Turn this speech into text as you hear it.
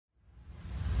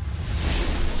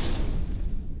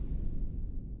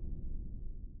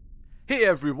Hey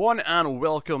everyone, and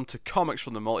welcome to Comics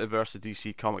from the Multiverse, the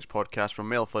DC Comics podcast from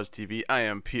MailFuzz TV. I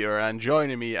am Peter, and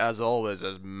joining me as always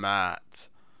is Matt.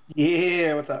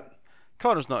 Yeah, what's up?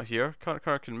 Connor's not here.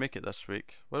 Connor couldn't make it this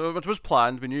week, which was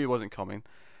planned. We knew he wasn't coming.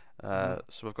 So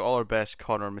we've got all our best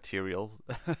Connor material.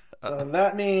 So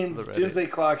that means Already. Doomsday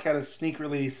Clock had a sneak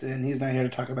release, and he's not here to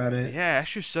talk about it. Yeah,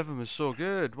 issue 7 was so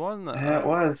good, wasn't it? Yeah, it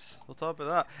was. We'll talk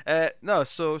about that. No,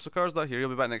 so Connor's not here. He'll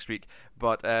be back next week.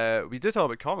 But we do talk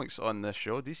about comics on this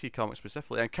show, DC Comics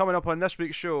specifically. And coming up on this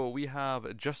week's show, we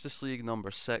have Justice League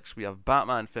number 6. We have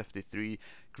Batman 53,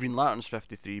 Green Lanterns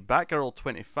 53, Batgirl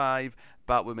 25,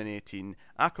 Batwoman 18,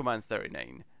 Aquaman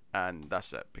 39. And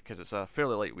that's it, because it's a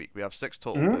fairly light week. We have 6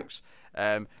 total books.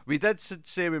 We did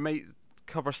say we might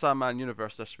cover Sandman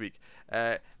Universe this week.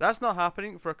 That's not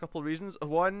happening for a couple of reasons.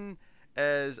 One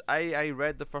is I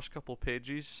read the first couple of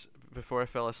pages before I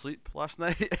fell asleep last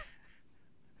night.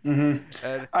 You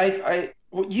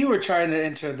were trying to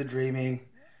enter the dreaming.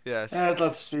 Yes. Let's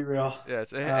just be real.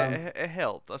 Yes, it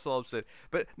helped. That's all I'm saying.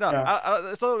 But no, Yeah.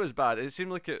 I thought it was bad. It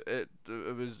seemed like it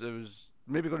was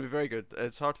maybe going to be very good.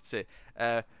 It's hard to say.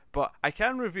 But I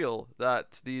can reveal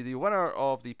that the winner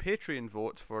of the Patreon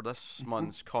vote for this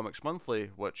month's Comics Monthly,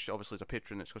 which obviously is a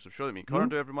Patreon exclusive show that me and Connor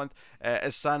do every month,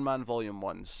 is Sandman Volume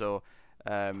 1. So,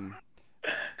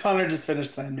 Connor just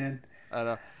finished Sandman.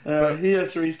 I know. He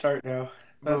has to restart now.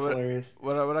 That's when, hilarious.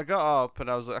 When I got up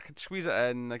and I was like, I could squeeze it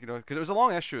in, like, because it was a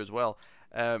long issue as well.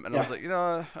 And I was like,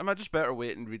 am I just better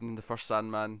waiting reading the first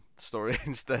Sandman story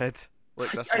instead?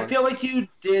 Like this I feel like you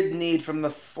did need, from the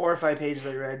 4 or 5 pages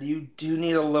I read, you do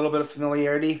need a little bit of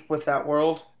familiarity with that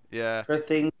world. Yeah. For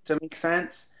things to make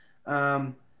sense.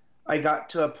 I got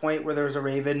to a point where there was a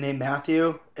raven named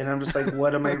Matthew, and I'm just like,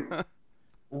 what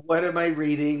am I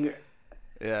reading?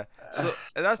 Yeah. So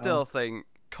and that's the other thing.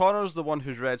 Connor's the one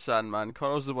who's read Sandman.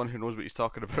 Connor's the one who knows what he's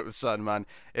talking about with Sandman.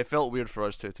 It felt weird for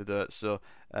us to do it. So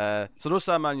no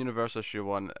Sandman Universe issue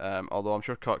 1. Although I'm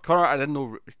sure Connor, I didn't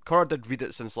know Connor did read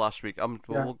it since last week.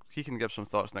 He can give some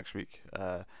thoughts next week.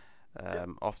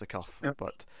 Off the cuff. Yep.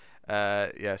 But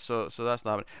so that's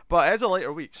not happening. But it is a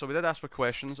lighter week, so we did ask for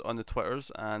questions on the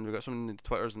Twitters, and we got some in the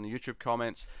Twitters and the YouTube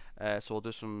comments. So we'll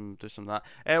do some of that.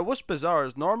 What's bizarre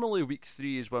is normally week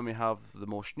 3 is when we have the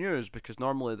most news, because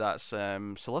normally that's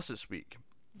solicits week,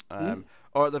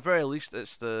 or at the very least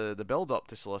it's the build up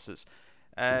to solicits.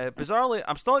 Bizarrely,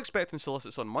 I'm still expecting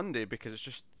solicits on Monday,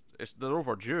 because they're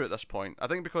overdue at this point. I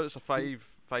think because it's a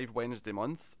five Wednesday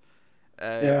month.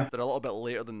 They're a little bit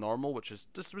later than normal, which is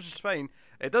fine.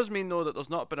 It does mean though that there's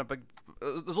not been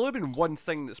there's only been one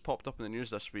thing that's popped up in the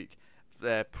news this week,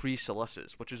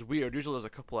 pre-solicits, which is weird. Usually there's a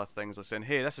couple of things like saying,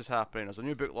 hey, this is happening, there's a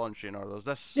new book launching, or there's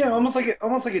this. Yeah, almost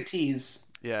like a tease.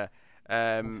 Yeah.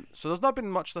 So there's not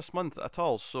been much this month at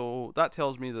all. So that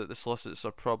tells me that the solicits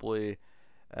are probably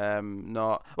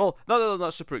not that they're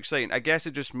not super exciting. I guess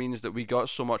it just means that we got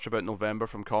so much about November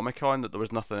from Comic-Con that there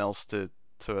was nothing else to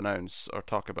announce or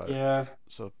talk about. Yeah.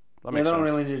 So they don't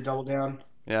really need to double down.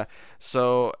 Yeah.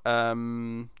 So so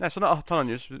not a ton of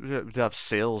news. We have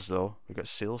sales though. We got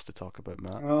sales to talk about,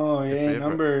 Matt. Oh yeah,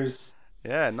 numbers.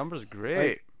 Yeah, numbers are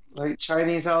great. Like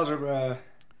Chinese algebra.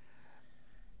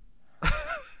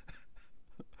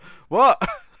 What?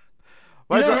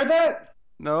 You never heard that?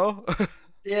 No.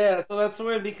 Yeah, so that's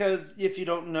weird, because if you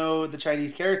don't know the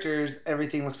Chinese characters,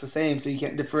 everything looks the same, so you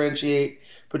can't differentiate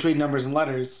between numbers and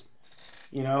letters.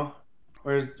 You know,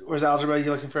 whereas algebra,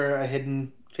 you're looking for a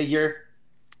hidden figure.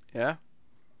 Yeah.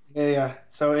 Yeah.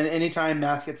 So anytime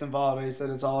math gets involved, I said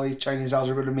it's always Chinese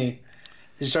algebra to me.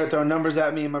 You start throwing numbers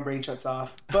at me, and my brain shuts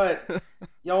off. But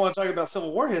y'all want to talk about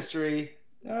Civil War history?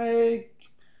 I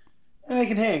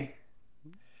can hang.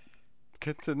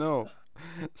 Good to know.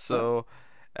 So.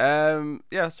 So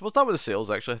we'll start with the sales.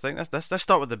 Actually, I think let's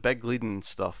start with the big leading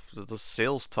stuff. The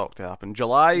sales talk to happen.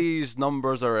 July's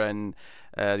numbers are in,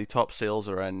 the top sales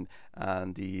are in,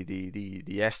 and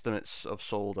the estimates of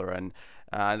sold are in.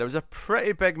 And it was a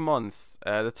pretty big month.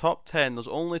 The top 10. There's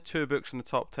only 2 books in the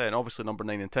top 10. Obviously, number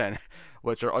 9 and 10,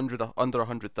 which are under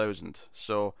 100,000.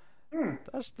 So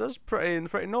that's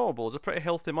pretty notable. It's a pretty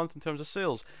healthy month in terms of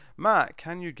sales. Matt,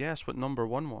 can you guess what number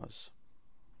 1 was?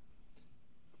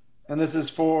 And this is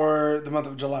for the month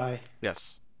of July.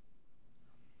 Yes.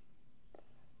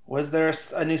 Was there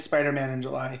a new Spider-Man in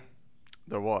July?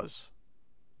 There was.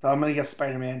 So I'm going to guess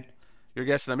Spider-Man. You're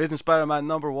guessing Amazing Spider-Man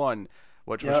number 1,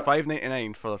 which was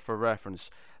 $5.99 for reference.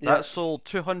 That sold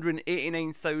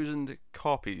 289,000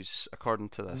 copies, according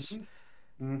to this.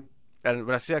 And when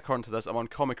I say according to this, I'm on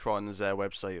Comicron's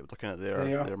website, looking at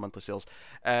their monthly sales.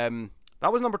 That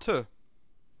was number 2.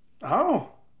 Oh,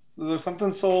 so there's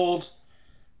something sold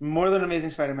more than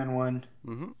Amazing Spider-Man 1.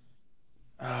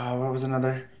 What was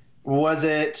another? Was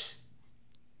it?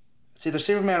 It's either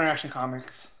Superman or Action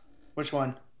Comics. Which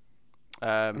one?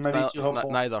 I might be too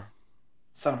hopeful. Neither.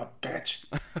 Son of a bitch.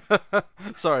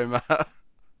 Sorry, Matt.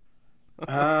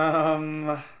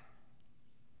 Um,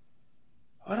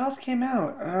 what else came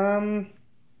out?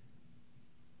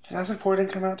 Fantastic Four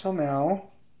didn't come out till now.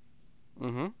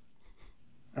 Mm-hmm.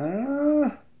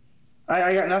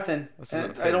 I got nothing. This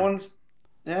is I don't want to.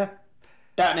 Yeah,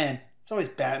 Batman. It's always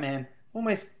Batman. What am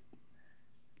I?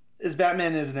 It's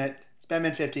Batman, isn't it? It's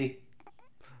Batman 50.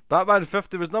 Batman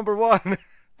 50 was number one.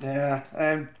 Yeah,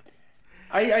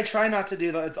 I try not to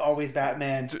do that. It's always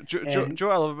Batman. Do you know what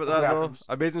I love about that though? Happens.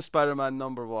 Amazing Spider-Man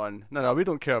number one. No, we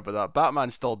don't care about that.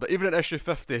 Batman's still, but even at issue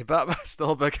 50, Batman's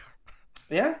still bigger.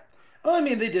 Yeah. Well, I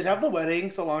mean, they did have the wedding,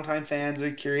 so longtime fans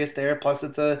are curious there. Plus,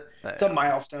 it's a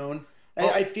milestone.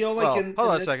 I feel like hold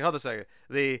on a second.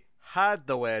 They had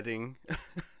the wedding.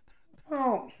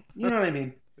 Well, you know what I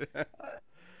mean.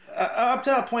 Up to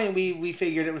that point, we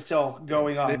figured it was still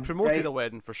going on. They promoted right? the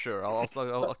wedding for sure.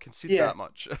 I'll concede Yeah. that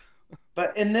much.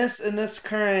 But in this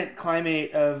current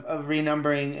climate of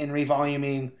renumbering and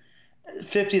revoluming,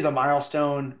 50 is a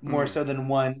milestone more so than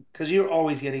one, because you're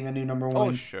always getting a new number one.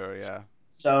 Oh, sure, yeah.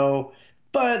 So,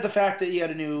 but the fact that you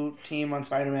had a new team on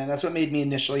Spider-Man, that's what made me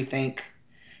initially think.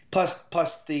 Plus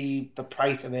the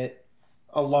price of it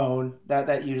alone,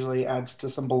 that usually adds to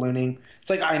some ballooning. It's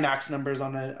like IMAX numbers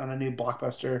on a new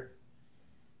blockbuster,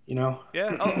 you know?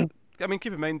 Yeah, I mean,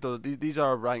 keep in mind though, these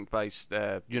are ranked by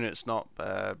units, not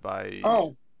by.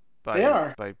 Oh, they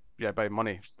are. By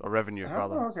money or revenue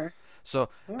rather. Oh, okay. So,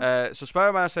 so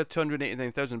Spider-Man said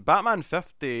 289,000. Batman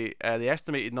 50, the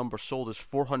estimated number sold is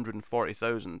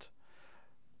 440,000.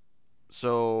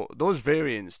 So those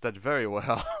variants did very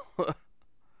well.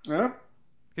 Yeah.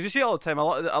 Because you see it all the time. A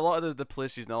lot of the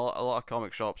places now, a lot of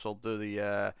comic shops will do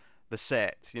the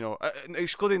set. You know,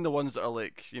 excluding the ones that are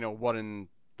like 1 in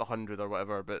 100 or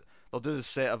whatever. But they'll do the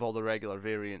set of all the regular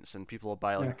variants, and people will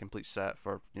buy like a complete set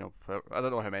for I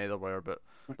don't know how many there were, but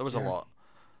there was a lot.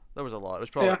 There was a lot. It was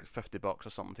probably like $50 or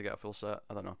something to get a full set.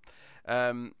 I don't know.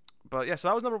 But yeah, so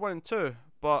that was number 1 and 2.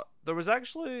 But there was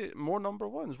actually more number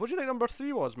ones. What do you think number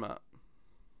 3 was, Matt?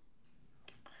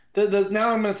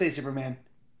 Now I'm gonna say Superman.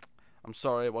 I'm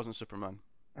sorry, it wasn't Superman.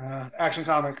 Action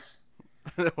Comics.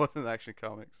 It wasn't Action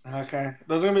Comics. Okay,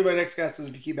 those are gonna be my next guesses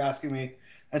if you keep asking me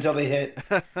until they hit.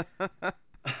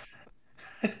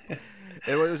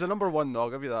 It was a number 1 though.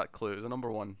 I'll give you that clue. It was a number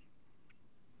 1.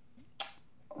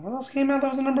 What else came out that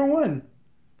was a number 1?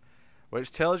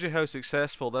 Which tells you how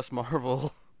successful this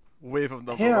Marvel wave of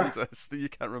number ones is that you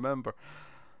can't remember.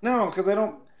 No, because I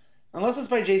don't. Unless it's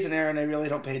by Jason Aaron, I really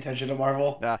don't pay attention to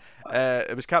Marvel. Yeah,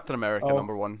 it was Captain America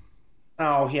number 1.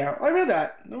 Oh yeah, I read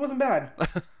that. It wasn't bad.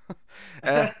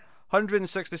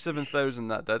 167,000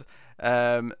 that did.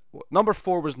 Number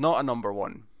 4 was not a number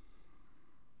 1.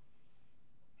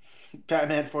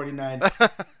 Batman 49.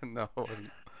 No, it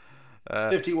wasn't.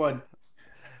 51.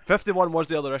 51 was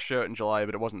the other issue out in July,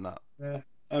 but it wasn't that. Yeah.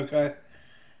 Okay.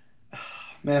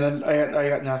 Man, I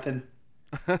got nothing.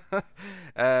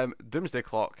 Doomsday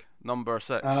Clock number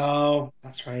 6. Oh,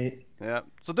 that's right. Yeah.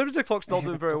 So Doomsday Clock's still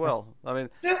doing very well. I mean,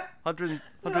 Yeah.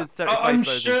 135,000. I'm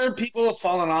sure people have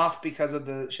fallen off because of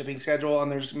the shipping schedule, and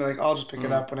they're just gonna be like, I'll just pick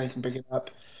it up when I can pick it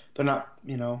up. They're not,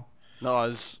 No,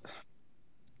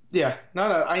 Yeah,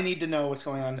 I need to know what's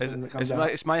going on as soon as it comes out.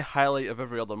 it's my highlight of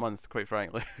every other month, quite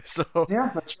frankly. So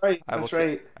Yeah, that's right. That's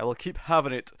right. I will keep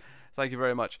having it. Thank you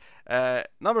very much.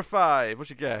 Number 5. What's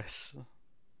your guess?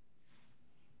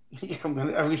 Yeah, I'm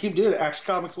gonna keep doing it. Action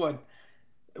Comics 1.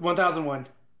 1001.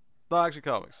 Not Action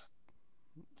Comics.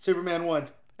 Superman 1.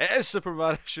 It is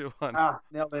Superman issue 1.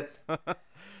 Nailed it.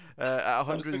 At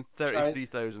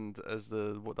 133,000 is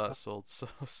what that sold. So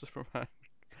Superman.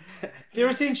 Have you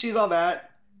ever seen She's All That?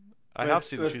 I have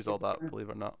seen She's All That, believe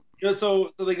it or not. Yeah,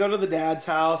 so they go to the dad's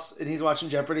house and he's watching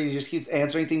Jeopardy and he just keeps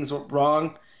answering things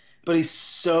wrong, but he's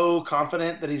so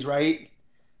confident that he's right.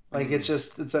 Like it's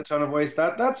that tone of voice.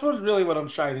 That's what I'm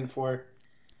striving for.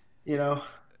 Yeah,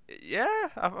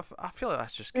 I feel like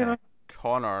that's just kind of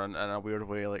Connor in a weird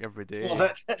way, like every day. Well,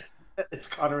 it's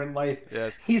Connor in life.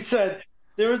 Yes. He said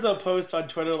there was a post on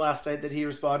Twitter last night that he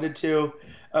responded to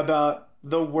about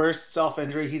the worst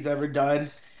self-injury he's ever done.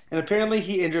 And apparently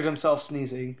he injured himself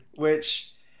sneezing,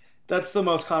 which that's the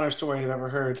most Connor story I've ever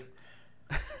heard.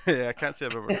 Yeah, I can't say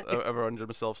I've ever injured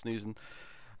myself sneezing.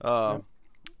 I've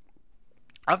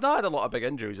not had a lot of big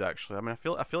injuries actually. I mean, I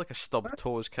feel like a stubbed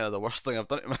toe is kind of the worst thing I've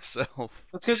done to myself.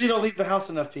 That's because you don't leave the house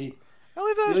enough, Pete. I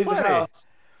leave the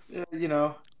house plenty.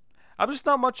 I'm just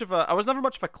not much of a. I was never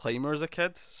much of a climber as a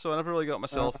kid, so I never really got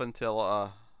myself into a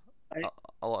lot I,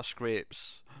 a lot of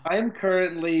scrapes. I'm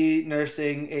currently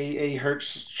nursing a hurt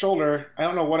shoulder. I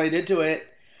don't know what I did to it,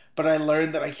 but I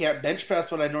learned that I can't bench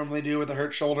press what I normally do with a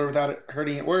hurt shoulder without it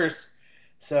hurting it worse.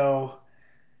 So,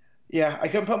 yeah, I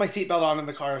couldn't put my seatbelt on in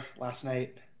the car last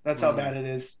night. That's how Mm. bad it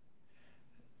is.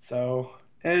 So,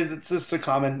 and it's just a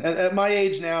common, at my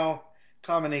age now,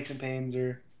 common aches and pains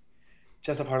are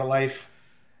just a part of life.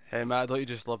 Hey Matt, don't you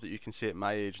just love that you can say at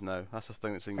my age now? That's the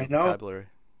thing that's in I your know. vocabulary.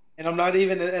 And I'm not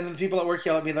even, and the people at work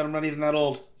yell at me that I'm not even that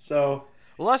old. So,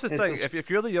 Well, that's the it's thing. just, If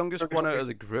you're the youngest one out of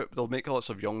the group, they'll make lots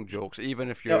of young jokes, even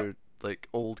if yep. you're like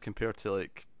old compared to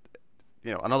like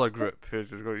another group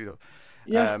who's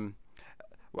Yeah. um.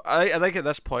 I think at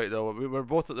this point though we're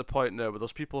both at the point now where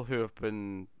there's people who have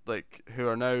been like who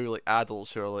are now like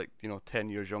adults who are like 10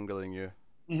 years younger than you.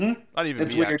 hmm Not even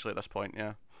It's me weird. actually at this point.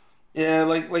 Yeah. Yeah,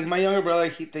 like my younger brother, I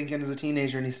keep thinking is a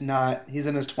teenager, and he's not. He's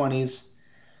in his 20s.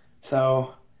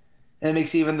 So it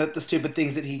makes even the stupid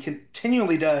things that he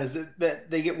continually does, but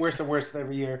they get worse and worse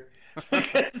every year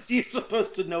because you're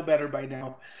supposed to know better by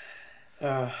now.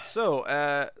 Uh,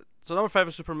 So number 5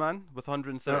 is Superman with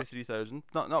yeah. 133,000.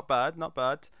 Not bad, not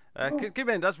bad. Oh, Keep in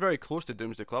mind that's very close to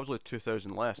Doomsday Clock. It was only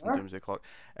 2,000 less than yeah. Doomsday Clock.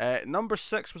 Number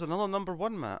 6 was another number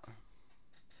 1, Matt.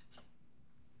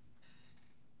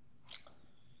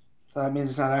 So that means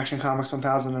it's not Action Comics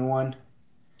 1001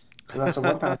 because that's a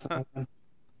 1,001,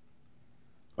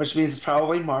 which means it's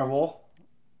probably Marvel,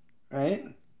 right?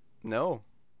 No,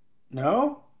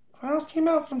 No? What else came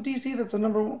out from DC that's a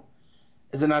number one?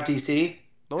 Is it not DC?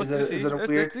 no, it's Is it DC. a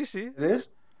It's weird? DC. It is?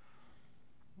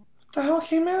 What the hell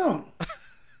came out?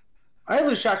 I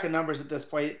lose track of numbers at this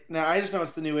point. Now I just know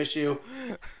it's the new issue.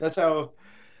 That's how.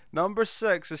 Number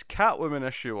 6 is Catwoman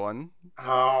issue 1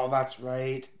 Oh, that's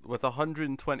right. with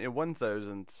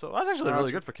 121,000. So that's actually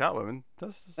really That's, good for Catwoman.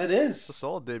 that That's a is.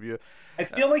 solid debut. I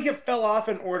Uh, feel like it fell off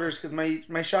in orders because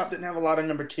my shop didn't have a lot of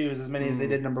number twos as many as they mm,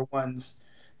 did number ones.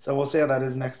 So we'll see how that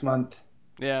is next month.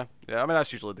 yeah, yeah. I mean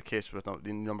that's usually the case with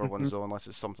the number hmm ones though, unless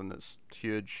it's something that's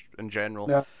huge in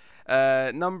general. Yeah.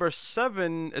 Number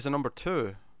 7 is a number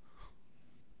 2.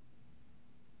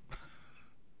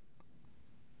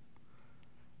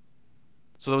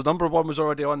 So the number 1 was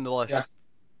already on the Yeah. list.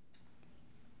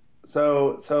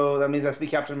 So that means that's be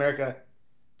Captain America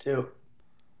too.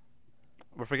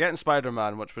 We're forgetting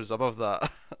Spider-Man, which was above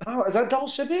that. Oh, is that double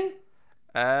shipping?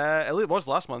 It was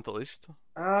last month at least.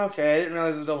 Ah, okay, I didn't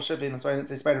realize it was double shipping. That's why I didn't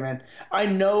say Spider-Man. I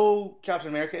know Captain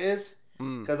America is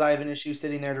Hmm. because I have an issue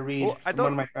sitting there to read Well, from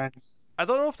one of my friends. I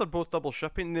don't know if they're both double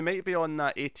shipping. They might be on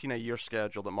that 18 a year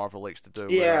schedule that Marvel likes to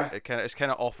do, where Yeah, it's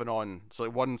kind of off and on. So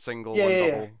like one single, yeah, one yeah,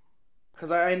 yeah. double.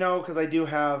 Because I know because I do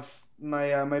have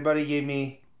my buddy gave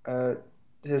me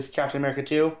his Captain America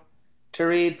 2 to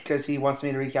read because he wants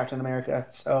me to read Captain America.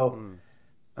 So Hmm.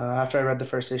 after I read the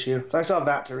first issue, so I still have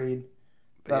that to read.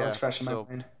 So But that was yeah, fresh in my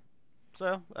mind.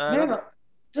 Man, that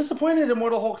disappointed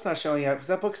Immortal Hulk's not showing up because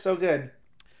that book's so good.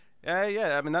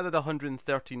 yeah. I mean that did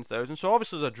 113,000. So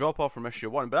obviously there's a drop off from issue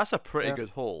 1, but that's a pretty Yeah, good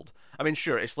hold. I mean,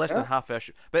 sure, it's less than yeah, half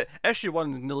issue, but issue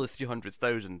 1 is nearly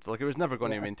 300,000. Like it was never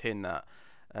going to yeah. maintain that.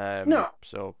 No,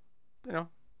 So you know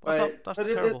that's but not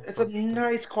terrible it's for a interesting.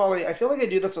 nice quality. I feel like I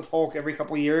do this with Hulk every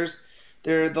couple of years.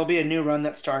 There'll be a new run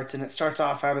that starts, and it starts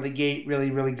off out of the gate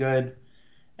really really good,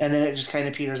 and then it just kind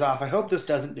of peters off. I hope this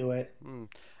doesn't do it Hmm.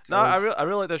 No, because I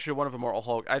really like this year one of Immortal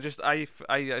Hulk. I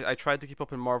tried to keep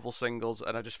up in Marvel singles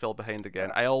and I just fell behind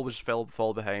again. yeah, I always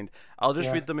fall behind. I'll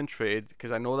just yeah, read them in trade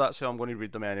because I know that's how I'm going to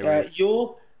read them yeah. anyway.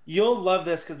 You'll love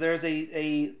this because there's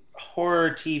a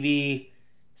horror TV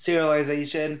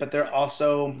serialization, but they're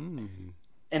also Mm.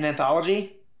 an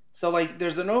anthology. So like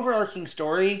there's an overarching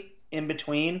story in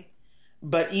between,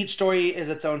 but each story is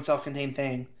its own self-contained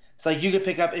thing. So like you could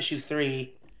pick up issue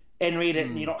 3 and read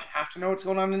it and you Mm. don't have to know what's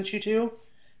going on in issue 2,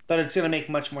 but it's going to make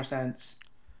much more sense,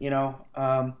 you know.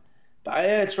 But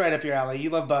it's right up your alley. You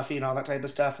love Buffy and all that type of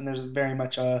stuff, and there's very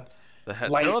much a The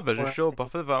hit light television for show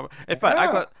Buffy the Vampire. In fact,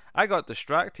 yeah, I got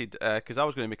distracted because I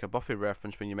was going to make a Buffy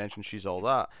reference when you mentioned She's All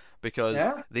That because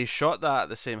yeah, they shot that at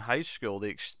the same high school. The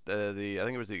I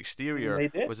think it was the exterior they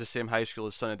did. was the same high school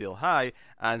as Sunnydale High,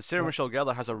 and Sarah Yeah. Michelle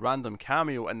Gellar has a random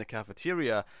cameo in the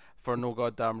cafeteria for no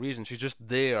goddamn reason. She's just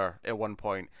there at one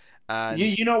point,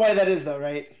 and You know why that is though,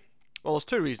 right? well, there's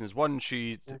two reasons. One,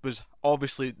 she was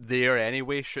obviously there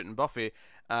anyway, shooting Buffy,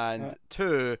 Yeah. and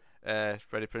two,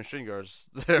 Freddie Prinze Jr.'s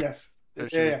there. Yes. Yeah,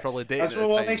 She was yeah. probably dating That's at what the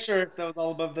we'll make time. sure that was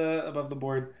all above the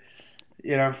board.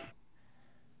 You know,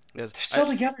 Yes, they're still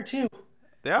together too.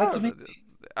 they That's are. amazing.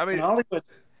 I In mean, Hollywood.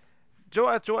 do you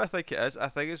know what I think it is? I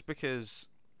think it's because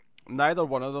neither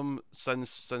one of them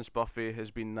since Buffy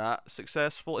has been that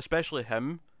successful, especially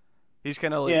him. He's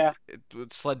kind of Yeah.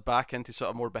 like slid back into sort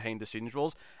of more behind the scenes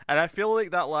roles, and I feel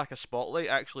like that lack of spotlight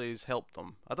actually has helped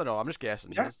him. I don't know. I'm just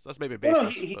guessing. Yeah. That's maybe Well, no,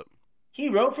 baseless, but he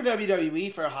wrote for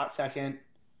WWE for a hot second.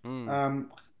 mm,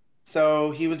 Um,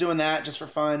 so he was doing that just for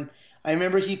fun. I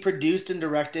remember he produced and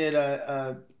directed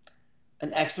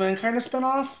an X-Men kind of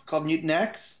spinoff called Mutant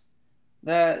X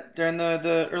that during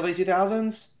the early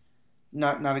 2000s.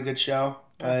 Not a good show,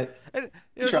 yeah. but And,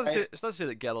 he it's, not to tried. say, it's not to say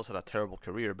that Gallows had a terrible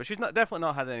career, but she's not definitely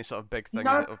not had any sort of big things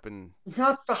that Not have been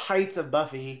not the heights of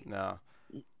Buffy, no.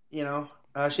 you know.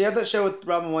 She had that show with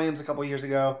Robin Williams a couple years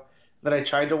ago that I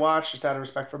tried to watch just out of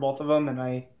respect for both of them, and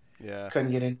I Yeah,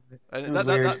 couldn't get into it. It and was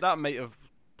weird. that might have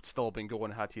still been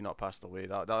going had he not passed away.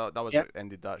 That was Yeah, what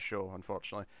ended that show,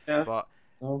 unfortunately. yeah. But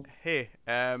So, hey,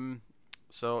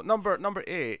 so number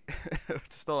 8,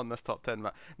 still in this top 10,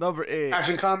 Matt. Number 8.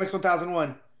 Action Comics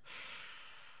 1001.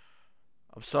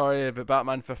 I'm sorry, but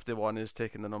Batman 51 is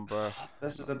taking the number.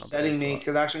 This is Number upsetting 8 me slot.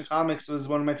 because Action Comics was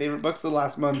one of my favorite books of the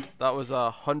last month. That was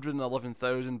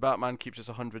 111,000. Batman keeps its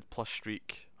 100+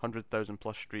 streak,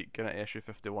 100,000+ streak in at issue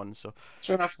 51. So It's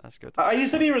fair enough. that's good. I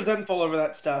used to be resentful over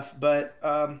that stuff, but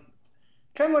kind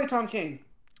of like Tom King.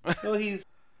 Well, he's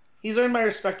earned my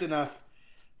respect enough.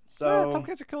 Yeah, Tom So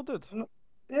King's a cool dude.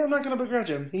 yeah, I'm not gonna begrudge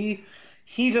him. He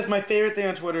just my favorite thing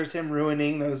on Twitter is him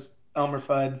ruining those Elmer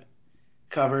Fudd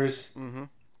covers. Mhm.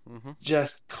 Mhm.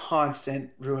 Just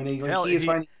constant ruining. Like Hell, he is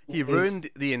finding he ways- ruined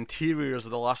the interiors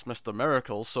of the last Mr.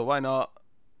 Miracle, so why not?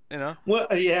 You know. Well,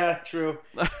 yeah, true.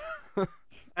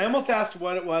 I almost asked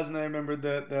what it was, and then I remembered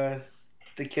the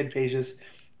kid pages.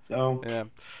 So Yeah.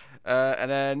 And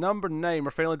then number 9,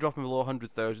 we're finally dropping below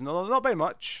 100,000. Although not by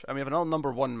much. I mean, we have another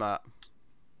number 1, Matt.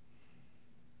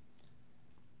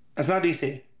 that's not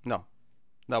DC.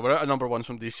 No, we're out of number 1s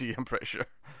from DC. I'm pretty sure.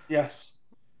 Yes.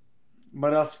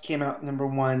 What else came out number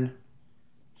one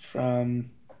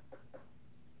from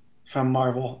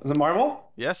Marvel? Is it Marvel?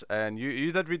 Yes, and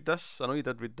you did read this. I know you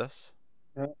did read this.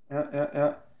 Yeah,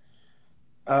 yeah,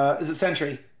 yeah, Is it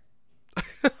Sentry?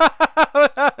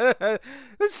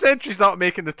 This Sentry's not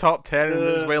making the top 10 in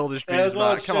his wildest dreams, as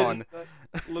well Matt. it Come on. shouldn't.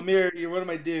 Lemire, you're one of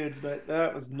my dudes, but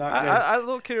that was not good. I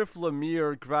don't care if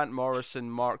Lemire, Grant Morrison,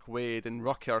 Mark Waid, and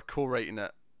Rocky are co-writing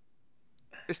it.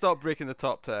 It's not breaking the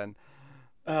top 10.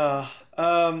 Well,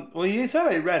 you said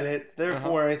I read it,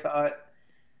 therefore I thought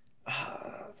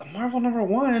it's a Marvel number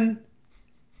one.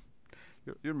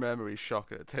 Your memory's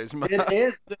shocking at times, Matt. It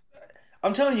is.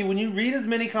 I'm telling you, when you read as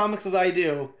many comics as I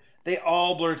do, they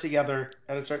all blur together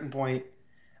at a certain point.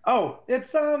 Oh,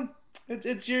 it's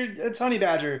Honey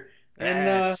Badger. And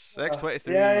Yes, X-23.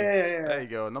 yeah. There you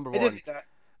go, number I did 1. read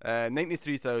that.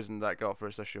 93,000 that got for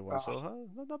its issue 1, so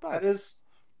not bad. That is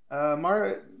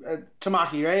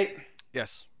Tamaki, right?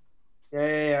 Yes.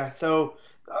 Yeah. So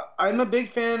I'm a big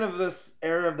fan of this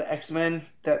era of the X-Men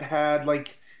that had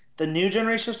like the new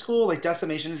generation of school, like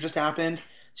Decimation had just happened.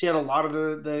 So you had a lot of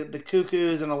the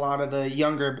cuckoos and a lot of the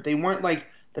younger, but they weren't like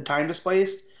the time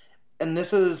displaced. And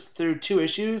this is through 2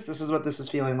 issues. This is what this is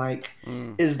feeling like.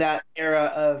 Is that era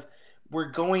of we're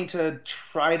going to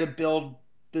try to build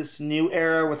this new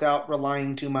era without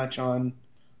relying too much on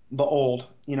the old.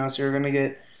 So you're gonna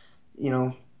get,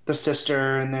 the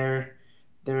sister and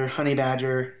their Honey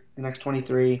Badger in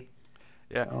X-23.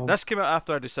 Yeah, So, this came out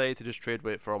after I decided to just trade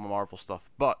weight for all my Marvel stuff,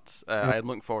 but I'm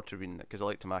looking forward to reading it because I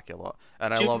like Tamaki a lot,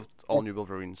 and I Two- loved All New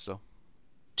Wolverines. So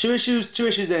 2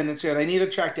 issues in, it's good. I need to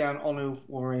track down All New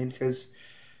Wolverine because,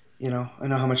 I know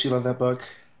how much you love that book.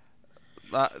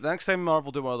 the next time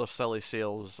Marvel do one of their silly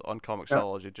sales on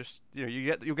Comixology, just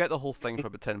you'll get the whole thing for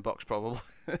about $10 probably.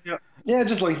 Yeah,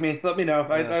 just link me. Let me know.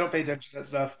 I Yeah. don't pay attention to that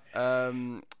stuff.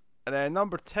 And then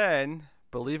number 10,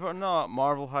 believe it or not,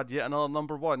 Marvel had yet another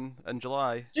number 1 in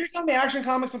July. So you're telling me Action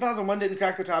Comics 1001 didn't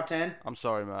crack the top 10? I'm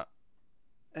sorry, Matt.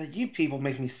 You people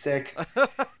make me sick.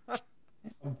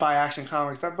 Buy Action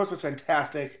Comics. That book was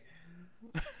fantastic.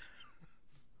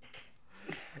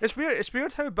 It's weird. It's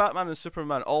weird how Batman and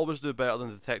Superman always do better than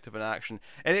Detective in Action,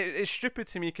 and it's stupid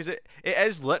to me because it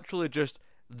is literally just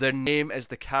the name is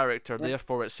the character,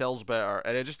 therefore it sells better,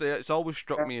 and it's always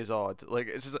struck me as odd. Like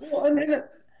it's just, Well, I mean,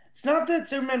 it's not that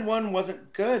Superman 1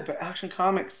 wasn't good, but Action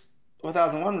Comics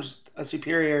 1001 was just a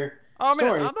superior I mean,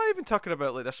 story. I'm not even talking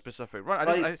about like this specific run.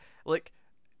 I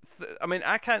mean,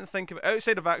 I can't think of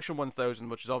outside of Action 1000,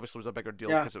 which is obviously was a bigger deal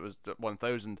Yeah. because it was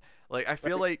 1000. Like I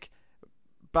feel like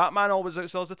Batman always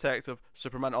outsells Detective,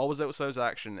 Superman always outsells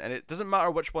Action, and it doesn't matter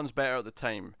which one's better at the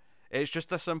time. It's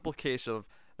just a simple case of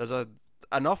there's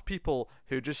enough people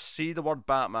who just see the word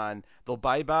Batman, they'll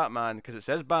buy Batman because it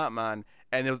says Batman,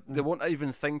 and they won't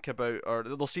even think about, or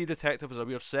they'll see Detective as a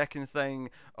weird second thing,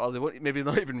 or they won't maybe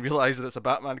not even realize that it's a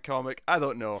Batman comic. I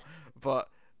don't know, but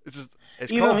it's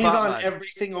Even though called he's on Batman. every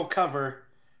single cover.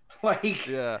 Like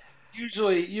Yeah.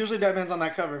 usually Batman's on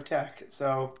that cover of Tech.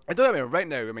 So I don't know. Right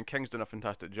now, I mean, King's doing a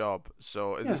fantastic job,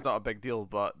 so yeah, it's not a big deal.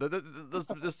 But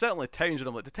there's certainly times when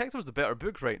I'm like, Detective's the better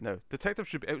book right now. Detective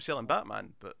should be outselling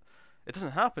Batman, but it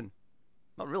doesn't happen.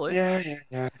 Not really.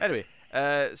 yeah. Anyway,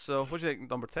 so what do you think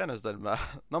number 10 is then, Matt?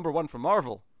 Number 1 for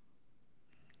Marvel.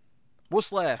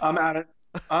 What's I'm left? out of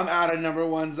I'm out of number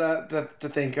ones to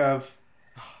think of.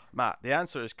 Matt, the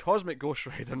answer is Cosmic Ghost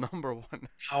Rider number 1.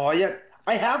 Oh yeah,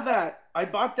 I have that. I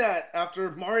bought that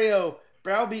after Mario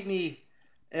browbeat me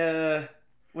uh,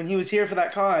 when he was here for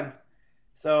that con.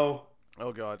 So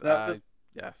Oh God. that was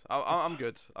Yeah, I'm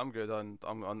good. I'm good on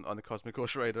the Cosmic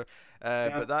Ghost Rider.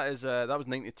 yeah But that was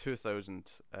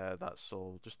 92,000. That's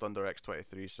so just under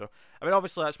X23. So I mean,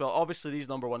 obviously that's obviously these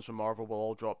number ones from Marvel will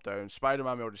all drop down.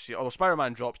 Spider-Man we already see. Although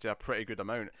Spider-Man drops to a pretty good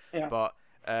amount, yeah. but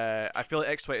I feel like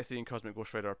X23 and Cosmic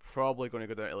Ghost Rider are probably going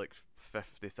to go down to like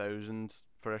 50,000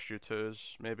 for issue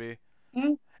twos, maybe. Mm,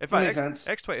 In that makes fact,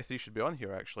 sense. X23 should be on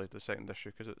here actually, the second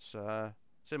issue, because it's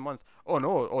same month. Oh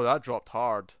no! Oh, that dropped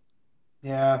hard.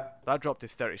 Yeah, That dropped to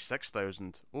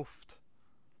 36,000. Oofed.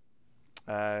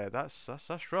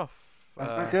 That's rough.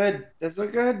 that's not good. That's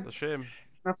not good. It's a shame.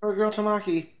 Not for a girl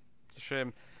Tamaki. It's a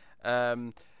shame.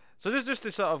 Um, so just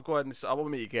to sort of go ahead and I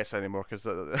won't make you guess anymore because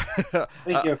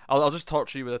Thank you. I'll just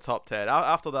torture you with the top 10.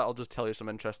 After that, I'll just tell you some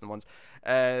interesting ones.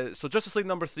 So Justice League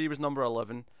number 3 was number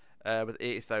 11. With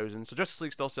 80,000, so Justice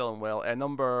League still selling well.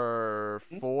 Number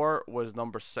 4 was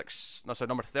number 6. No, sorry,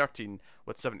 number 13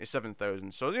 with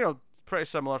 77,000. So pretty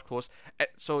similar, close.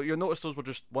 So you'll notice those were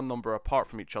just one number apart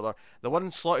from each other. The one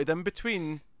slotted in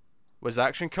between was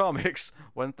Action Comics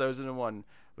 1001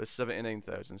 with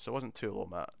 79,000. So it wasn't too low,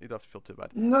 Matt. You don't have to feel too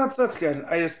bad. No, that's good.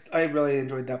 I really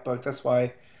enjoyed that book. That's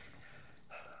why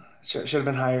should have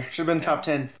been higher. Should have been top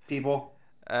 10 people.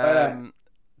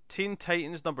 Teen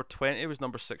Titans number 20 was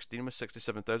number 16 with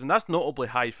 67,000. That's notably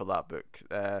high for that book.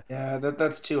 Yeah,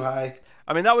 that's too high.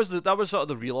 I mean that was sort of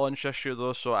the relaunch issue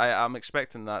though, so I'm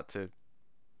expecting that to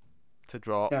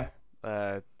drop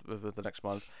with the next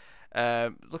month.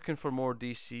 Looking for more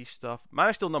DC stuff. Man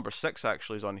of Steel number 6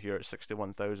 actually is on here at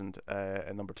 61,000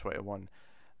 and number 21.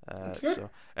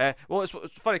 So, well, it's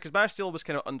funny because Man of Steel was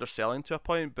kind of underselling to a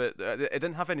point, but it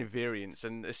didn't have any variants,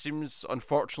 and it seems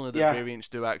unfortunately that variants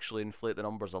do actually inflate the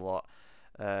numbers a lot.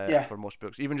 For most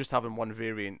books, even just having one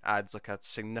variant adds like a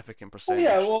significant percentage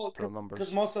to the numbers.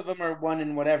 Because most of them are one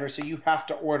and whatever, so you have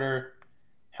to order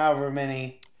however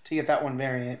many to get that one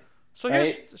variant. So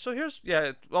right? here's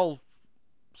well,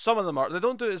 some of them are. They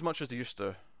don't do it as much as they used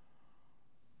to.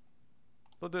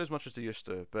 Don't do as much as they used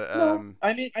to, but no,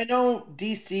 I mean I know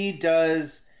DC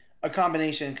does a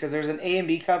combination because there's an A and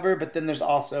B cover, but then there's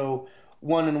also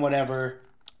one and whatever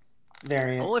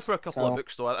variants. Only for a couple of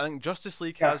books though. I think Justice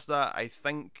League has that. I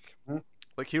think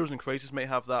like Heroes in Crisis might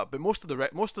have that, but most of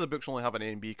the books only have an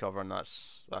A and B cover, and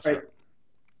that's right.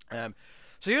 it.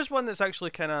 So here's one that's actually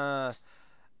kind of.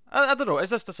 I don't know. Is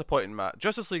this disappointing, Matt?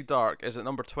 Justice League Dark is at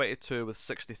number 22 with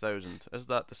 60,000. Is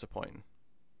that disappointing?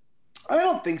 I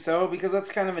don't think so because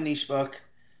that's kind of a niche book.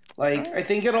 Like I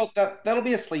think that'll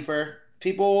be a sleeper.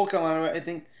 People will come out of it. I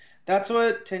think that's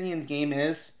what Tynion's game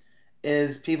is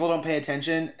people don't pay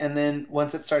attention, and then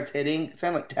once it starts hitting, it's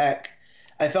kind of like Tech.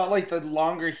 I felt like the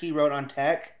longer he wrote on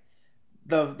Tech,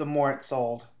 the more it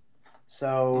sold.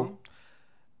 So.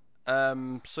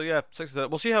 So yeah, 60.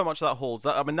 We'll see how much that holds.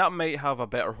 I mean, that might have a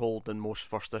better hold than most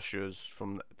first issues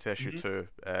to issue 2,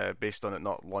 based on it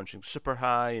not launching super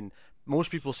high, and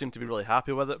most people seem to be really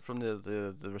happy with it from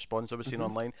the response I was seeing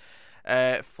online.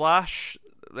 Flash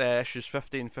issues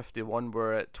 50 and 51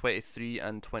 were at 23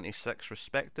 and 26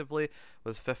 respectively,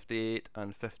 with 58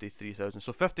 and 53,000.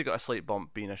 So 50 got a slight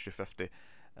bump being issue 50.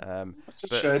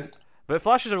 But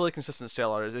Flash is a really consistent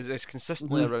seller. It's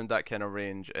consistently around that kind of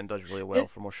range and does really well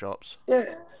for most shops.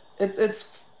 Yeah,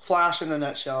 it's Flash in a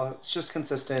nutshell. It's just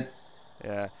consistent.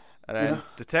 Yeah. And then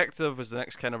Detective is the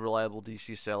next kind of reliable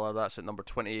DC seller. That's at number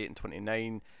 28 and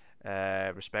 29,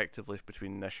 respectively,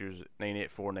 between issues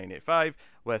 984 and 985,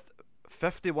 with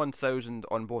 51,000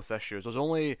 on both issues. There's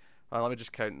only, let me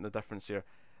just count the difference here.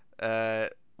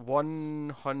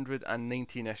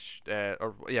 119-ish,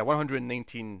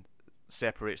 119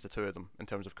 separates the two of them in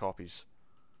terms of copies.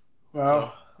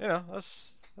 Wow. So,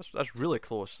 that's really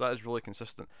close. That is really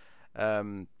consistent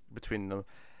between them.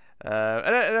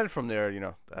 And then from there,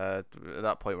 at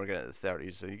that point we're getting to the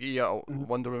 30s. So you got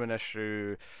Wonder Woman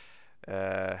issue,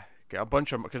 get a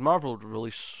bunch of, because Marvel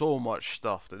released so much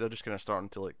stuff that they're just kind of starting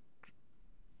to like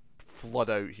flood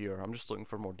out here. I'm just looking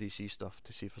for more DC stuff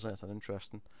to see if there's anything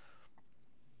interesting.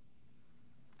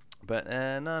 But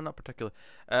no, not particularly.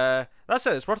 That's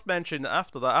it. It's worth mentioning that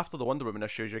after the Wonder Woman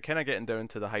issues, you're kind of getting down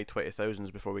to the high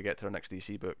 20,000s before we get to our next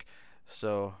DC book.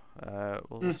 So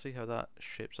we'll see how that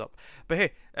shapes up. But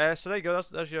hey, so there you go.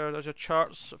 There's your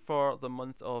charts for the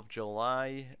month of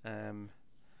July.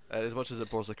 As much as it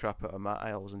bores the crap out of Matt,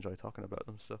 I always enjoy talking about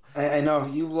them. So I know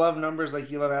you love numbers like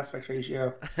you love aspect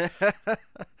ratio.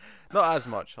 not as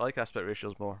much. I like aspect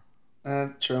ratios more.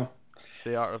 True.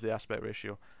 The art of the aspect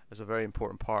ratio is a very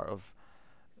important part of,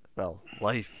 well,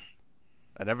 life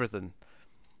and everything.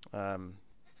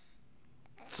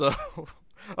 So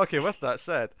okay, with that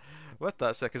said,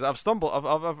 because I've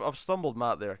stumbled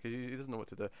Matt there because he doesn't know what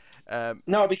to do.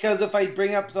 No, because if I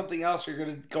bring up something else, you're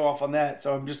going to go off on that.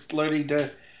 So I'm just learning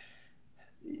to.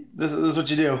 This is what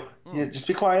you do. Yeah, just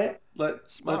be quiet. Let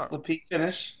Pete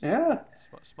finish. Yeah.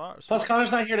 Smart. Plus,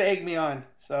 Connor's not here to egg me on,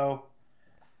 so.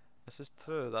 This is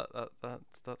true.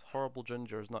 That horrible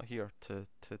ginger is not here to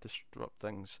disrupt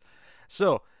things.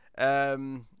 So,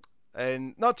 and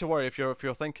not to worry if you're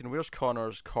thinking where's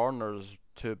Connor's Corners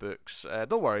 2 books.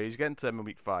 Don't worry, he's getting to them in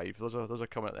week 5. Those are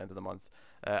coming at the end of the month.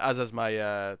 As is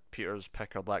my Peter's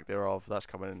Pick or Black Thereof. That's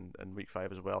coming in week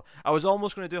 5 as well. I was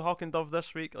almost going to do Hawk and Dove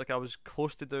this week. Like I was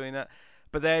close to doing it,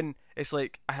 but then it's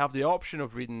like I have the option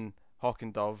of reading Hawk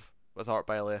and Dove with art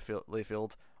by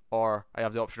Layfield, or I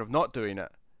have the option of not doing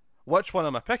it. Which one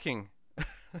am I picking?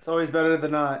 It's always better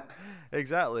than not.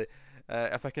 Exactly.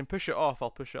 If I can push it off, I'll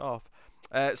push it off.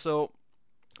 So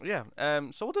yeah.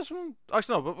 So we'll do some.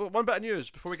 Actually, no. One bit of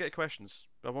news before we get to questions.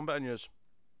 One bit of news.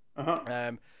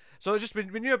 So it's just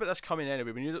we knew about this coming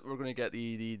anyway. We knew that we were going to get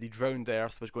the Drowned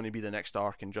Earth was going to be the next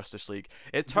arc in Justice League.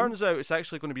 It turns out it's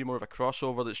actually going to be more of a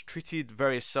crossover that's treated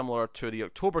very similar to the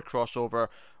October crossover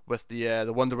with the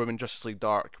Wonder Woman Justice League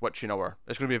Dark Witching Hour.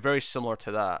 It's going to be very similar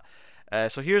to that.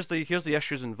 So here's the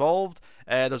issues involved.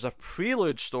 There's a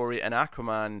prelude story in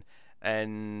Aquaman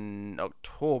in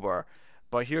October,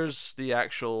 but here's the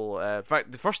actual. In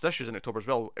fact, the first issue's in October as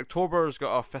well. October's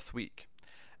got a 5th week,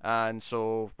 and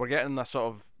so we're getting a sort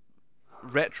of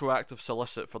retroactive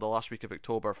solicit for the last week of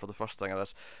October for the first thing of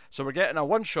this. So we're getting a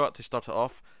one shot to start it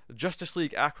off. Justice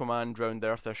League Aquaman Drowned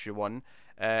Earth issue 1.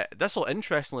 This will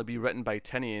interestingly be written by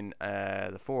Tynion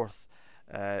the 4th.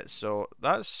 So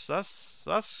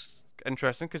that's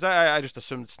interesting because I just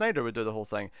assumed Snyder would do the whole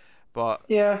thing, but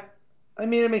yeah, I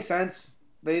mean it makes sense.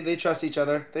 They trust each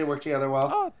other. They work together well.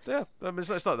 Oh yeah, I mean,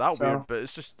 it's not that weird, but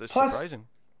it's surprising.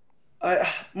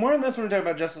 More on this when we talk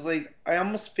about Justice League, I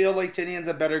almost feel like Tynion's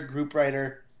a better group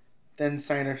writer than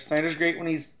Snyder. Snyder's great when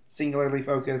he's singularly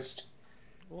focused.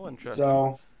 Oh, interesting.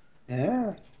 So,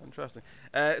 yeah. Interesting.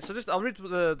 So I'll read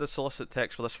the solicit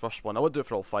text for this first one. I would do it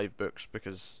for all 5 books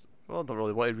because, well, I don't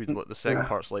really want to read what the second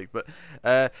part's like. But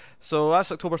so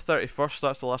that's October 31st.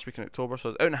 That's the last week in October. So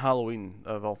it's out on Halloween,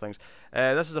 of all things.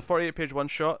 This is a 48-page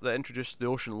one-shot that introduced the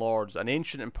Ocean Lords, an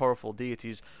ancient and powerful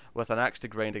deities with an axe to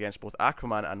grind against both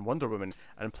Aquaman and Wonder Woman,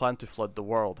 and plan to flood the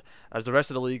world. As the rest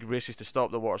of the League races to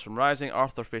stop the waters from rising,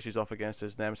 Arthur faces off against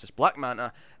his nemesis Black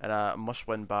Manta in a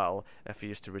must-win battle if he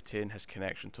is to retain his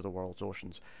connection to the world's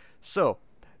oceans. So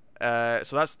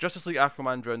that's Justice League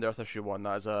Aquaman Drowned Earth issue 1.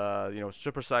 That is a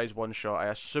supersized one shot. I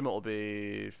assume it'll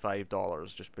be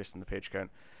 $5 just based on the page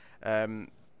count. And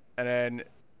then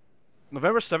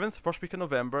November 7th, first week in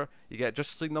November, you get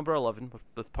Justice League number 11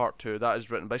 with part 2. That is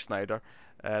written by Snyder.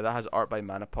 That has art by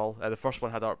Manapul. The first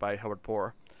one had art by Howard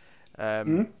Porter.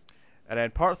 And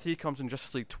then part 3 comes in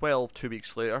Justice League 12 2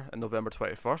 weeks later, in November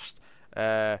 21st,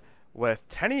 with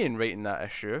Tynion writing that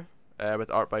issue,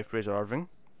 with art by Fraser Irving.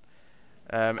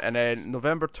 And then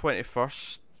November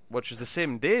 21st, which is the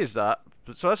same day as that.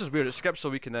 So this is weird. It skips a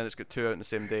week and then it's got 2 out in the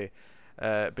same day,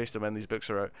 based on when these books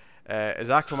are out. Is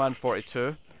Aquaman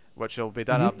 42, which will be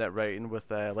Dan Abnett writing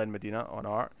with Len Medina on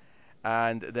art.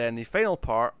 And then the final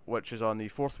part, which is on the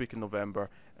 4th week in November,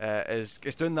 is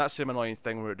doing that same annoying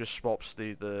thing where it just swaps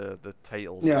the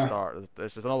titles at the start.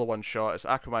 This is another one shot. It's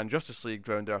Aquaman Justice League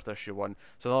Drowned Earth issue 1.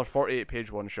 It's another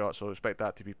 48-page one shot, so expect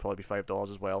that to probably be $5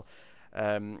 as well.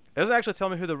 It doesn't actually tell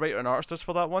me who the writer and artist is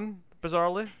for that one,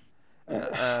 bizarrely.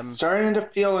 Starting to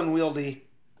feel unwieldy.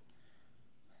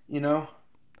 They're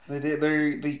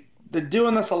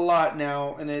doing this a lot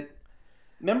now, and it.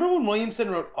 Remember when Williamson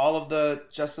wrote all of the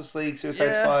Justice League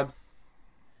Suicide Squad?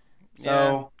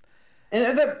 So,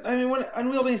 and that when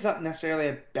unwieldy is not necessarily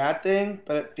a bad thing,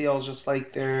 but it feels just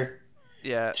like they're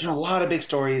doing a lot of big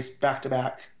stories back to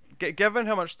back. Given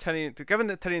how much given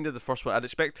that Tynion did the first one, I'd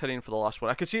expect Tynion for the last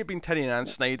one. I could see it being Tynion and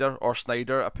Snyder, or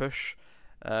Snyder a push.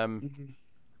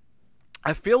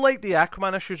 I feel like the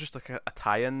Aquaman issue is just like a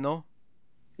tie-in, though.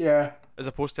 Yeah. As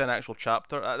opposed to an actual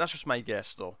chapter. That's just my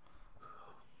guess, though.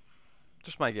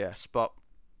 Just my guess, but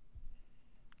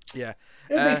Yeah.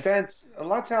 It makes sense. A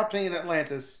lot's happening in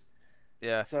Atlantis.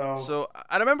 Yeah. So So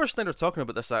I remember Snyder talking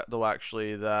about this though,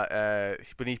 actually, that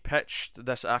when he pitched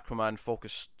this Aquaman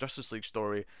focused Justice League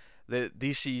story, the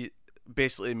DC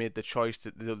basically made the choice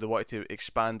that they wanted to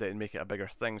expand it and make it a bigger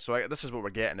thing. So this is what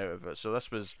we're getting out of it. So this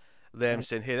was them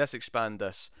saying, "Hey, let's expand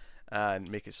this and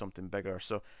make it something bigger."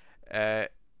 So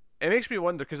it makes me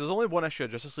wonder, because there's only one issue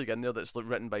of Justice League in there that's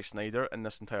written by Snyder in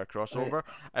this entire crossover. Right.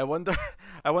 I wonder,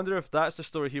 I wonder if that's the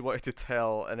story he wanted to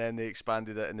tell, and then they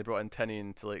expanded it and they brought in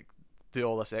Tynion to like do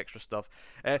all this extra stuff.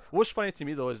 What's funny to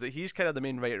me though is that he's kind of the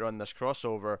main writer on this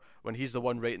crossover when he's the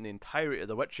one writing the entirety of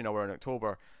The Witching Hour in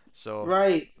October. So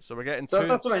right. so we're getting So two,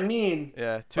 that's what I mean.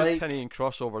 yeah, two Like, Tynion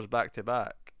crossovers back to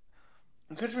back.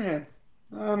 good for him.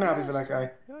 I'm happy for that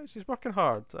guy. Yeah, he's working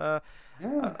hard. Yeah.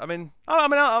 I'm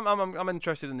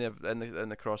interested in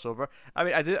the crossover. I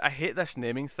mean, I hate this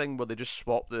naming thing where they just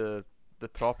swap the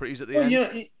properties at the Well,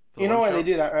 end. you know why they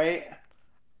do that, right?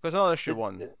 Because another issue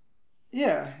one.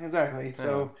 Yeah, exactly.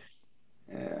 So,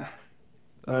 yeah.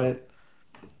 But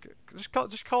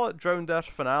Just call it Drowned Earth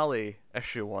Finale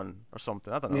issue 1 or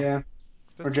something. I don't know. yeah,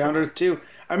 Just or Drowned Earth 2.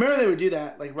 I remember they would do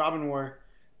that, like Robin War.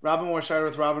 Robin War started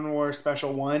with Robin War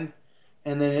Special 1,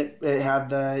 and then it had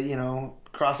the,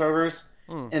 crossovers,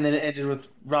 and then it ended with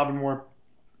Robin War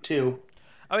 2.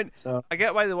 I mean, So I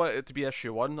get why they want it to be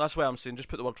issue 1. That's why I'm saying just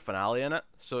put the word finale in it,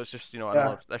 so it's just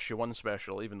another issue 1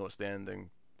 special, even though it's the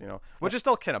ending. Which is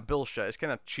still kind of bullshit. It's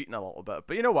kind of cheating a little bit,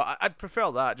 but you know what? I'd prefer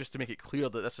that just to make it clear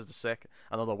that this is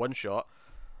another one shot.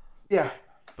 yeah,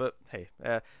 But hey,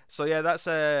 so yeah, that's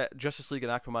Justice League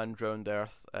and Aquaman Drowned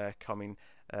Earth coming.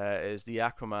 Is the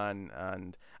Aquaman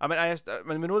and I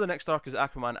mean we know the next arc is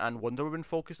Aquaman and Wonder Woman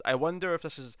focused. I wonder if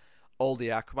this is all the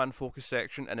Aquaman focus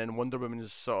section, and then Wonder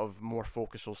Woman's sort of more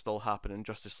focus will still happen in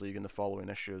Justice League in the following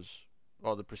issues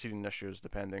or the preceding issues,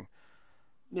 depending.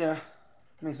 yeah,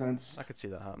 makes sense. I could see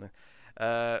that happening.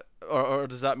 Or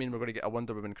does that mean we're going to get a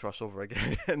Wonder Woman crossover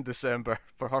again in December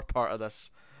for her part of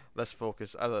this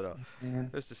focus? I don't know. Man.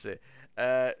 Who's to say?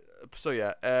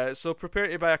 So prepare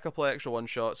to buy a couple of extra one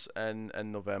shots in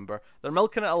November. They're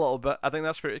milking it a little bit. I think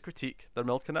that's fair to critique. They're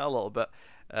milking it a little bit.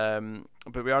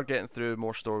 But we are getting through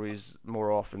more stories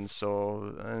more often,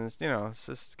 so it's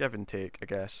just give and take, I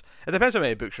guess. It depends how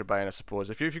many books you're buying, I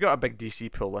suppose. If you've got a big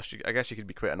DC pull list, I guess you could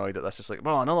be quite annoyed at this. It's like,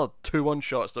 well, another 2 one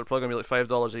shots. They're probably gonna be like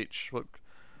 $5 each. What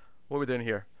are we doing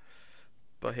here?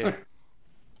 But hey.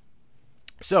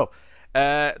 So,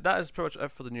 that is pretty much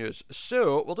it for the news.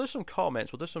 So we'll do some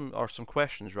comments. We'll do some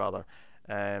questions rather,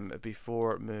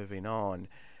 before moving on.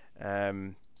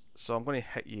 So I'm going to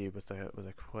hit you with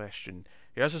a question.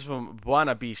 Here, this is from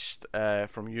Buana Beast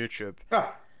from YouTube.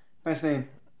 Ah, nice name.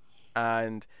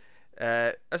 And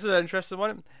this is an interesting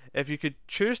one. If you could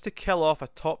choose to kill off a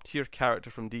top tier character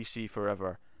from DC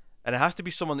forever, and it has to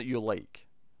be someone that you like,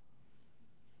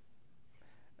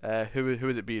 who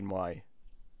would it be and why?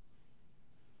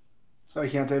 So you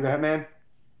can't say Batman?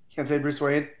 Can't say Bruce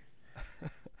Wayne?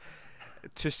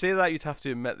 To say that, you'd have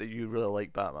to admit that you really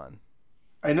like Batman.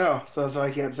 I know, so that's why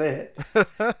I can't say it.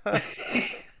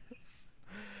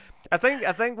 I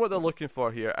think what they're looking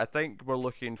for here, I think we're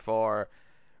looking for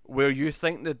where you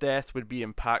think the death would be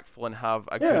impactful and have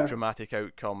a good dramatic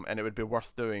outcome, and it would be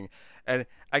worth doing. And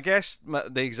I guess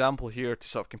the example here to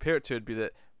sort of compare it to would be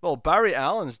that, well, Barry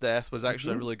Allen's death was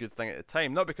actually a really good thing at the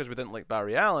time, not because we didn't like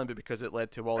Barry Allen, but because it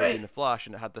led to Wally being the Flash,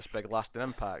 and it had this big lasting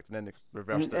impact, and then they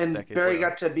reversed it decades Barry later.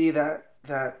 got to be that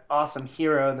awesome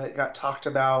hero that got talked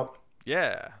about.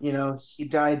 Yeah. He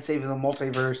died saving the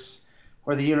multiverse,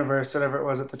 or the universe, whatever it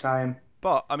was at the time.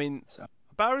 But, I mean, So.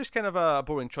 Barry's kind of a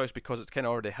boring choice because it's kind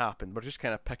of already happened. We're just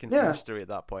kind of picking from history at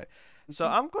that point. So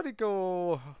I'm going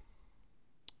to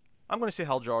say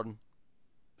Hal Jordan.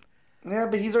 Yeah,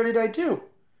 but he's already died too.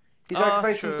 He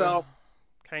sacrificed True. himself.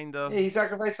 Kind of. Yeah, he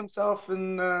sacrificed himself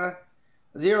in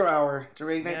Zero Hour to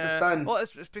reignite the sun. Well,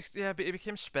 but it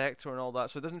became Spectre and all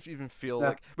that, so it doesn't even feel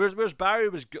like. Whereas Barry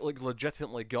was like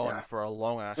legitimately gone for a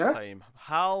long ass time.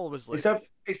 Hal was like.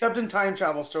 Except in time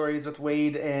travel stories with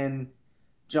Wade and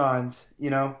Johns,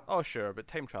 Oh sure, but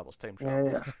time travel's time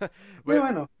travel. Yeah. Yeah,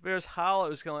 I know. Whereas Hal, it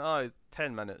was kind of like,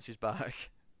 10 minutes, he's back.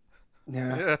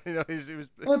 Yeah. He was.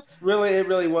 It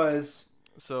really was.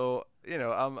 So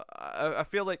I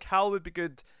feel like Hal would be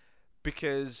good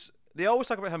because they always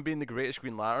talk about him being the greatest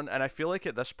Green Lantern, and I feel like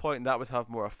at this point that would have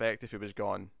more effect if he was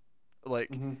gone.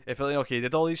 Like, if okay, he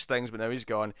did all these things, but now he's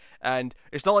gone, and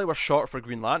it's not like we're short for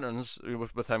Green Lanterns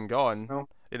with him gone.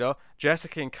 No.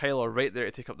 Jessica and Kyle are right there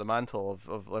to take up the mantle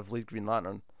of lead Green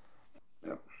Lantern.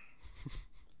 Yep.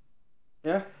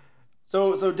 Yeah.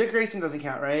 So Dick Grayson doesn't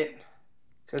count, right?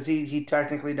 Because he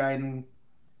technically died in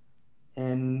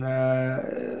in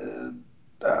God,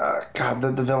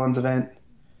 the villains event.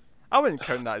 I wouldn't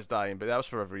count that as dying, but that was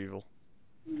Forever Evil.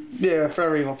 Yeah,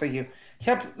 Forever Evil. Thank you.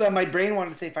 Kept my brain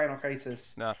wanted to say Final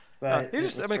Crisis, Nah, nah. but He it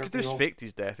just, I was mean, because Forever they just Evil. faked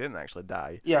his death. He didn't actually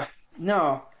die. Yeah,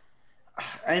 no,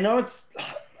 I know it's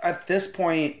at this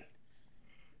point.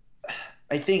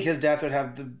 I think his death would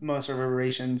have the most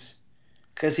reverberations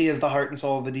because he is the heart and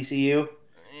soul of the DCU,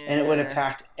 and it would Yeah.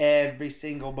 impact every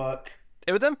single book.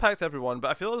 It would impact everyone,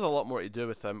 but I feel there's a lot more to do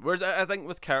with him. Whereas I think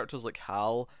with characters like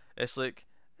Hal, it's like,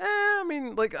 I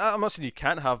mean, like I'm not saying you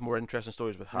can't have more interesting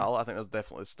stories with Hal. I think there's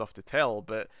definitely stuff to tell,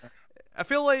 but I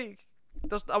feel like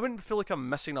I wouldn't feel like I'm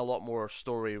missing a lot more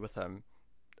story with him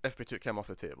if we took him off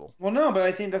the table. Well, no, but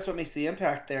I think that's what makes the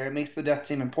impact there. It makes the death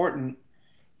seem important,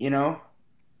 you know.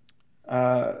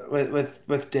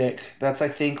 With Dick, that's I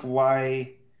think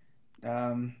why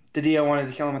Didio wanted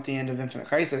to kill him at the end of Infinite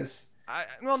Crisis.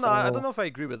 No, I don't So know if I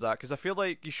agree with that because I feel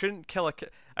like you shouldn't kill a.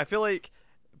 I feel like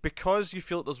because you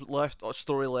feel like there's left a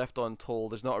story left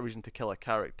untold, there's not a reason to kill a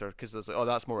character because there's like, oh,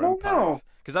 that's more well, no, impact.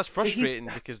 Because that's but he frustrating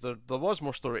because there was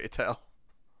more story to tell.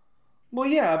 well,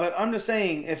 yeah, but I'm just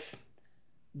saying if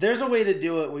there's a way to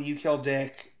do it where you kill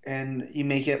Dick and you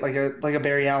make it like a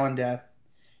Barry Allen death,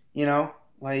 you know,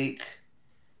 like,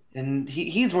 and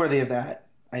he's worthy of that.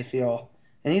 I feel,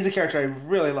 and he's a character I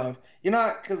really love. You're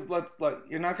not because look,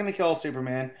 you're not gonna kill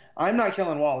Superman. I'm not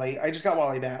killing Wally. I just got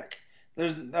Wally back.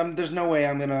 There's no way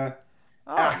I'm gonna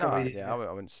Oh no, actively do yeah, that.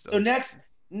 I wouldn't. So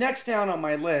next down on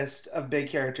my list of big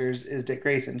characters is Dick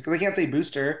Grayson because I can't say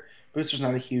Booster. Booster's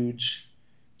not a huge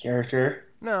character.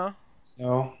 No,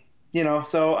 So,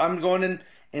 so I'm going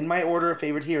in my order of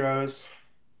favorite heroes.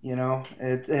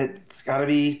 It's got to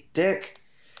be Dick.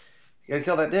 You got to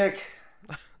kill that Dick.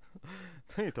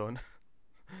 no, you don't.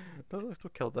 Don't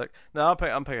still kill Dick. No,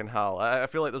 I'm picking Hal. I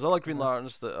feel like there's other Green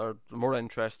Lanterns that are more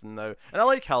interesting now, and I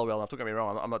like Hal well enough. Don't get me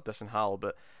wrong. I'm not dissing Hal,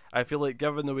 but I feel like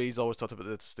given the way he's always talked about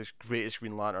this greatest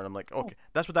Green Lantern, I'm like, okay,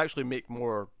 this would actually make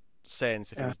more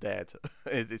sense if he Yeah. was dead.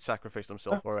 He sacrificed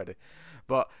himself already.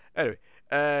 But anyway,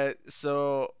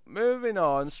 so moving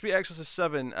on. Sweet Exorcist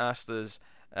 7 asked us,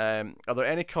 are there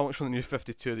any comics from the New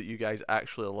 52 that you guys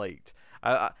actually liked?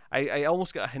 I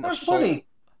almost got a hint of That's salt. funny.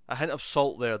 A hint of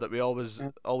salt there that we always Yeah.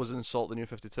 always insult the New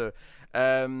 52.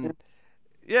 Yeah.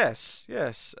 Yes,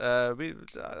 yes. I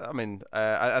mean,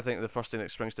 I think the first thing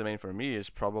that springs to mind for me is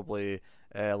probably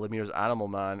Lemire's Animal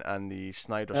Man and the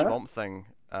Snyder Yeah. Swamp Thing,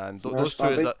 and Snyder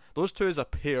Swamp Thing. those two as a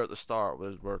pair at the start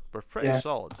were pretty Yeah.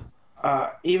 solid.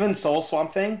 Even Soul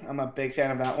Swamp Thing. I'm a big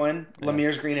fan of that one. Yeah.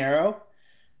 Lemire's Green Arrow.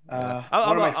 Yeah,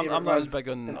 One of my I'm favorite not as ones big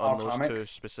in on all those two comics.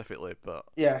 specifically, but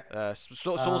Yeah.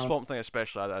 Soul Um, Swamp Thing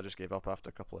especially, I just gave up after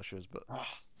a couple issues, but oh,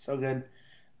 so good.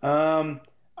 Um,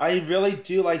 I really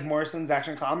do like Morrison's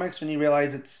Action Comics when you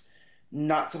realize it's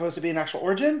not supposed to be an actual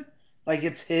origin. Like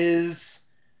it's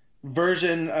his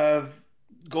version of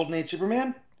Golden Age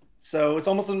Superman. So it's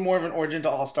almost more of an origin to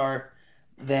All Star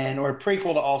than, or a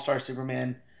prequel to All Star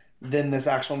Superman than this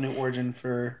actual new origin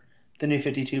for the new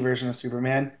 52 version of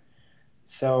Superman.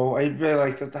 So I really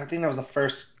like that. I think that was the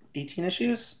first 18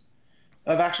 issues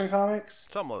of Action Comics.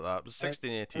 something like that. It was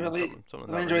 16, I 18, really, something in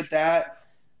really that enjoyed range. that.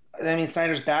 I mean,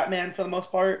 Snyder's Batman for the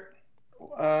most part.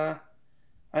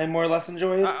 I more or less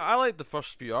enjoyed. I like the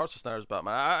first few arcs of Snyder's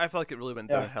Batman. I feel like it really went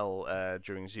Yeah. downhill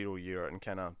during Zero Year and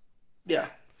kind of Yeah.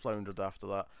 floundered after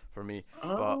that for me.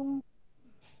 Um,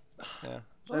 Yeah,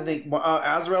 I think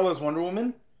Azrael as Wonder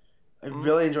Woman. I Mm.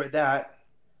 really enjoyed that.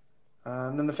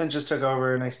 Then the Finches took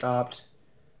over and I stopped.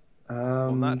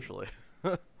 well, naturally.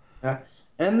 Yeah.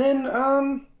 And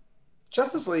then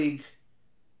Justice League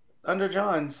under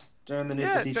Johns during the New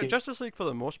Yeah, 52. Justice League for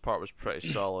the most part was pretty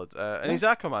solid, and he's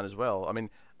Aquaman as well. I mean,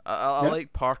 I Yeah.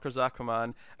 like Parker's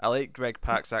Aquaman. I like Greg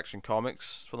Pak's Action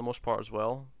Comics for the most part as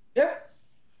well. Yeah.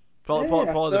 Probably,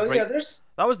 Yeah. probably So the yeah, bright, there's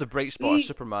that was the bright spot of he,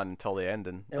 Superman until the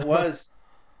ending. it was.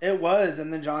 It was,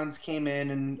 and then Johns came in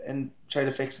and tried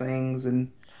to fix things,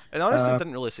 and And honestly, it uh,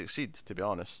 didn't really succeed, to be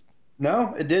honest.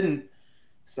 no, it didn't.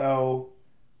 So,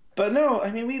 but no,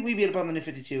 I mean we beat up on the New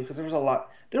 52 because there was a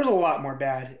lot more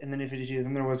bad in the New 52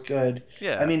 than there was good.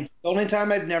 Yeah, I mean, the only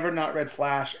time I've never not read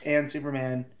Flash and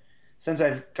Superman since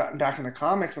I've gotten back into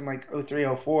comics in like 03,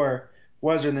 04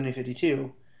 was in the New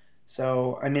 52.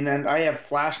 So, I mean, and I have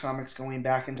Flash comics going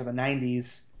back into the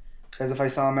 90s because if I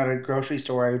saw them at a grocery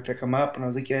store, I would pick them up when I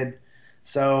was a kid.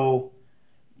 So,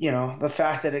 the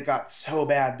fact that it got so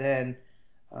bad then,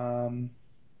 um,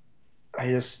 yeah.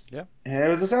 it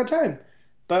was a sad time.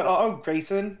 But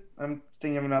Grayson, I'm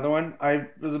thinking of another one. I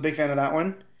was a big fan of that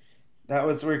one. That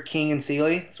was where King and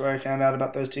Seeley. That's where I found out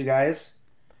about those two guys.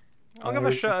 I'll give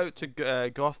a shout out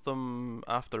to Gotham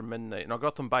After Midnight. No,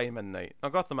 Gotham by Midnight. No,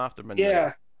 Gotham After Midnight.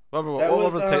 Yeah,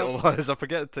 Whatever the title was, I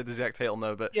forget the exact title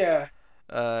now, but yeah,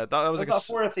 that was like like a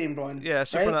horror themed one. yeah, right?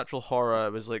 supernatural horror.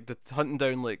 It was like hunting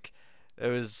down like it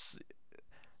was.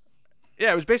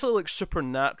 Yeah, it was basically like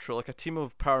supernatural, like a team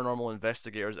of paranormal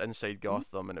investigators inside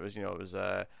Gotham, and it was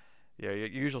yeah, your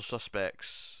usual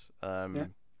suspects. Yeah.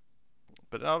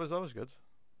 But that was good.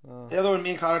 The other one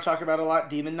me and Connor talk about a lot,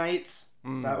 Demon Knights.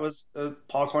 That was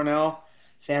Paul Cornell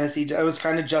fantasy. It was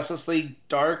kind of Justice League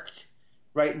Dark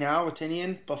right now with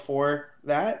Tinian. Before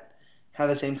that, had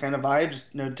the same kind of vibe,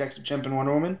 just no Detective Chimp and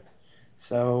Wonder Woman.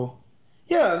 So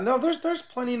yeah, no, there's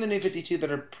plenty in the New 52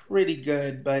 that are pretty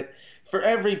good, but for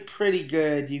every pretty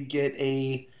good, you get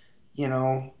a,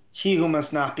 He Who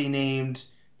Must Not Be Named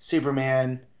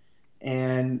Superman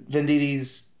and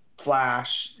Venditti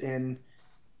Flash, and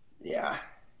yeah.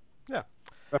 Yeah.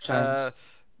 Rough times.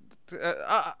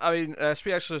 I mean,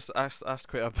 Sweet actually just asked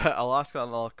quite a bit. I'll ask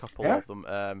another couple of them.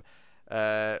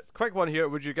 Quick one here.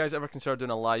 Would you guys ever consider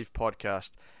doing a live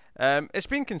podcast? It's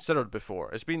been considered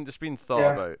before. It's been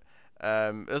thought about.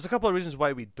 There's a couple of reasons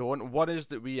why we don't. One is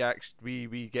that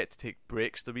we get to take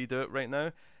breaks that we do it right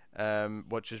now,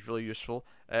 which is really useful.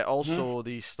 Also,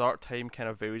 the start time kind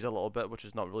of varies a little bit, which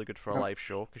is not really good for a live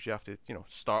show because you have to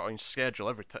start on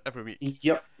schedule every week.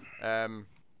 Yep.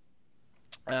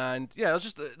 And yeah,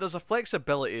 there's a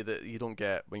flexibility that you don't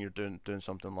get when you're doing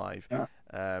something live. Yeah.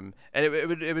 And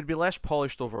it would be less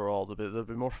polished overall. There'd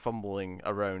be more fumbling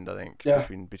around, I think,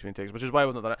 between takes, which is why I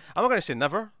wouldn't have done it. I'm not going to say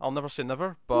never. I'll never say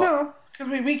never. But no, because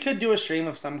we could do a stream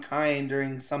of some kind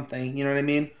during something. You know what I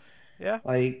mean? Yeah.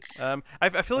 Like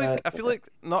I feel like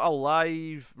not a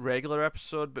live regular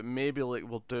episode, but maybe like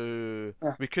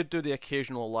we could do the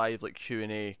occasional live like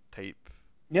Q&A type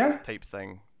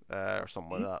thing. Or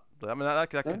something like that. But, I mean, that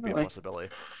could be a possibility.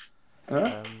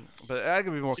 But that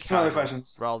could be more some other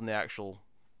questions rather than the actual.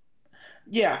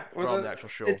 Yeah, rather than the actual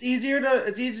show. It's easier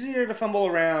to fumble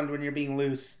around when you're being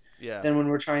loose. Yeah. Than when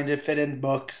we're trying to fit in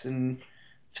books and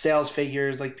sales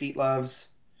figures like Pete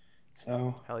loves.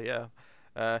 So. Hell yeah.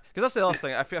 Because that's the other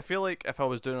thing. I feel like if I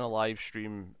was doing a live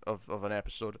stream of an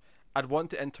episode, I'd want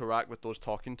to interact with those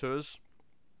talking to us.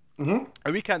 Mm-hmm.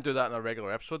 And we can't do that in a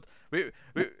regular episode. We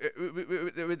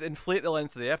would inflate the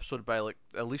length of the episode by like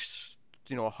at least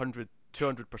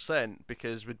 100-200%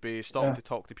 because we'd be stopping to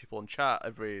talk to people in chat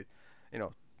every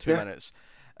 2 minutes.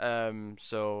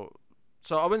 So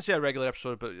I wouldn't say a regular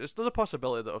episode, but there's a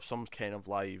possibility of some kind of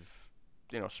live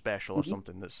special or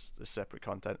something that's separate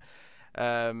content.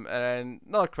 And then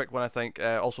another quick one, I think,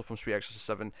 also from Sweet Exorcist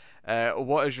 7.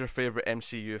 What is your favorite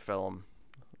MCU film?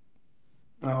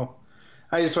 Oh.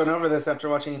 I just went over this after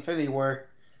watching Infinity War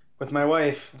with my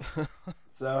wife.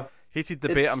 So heated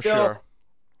debate, I'm sure.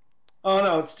 Oh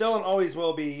no, it's still and always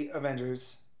will be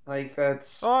Avengers. Like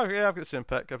that's. Oh yeah, I've got the same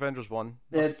pick. Avengers 1.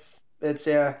 It's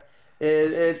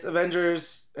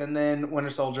Avengers and then Winter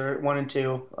Soldier 1 and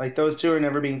 2. Like those two are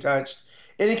never being touched.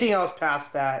 Anything else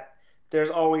past that, there's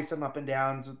always some up and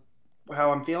downs with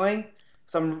how I'm feeling.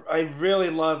 I really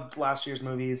loved last year's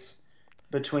movies.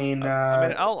 Between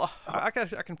I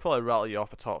can probably rattle you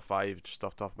off a top 5 just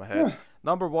off the top of my head. Yeah.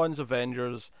 Number 1's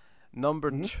Avengers. Number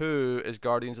 2 is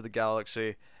Guardians of the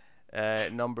Galaxy.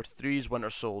 Number 3 is Winter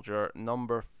Soldier.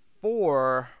 Number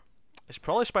 4 is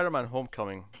probably Spider-Man: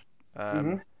 Homecoming.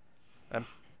 And then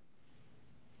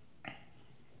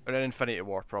Infinity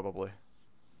War probably.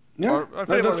 Yeah, that's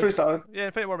pretty solid. Yeah,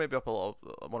 Infinity War maybe up a little,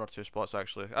 1 or 2 spots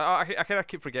actually. I kind of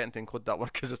keep forgetting to include that one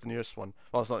because it's the newest one.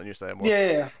 Well, it's not the newest anymore.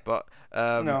 Yeah. But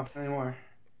no anymore.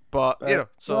 But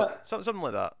something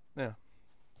like that. Yeah.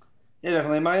 Yeah,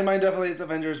 definitely. Mine definitely is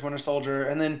Avengers: Winter Soldier,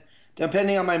 and then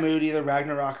depending on my mood, either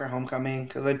Ragnarok or Homecoming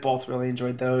because I both really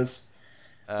enjoyed those.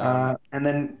 And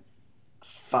then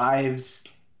five's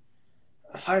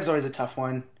always a tough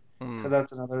one because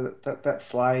that's another that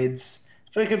slides.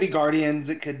 But it could be Guardians,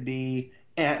 it could be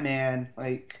Ant-Man.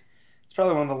 Like, it's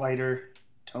probably one of the lighter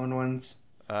tone ones.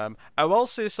 I will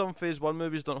say some Phase 1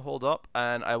 movies don't hold up,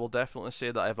 and I will definitely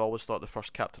say that I've always thought the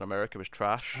first Captain America was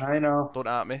trash. I know. Don't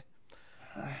at me.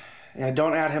 Yeah,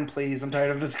 don't at him, please. I'm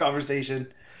tired of this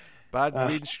conversation. Bad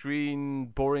green screen,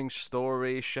 boring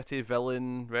story, shitty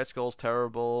villain, Red Skull's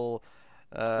terrible.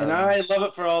 And I love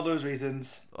it for all those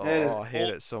reasons. I hate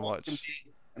it so much.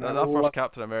 That first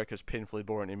Captain America is painfully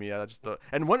boring to me. I just thought,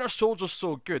 and Winter Soldier's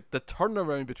so good. The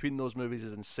turnaround between those movies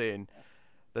is insane.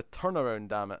 The turnaround,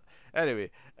 damn it.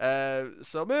 Anyway,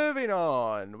 so moving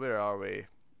on. Where are we?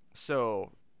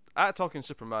 So, at Talking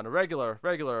Superman, a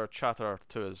regular chatter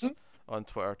to us on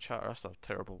Twitter. Chatter, that's a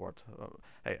terrible word.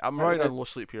 Hey, I'm running on low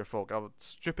sleep here, folk.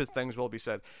 Stupid things will be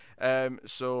said.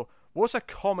 So, What's a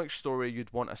comic story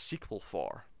you'd want a sequel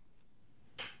for?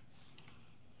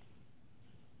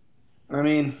 I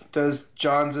mean, does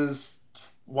Johns'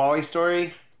 Wally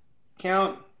story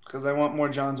count? Because I want more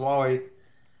John's Wally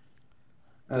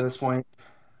at The, this point.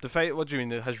 the fight. What do you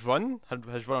mean? His run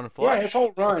on Yeah, his Flash?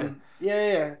 whole Okay. run.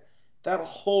 Yeah. That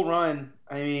whole run.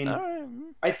 I mean,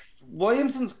 Alright. I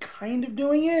Williamson's kind of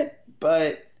doing it,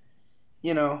 but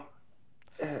you know,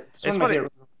 it's one It's of my funny.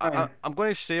 favorite. I'm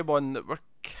going to say one that we're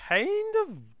kind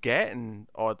of getting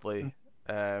oddly.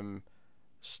 Um,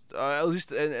 at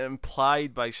least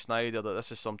implied by Snyder that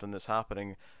this is something that's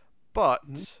happening,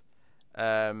 Mhm. but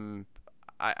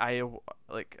I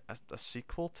like a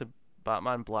sequel to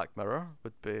Batman Black Mirror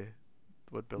would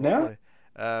be Yeah. lovely.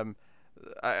 Um,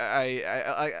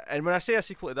 and when I say a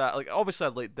sequel to that, like obviously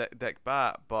I'd like Dick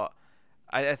Bat, but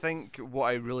I think what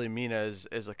I really mean is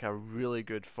like a really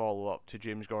good follow up to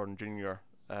James Gordon Jr.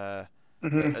 Uh,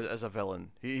 hmm as a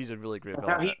villain. He's a really great And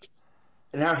how villain.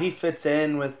 he fits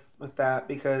in with that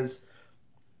because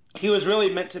he was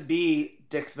really meant to be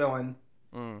Dick's villain,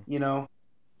 Mm. you know.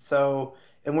 So,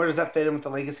 and where does that fit in with the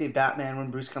legacy of Batman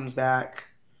when Bruce comes back?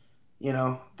 You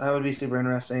know, that would be super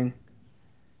interesting.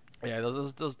 Yeah,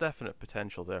 there's definite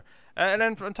potential there. And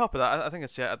then on top of that, I think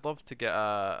I'd love to get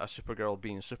a Supergirl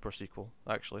being super sequel.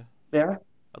 Actually, Yeah.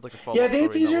 I'd like a Yeah, follow I up think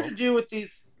it's story in that easier to world. do with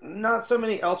these not so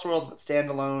many Elseworlds but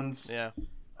standalones. Yeah.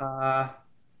 Uh,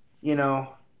 you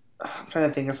know, I'm trying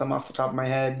to think of some off the top of my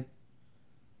head.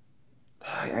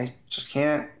 I just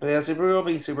can't. But yeah, Supergirl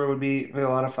being super would be a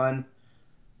lot of fun.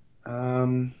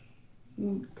 Um,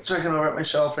 checking over at my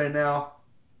shelf right now.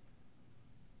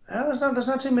 There's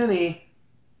not too many.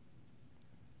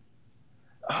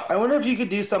 I wonder if you could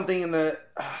do something in the.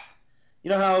 You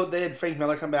know how they had Frank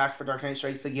Miller come back for Dark Knight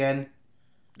Strikes again?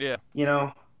 Yeah. You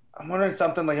know, I'm wondering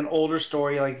something like an older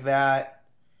story like that.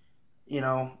 You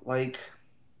know, like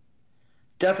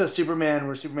Death of Superman,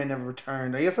 where Superman never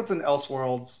returned. I guess that's in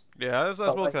Elseworlds. Yeah, that's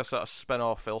But more like, like a sort of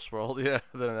spin-off Elseworld, yeah,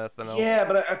 than anything else. yeah,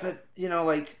 but you know,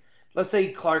 like, let's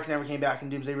say Clark never came back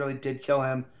and Doomsday really did kill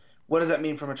him. What does that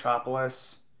mean for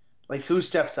Metropolis? Like, who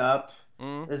steps up?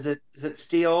 Mm. Is it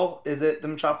Steel? Is it the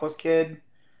Metropolis kid?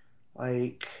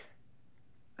 Like,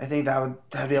 I think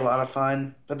that'd be a lot of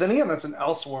fun. But then again, that's an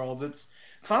Elseworlds. It's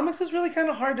comics is really kind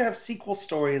of hard to have sequel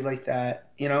stories like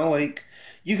that. You know, like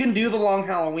you can do the Long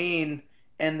Halloween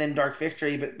and then Dark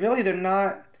Victory, but really they're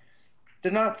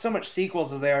not so much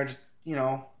sequels as they are just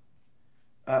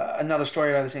another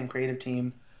story by the same creative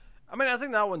team. I mean, I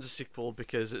think that one's a sequel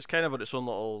because it's kind of on its own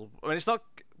little. I mean, it's not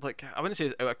like I wouldn't say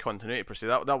it's out of continuity per se.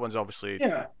 That one's obviously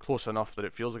Yeah, close enough that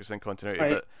it feels like it's in continuity, right.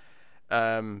 but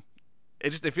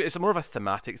it's more of a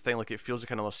thematic thing. Like it feels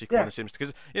like another sequel in Yeah, the same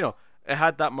because it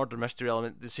had that murder mystery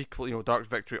element. The sequel, Dark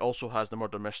Victory also has the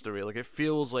murder mystery. Like it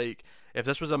feels like if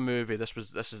this was a movie, this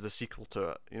is the sequel to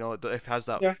it. It has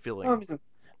that yeah. Well, that feeling. makes sense.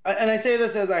 And I say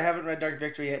this as I haven't read Dark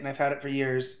Victory yet, and I've had it for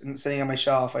years and it's sitting on my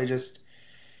shelf. I just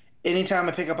anytime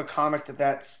I pick up a comic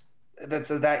that's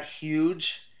that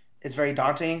huge, it's very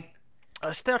daunting.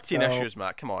 It's 13 So issues,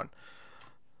 Matt. Come on.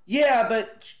 yeah,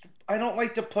 but I don't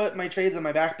like to put my trades in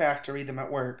my backpack to read them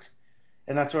at work,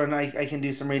 and that's when I can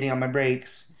do some reading on my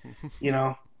breaks,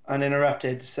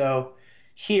 uninterrupted. So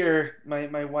here,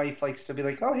 my wife likes to be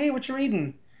like, "Oh, hey, what you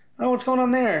reading? Oh, what's going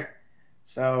on there?"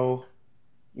 So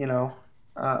you know,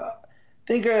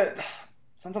 think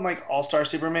something like All Star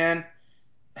Superman,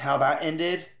 how that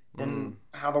ended, Mm. and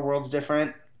how the world's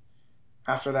different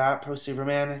after that post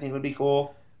Superman. I think would be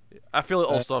cool. I feel like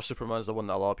All Uh, Star Superman is the one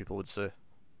that a lot of people would say.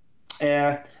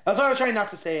 Yeah, that's why I was trying not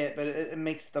to say it, but it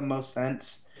makes the most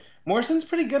sense. Morrison's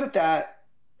pretty good at that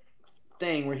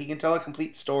thing where he can tell a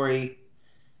complete story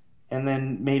and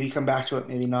then maybe come back to it,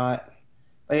 maybe not.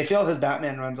 Like I feel his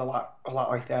Batman runs a lot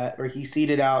like that, where he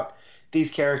seeded out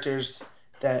these characters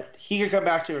that he could come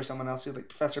back to or someone else, like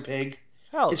Professor Pig.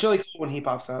 Hell, It's really cool when he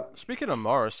pops up. speaking of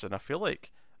Morrison, I feel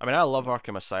like I love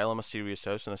Arkham Asylum, A Serious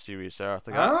House, and A Serious Earth.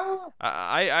 Like Ah,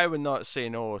 I would not say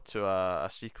no to a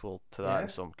sequel to that in yeah,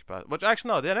 some capacity. Which actually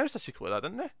no, they announced a sequel to that,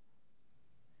 didn't they?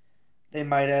 they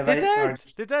might have. They It's did. hard.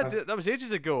 They did. That was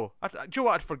ages ago. Do you know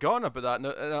what? I'd forgotten about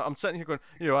that. And I'm sitting here going,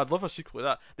 I'd love a sequel to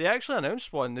that. They actually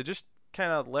announced one. They just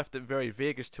kind of left it very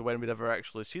vague as to when we'd ever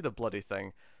actually see the bloody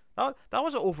thing. That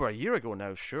was over a year ago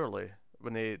now, surely,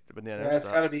 when they Yeah, announced it's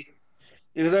got that. to be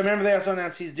because I remember they also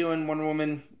announced he's doing Wonder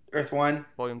Woman Earth One,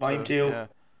 Volume Volume two. Two. Yeah.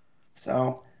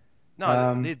 So, No,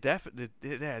 um, they definitely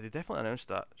announced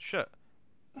that. Shit.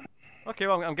 Okay,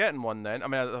 well, I'm getting one then. I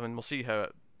mean, we'll see how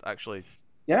it actually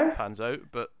yeah. pans out,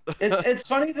 but It's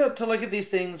funny to look at these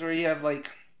things where you have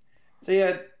so you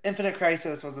had Infinite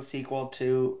Crisis was a sequel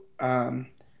to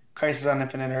Crisis on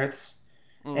Infinite Earths,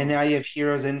 and Mm. now you have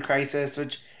Heroes in Crisis,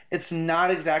 which it's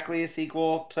not exactly a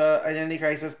sequel to Identity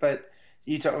Crisis, but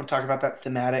you talk about that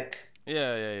thematic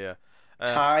Yeah, yeah, yeah.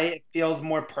 tie. It feels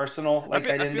more personal, like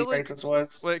I Identity feel like Crisis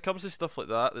was. when it comes to stuff like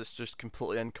that, that's just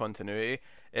completely in continuity.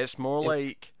 It's more Yep.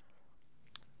 like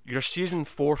your season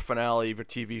 4 finale of your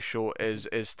TV show is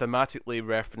thematically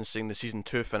referencing the season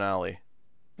 2 finale.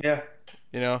 Yeah.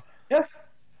 You know? Yeah.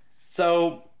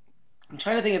 So I'm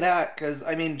trying to think of that because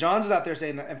I mean, John's was out there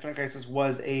saying that Infinite Crisis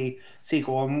was a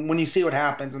sequel, and when you see what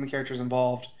happens and the characters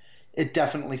involved, it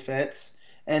definitely fits.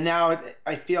 And now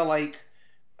I feel like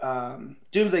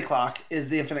Doomsday Clock is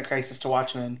the Infinite Crisis to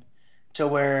Watchmen, to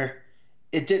where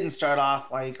it didn't start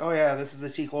off like, oh yeah, this is a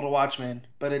sequel to Watchmen,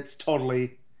 but it's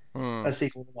totally Hmm. a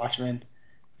sequel to Watchmen.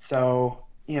 So,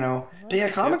 but I yeah,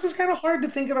 can see it. comics is kind of hard to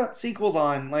think about sequels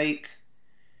on. Like,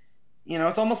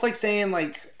 it's almost like saying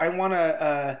like I want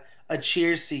a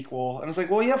Cheers sequel, and it's like,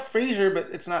 well, you have Frasier, but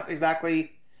it's not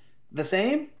exactly the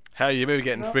same. Hell, you may be You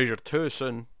getting know? Frasier 2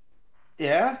 soon.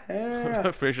 Yeah, yeah,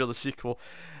 Frasier the sequel.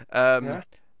 Um, yeah.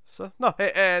 so no.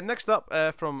 Hey, next up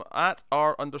from at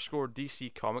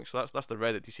r_DC Comics. So that's the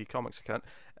Reddit DC Comics account.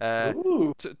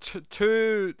 Ooh,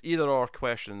 Two either or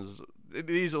questions.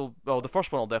 These will the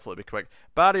first one will definitely be quick.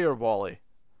 Barry or Wally?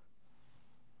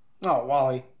 oh,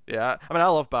 Wally. Yeah, I mean I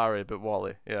love Barry, but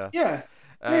Wally. Yeah. Yeah,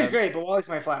 Barry's Um, great, but Wally's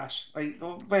my Flash. Like,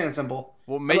 well, plain and simple.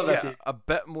 what I love might that get too. a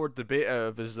bit more debate out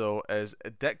of us though is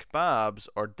Dick Babs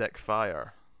or Dick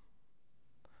Fire.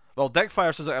 Well, Dick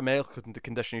Fire sounds like a medical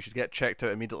condition you should get checked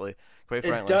out immediately. Quite It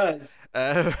frankly. does.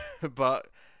 Uh, but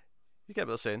you get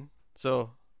what I'm saying.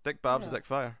 So, Dick Babs or Yeah. Dick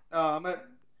Fire? I'm at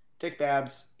Dick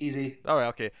Babs. Easy. Alright,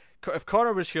 okay. If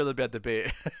Connor was here, there'd be a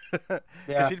debate. Because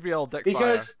Yeah, he'd be all Dick Fire.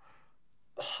 because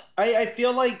I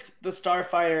feel like the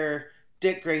Starfire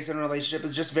Dick Grayson relationship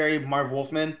is just very Marv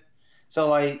Wolfman. So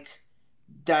like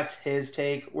that's his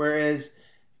take. Whereas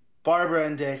Barbara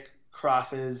and Dick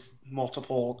crosses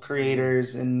multiple Mm.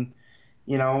 creators, and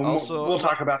Also, we'll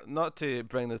talk about. not to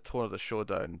bring the tone of the show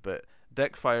down, but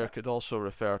Dick Fire could also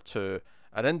refer to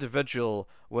an individual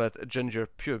with ginger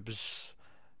pubes.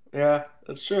 Yeah,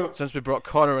 that's true. Since we brought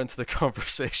Connor into the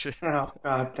conversation. Oh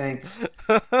God, thanks.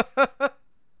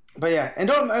 But yeah, and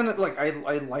like I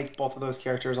like both of those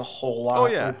characters a whole Oh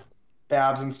lot, yeah. like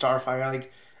Babs and Starfire.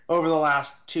 Like over the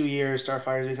last 2 years,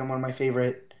 Starfire has become one of my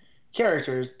favorite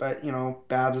characters. But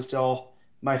Babs is still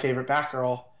my favorite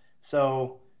Batgirl.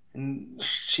 So, and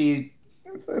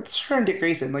it's her and Dick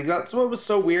Grayson. Like that's what was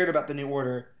so weird about the New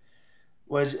Order,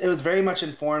 was it was very much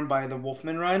informed by the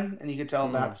Wolfman run, and you could tell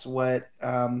Mm. that's what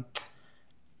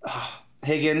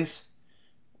Higgins,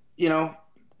 you know,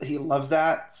 he loves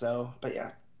that. So, but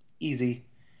yeah, easy,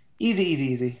 easy, easy,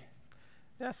 easy.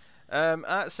 Yeah.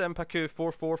 At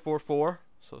Senpaku4444,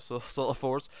 so sort of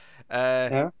fours.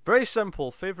 Yeah, Very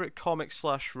simple. Favorite comic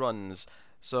slash runs.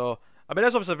 So I mean,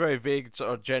 that's obviously a very vague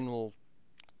sort of general,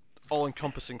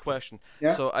 all-encompassing question.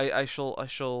 yeah. So I shall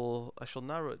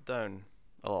narrow it down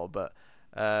a little bit.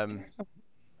 Um.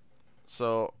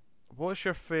 So what's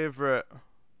your favorite?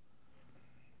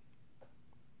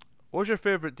 What was your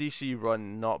favorite DC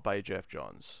run not by Jeff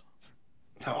Johns?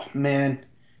 Oh man,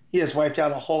 he has wiped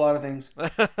out a whole lot of things.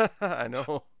 I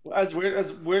know. As weird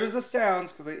as this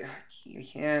sounds, because I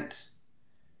can't,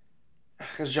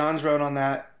 because John's wrote on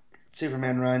that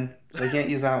Superman run, so I can't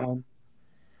use that one.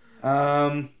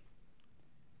 Um,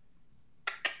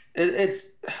 it's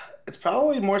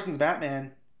probably Morrison's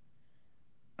Batman.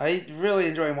 I really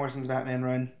enjoy Morrison's Batman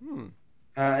run, Hmm.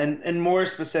 and more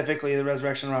specifically the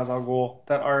Resurrection of Ra's al Ghul.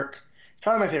 That arc, it's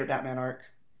probably my favorite Batman arc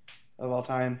of all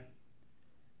time.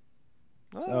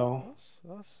 Oh,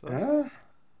 So, that's yeah.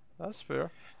 that's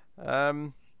fair.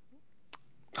 Um.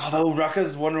 Although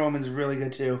Rucka's Wonder Woman's really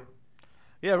good too.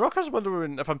 Yeah, Rucka's Wonder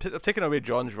Woman. If I'm taking away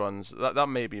John's runs, that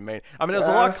may be mine. I mean, there's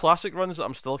a lot of Yeah. classic runs that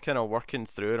I'm still kind of working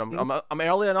through, and I'm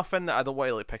early enough in that I don't want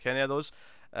to like pick any of those.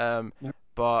 Yeah.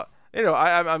 But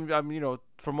I'm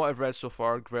from what I've read so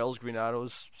far, Grell's Green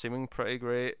Arrows seeming pretty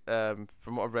great. From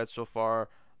what I've read so far,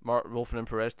 Mark Wolfman and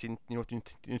Perez Teen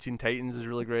Titans is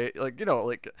really great. Like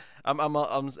I'm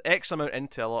X amount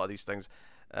into a lot of these things.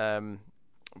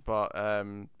 But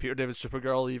Peter David's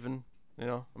Supergirl even.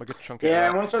 I'm a good chunk of Yeah, I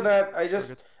that. want to start that.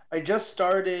 So good. I just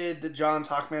started the John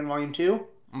Hawkman Volume 2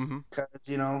 Mm-hmm. because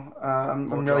More I'm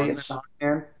really getting Johns. into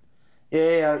Hawkman.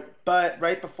 Yeah. But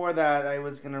right before that, I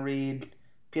was gonna read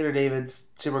Peter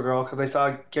David's Supergirl because I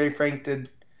saw Gary Frank did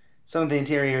some of the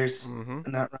interiors Mm-hmm.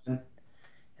 in that run,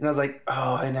 and I was like,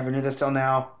 oh, I never knew this till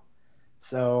now.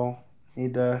 So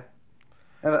need to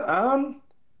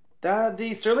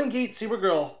the Sterling Gate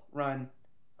Supergirl run.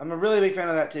 I'm a really big fan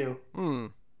of that too. Hmm.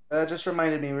 That just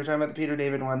reminded me, we were talking about the Peter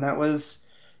David one. That was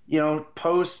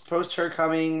post her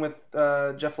coming with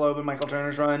Jeff Loeb and Michael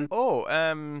Turner's run. Oh,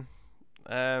 um,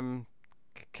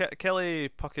 Kelly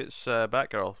Puckett's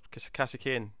Batgirl, Cassie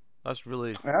Kane. That's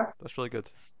really Yeah. that's really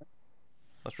good.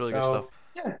 That's really good stuff. So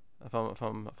yeah. If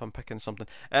I'm picking something.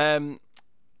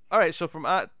 All right. So from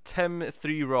at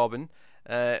Tim3Robin,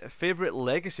 favorite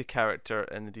legacy character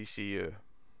in the DCU.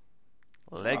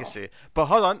 Legacy, but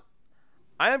hold on.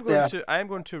 Yeah. I am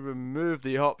going to remove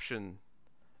the option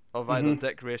of either hmm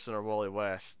Dick Grayson or Wally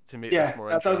West to make this Yeah. more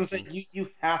That's what I was gonna interesting. say. You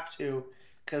have to,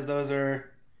 because those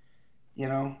are, you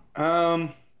know,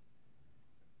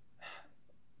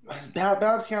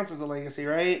 Babs counts as a legacy,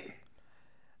 right?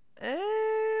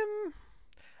 Um,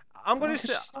 I'm going to Because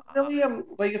say. she's not really a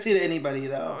legacy to anybody,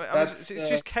 though. I mean, That's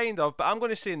she's kind of, but I'm going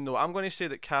to say no. I'm going to say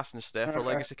that Cass and Steph are okay.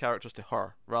 legacy characters to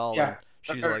her, rather than Yeah.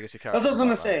 she's a Or- legacy That's character what I to was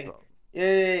gonna Batman. say. But Yeah,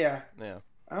 yeah, yeah. yeah,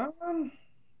 Yeah.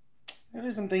 That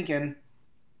is I'm thinking.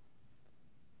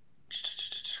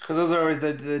 Because those are always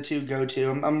the two go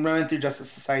to. I'm running through Justice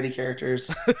Society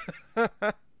characters.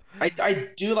 I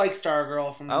do like Stargirl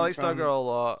I from like Stargirl a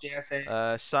lot.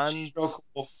 JSA. She's real Sans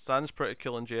cool. Sans pretty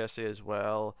cool in JSA as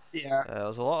well. Yeah.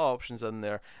 There's a lot of options in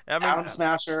there. I mean, Atom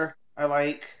Smasher, I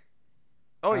like.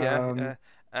 oh yeah, Um, yeah.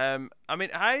 I mean,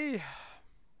 I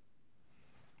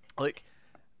like.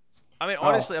 I mean, oh,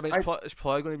 honestly, I mean, I it's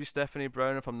probably going to be Stephanie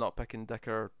Brown if I'm not picking Dick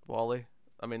or Wally.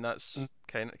 I mean, that's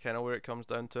kind of where it comes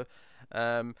down to.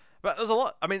 But there's a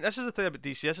lot. I mean, this is the thing about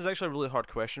DC. This is actually a really hard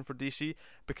question for DC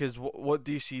because what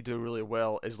DC do really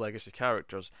well is legacy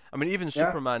characters. I mean, even yeah,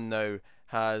 Superman now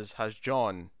has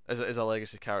John as a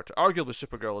legacy character. Arguably,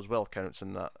 Supergirl as well counts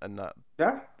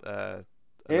yeah, uh,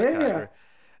 in that yeah, yeah. category.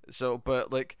 So,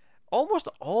 but like almost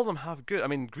all of them have good. I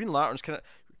mean, Green Lantern's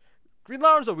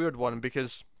a weird one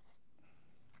because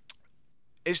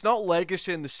it's not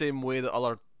legacy in the same way that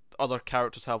other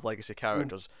characters have legacy Mm,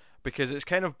 characters because it's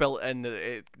kind of built in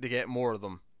that they get more of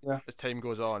them yeah. as time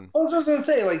goes on. I was just gonna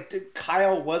say, like,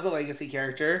 Kyle was a legacy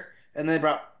character, and they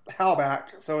brought Hal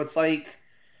back, so it's like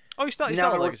Oh, he's now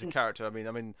still a they're legacy working. character. I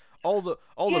mean, all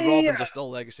Yeah, the yeah, Robins are yeah. still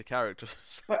legacy characters.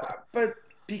 But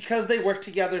because they work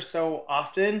together so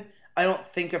often, I don't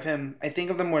think of him. I think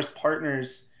of them more as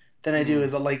partners than I do Hmm.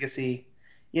 as a legacy.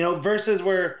 Versus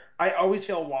where I always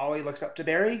feel Wally looks up to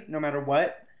Barry, no matter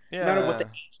what the Yeah,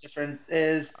 age difference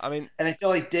is, I mean, and I feel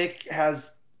like Dick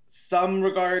has some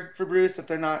regard for Bruce if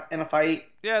they're not in a fight.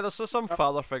 yeah, there's some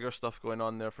father figure stuff going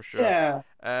on there for sure. Yeah.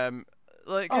 Um,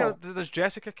 like Oh, does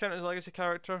Jessica count as a legacy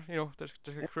character? There's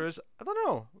Jessica Cruz. I don't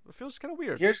know. It feels kind of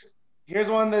weird. here's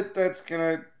one that's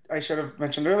gonna I should have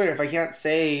mentioned earlier. If I can't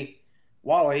say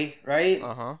Wally, right?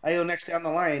 Uh huh. I go next down the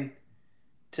line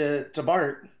to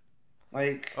Bart.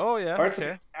 Like Oh yeah. Bart's a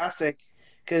Okay. fantastic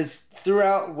because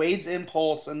throughout Wade's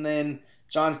Impulse and then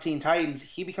John's Teen Titans,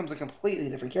 he becomes a completely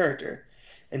different character,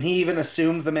 and he even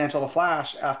assumes the mantle of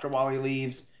Flash after Wally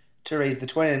leaves to raise the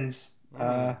twins.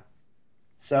 Mm.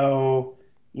 So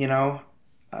you know,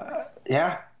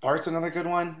 yeah, Bart's another good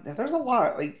one. Yeah, there's a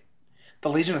lot like the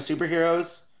Legion of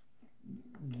Superheroes,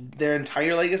 their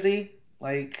entire legacy,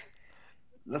 like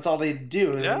that's all they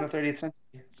do in Yeah. the 30th century.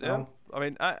 Yeah. So I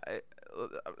mean,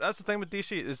 that's the thing with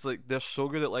DC is like they're so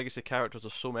good at legacy characters.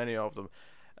 There's so many of them.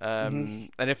 mhm.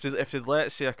 And if they'd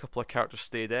let say a couple of characters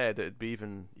stay dead, it'd be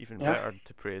even Yeah, better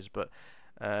to praise. But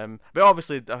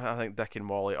obviously, I think Dick and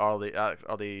Wally are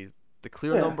the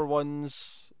clear yeah. number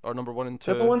ones or number one and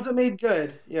They're the two. ones that made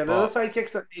good. Yeah, they're the But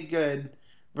sidekicks that made good.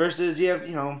 Versus you have,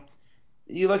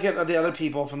 you look at the other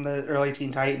people from the early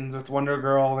Teen Titans with Wonder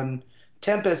Girl and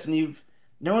Tempest, and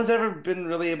no one's ever been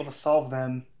really able to solve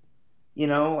them.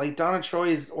 Like Donna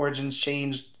Troy's origins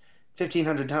changed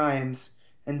 1,500 times,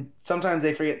 and sometimes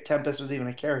they forget Tempest was even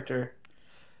a character.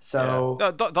 yeah, So,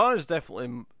 no, Donna's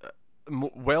definitely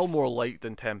well more liked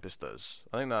than Tempest is.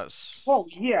 I think that's well,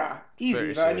 yeah, fair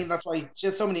easy. to I say. mean, that's why she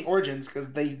has so many origins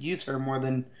because they use her more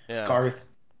than Yeah. Garth.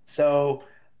 So,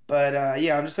 but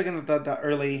yeah, I'm just looking at the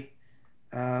early.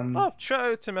 Oh,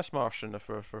 shout out to Miss Martian if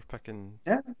we're picking,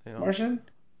 Yeah, you it's know, Martian.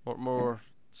 more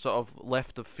sort of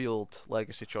left of field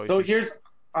legacy So choices.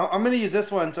 I'm going to use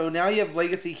this one. So now you have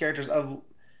legacy characters of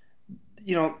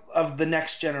the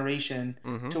next generation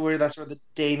Mm-hmm. to where that's where the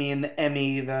Damien, the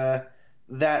Emmy, that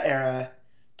era.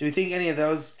 Do you think any of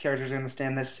those characters are going to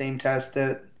stand the same test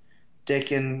that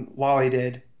Dick and Wally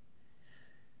did?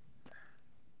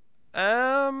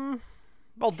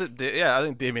 Well, yeah, I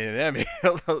think Damien and Emmy,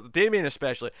 Damien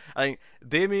especially. I think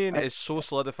Damien I, is so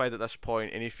solidified at this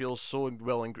point, and he feels so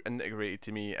well integrated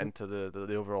to me into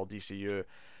the overall DCU,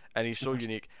 and he's so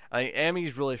unique. I think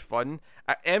Emmy's really fun.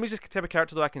 Emmy's the type of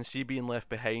character that I can see being left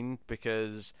behind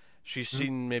because she's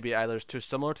seen maybe either as too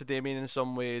similar to Damien in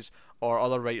some ways, or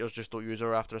other writers just don't use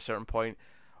her after a certain point.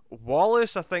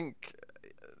 Wallace, I think,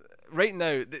 right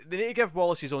now they need to give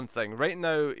Wallace his own thing. Right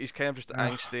now, he's kind of just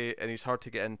angsty and he's hard to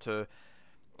get into.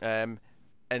 And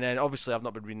then obviously, I've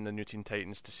not been reading the new Teen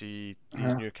Titans to see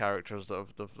these new characters that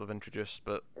they've introduced,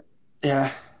 but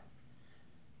yeah.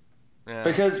 Yeah.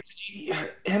 Because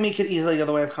Hemi could easily go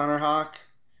the way of Connor Hawk.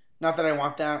 Not that I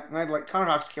want that. And I like Connor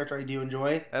Hawk's character. I do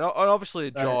enjoy. And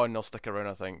obviously John will stick around,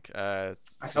 I think. I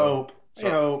hope.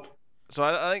 So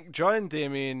I think John and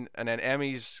Damien, and then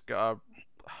Emmy's got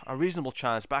a reasonable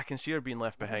chance, but I can see her being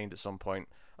left behind at some point,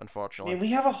 unfortunately. I mean,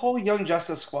 we have a whole Young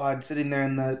Justice squad sitting there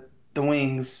in the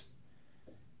wings,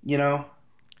 you know?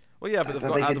 Well, yeah, but they've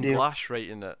got Adam Glass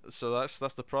writing it, so that's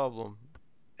the problem.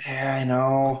 Yeah, I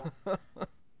know.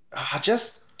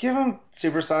 Just give him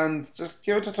Super Sons. Just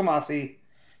give it to Tomasi.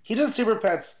 He did Super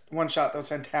Pets one shot that was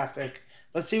fantastic.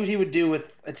 Let's see what he would do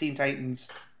with a Teen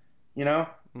Titans, you know?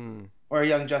 Or a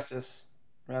Young Justice,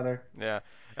 rather. Yeah.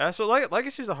 So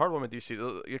Legacy is a hard one with DC.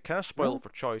 You're kind of spoiled for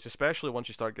choice, especially once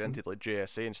you start getting into like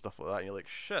JSA and stuff like that. And you're like,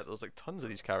 shit, there's like tons of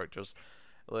these characters,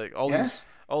 like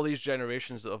all these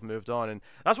generations that have moved on. And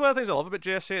that's one of the things I love about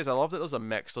JSA is I love that there's a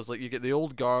mix. There's like you get the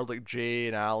old guard like Jay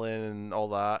and Alan and all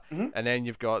that, and then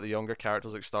you've got the younger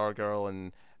characters like Stargirl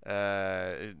and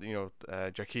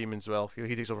Jakeem as well.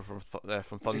 He takes over from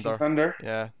Thunder.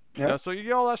 Yeah. So you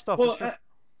get all that stuff. Well,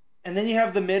 and then you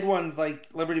have the mid ones like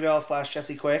Liberty Bell /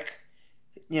 Jesse Quick,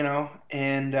 you know,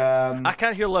 and I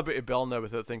can't hear Liberty Bell now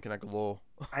without thinking of Glow.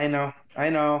 I know,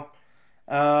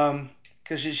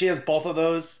 because she has both of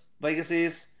those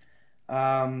legacies. Who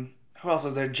else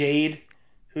was there? Jade,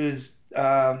 who's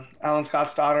Alan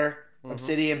Scott's daughter,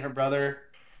 Obsidian, her brother.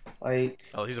 Like,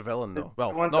 oh, he's a villain though.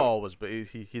 Well, not always, but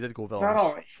he did go villain. Not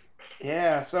always.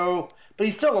 Yeah. So, but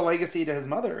he's still a legacy to his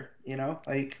mother. You know,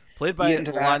 like played by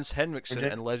Lance Henriksen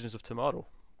in Legends of Tomorrow.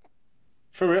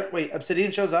 For real? Wait,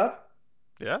 Obsidian shows up?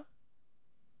 Yeah.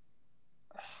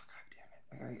 Oh god damn it!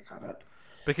 I gotta get caught up.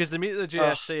 Because they meet the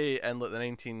JSA in like the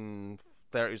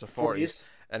 1930s or 40s,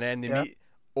 and then they meet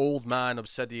Old Man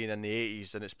Obsidian in the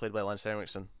 80s, and it's played by Lance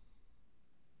Henriksen.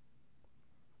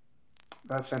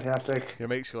 That's fantastic. Your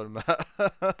mic's going, Matt.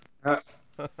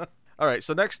 All right,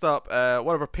 so next up,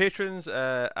 one of our patrons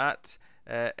at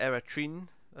Eritrine,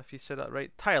 if you said that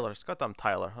right, Tyler. It's goddamn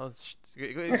Tyler.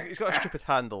 He's got a stupid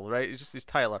handle, right? He's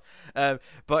Tyler.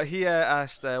 But he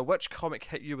asked, which comic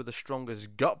hit you with the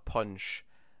strongest gut punch,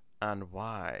 and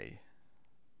why?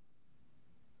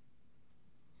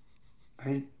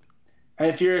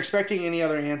 If you're expecting any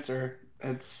other answer,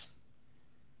 it's.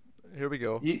 Here we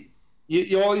go.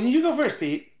 You go first,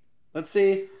 Pete. Let's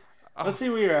see. Let's see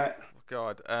where you're at.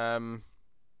 God.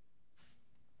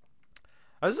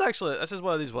 This is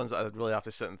one of these ones that I really have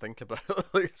to sit and think about.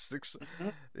 Like,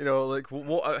 you know, like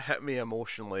what hit me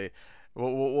emotionally,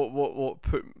 what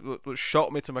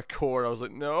shot me to my core. I was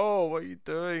like, no, what are you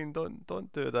doing?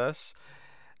 Don't do this.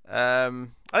 I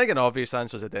think an obvious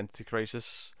answer is Identity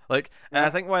Crisis. And I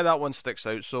think why that one sticks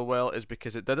out so well is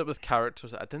because it did it with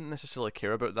characters that I didn't necessarily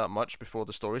care about that much before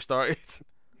the story started.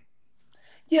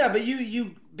 Yeah, but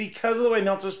you because of the way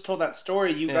Meltzer told that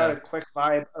story, you got a quick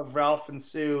vibe of Ralph and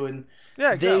Sue, and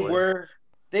exactly.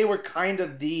 they were kind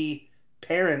of the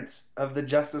parents of the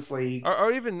Justice League,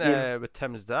 or even with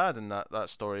Tim's dad in that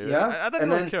story. I didn't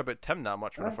really care about Tim that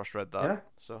much when I first read that. Yeah.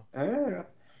 So.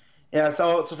 Yeah,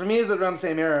 so for me, it's around the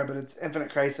same era, but it's Infinite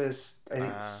Crisis. I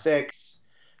think 6,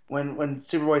 when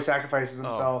Superboy sacrifices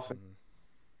himself.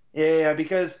 Yeah,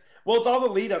 because it's all the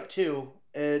lead up to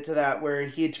that where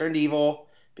he had turned evil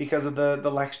because of the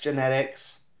Lex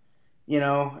genetics, you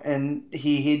know, and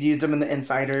he had used them in the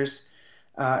Insiders,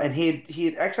 and he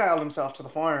had exiled himself to the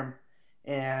farm,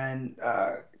 and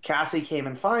Cassie comes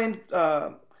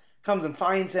and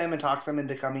finds him and talks him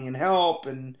into coming and help,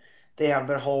 and they have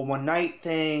their whole one night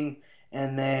thing,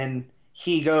 and then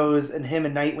he goes and him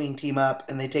and Nightwing team up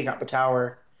and they take out the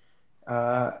tower,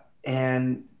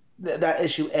 and that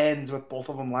issue ends with both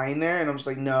of them lying there, and I'm just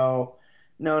like, no.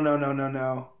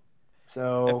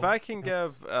 So if I can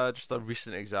give just a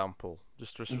recent example,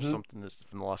 just for something that's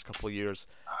from the last couple of years.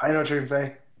 I know what you're gonna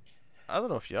say. I don't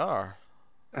know if you are.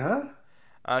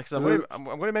 Because I'm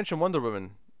going to mention Wonder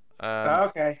Woman.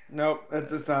 Okay, nope,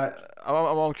 it's not.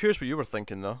 I'm curious what you were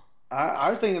thinking though. I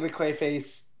was thinking of the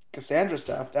Clayface Cassandra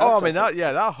stuff. I mean that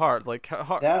hurt.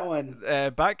 That one.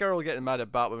 Batgirl getting mad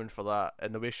at Batwoman for that,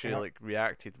 and the way she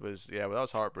reacted was that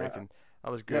was heartbreaking.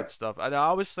 That was good stuff. And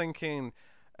I was thinking,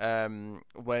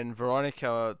 when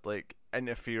Veronica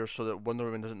interferes so that Wonder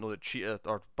Woman doesn't know that Cheetah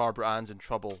or Barbara Ann's in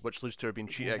trouble, which leads to her being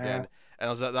Cheetah again, and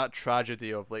there's that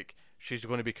tragedy of she's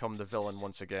going to become the villain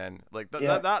once again. Like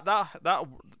Yeah.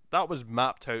 that was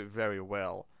mapped out very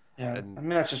well. Yeah, And I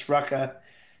mean that's just Rucka,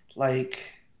 like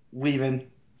weaving,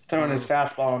 he's throwing his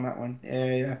fastball on that one.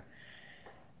 Yeah.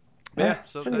 Yeah,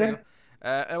 so pretty there you good. go.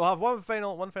 And we'll have one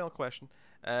final question.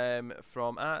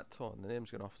 From at the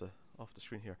name's going off the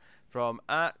screen here. From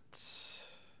at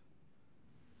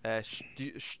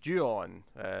Stuon.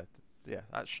 Yeah,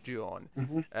 that's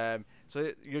Stuon.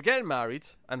 So you're getting married,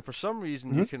 and for some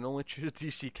reason you can only choose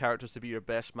DC characters to be your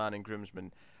best man and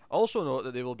groomsman. Also note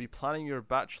that they will be planning your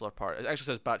bachelor party. It actually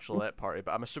says bachelorette party,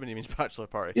 but I'm assuming he means bachelor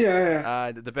party. Yeah.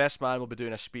 And the best man will be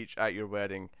doing a speech at your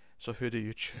wedding. So who do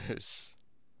you choose?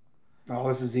 Oh,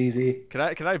 this is easy. Can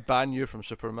I ban you from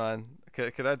Superman?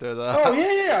 Can I do that? Oh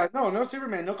yeah. No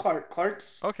Superman, no Clark.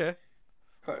 Clark's, Okay.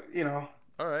 you know,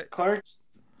 All right.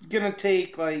 Clark's gonna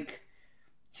take like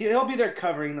he'll be there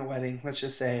covering the wedding. Let's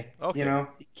just say. Okay. You know,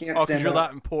 he can't Oh, because stand you're up.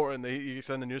 that important that you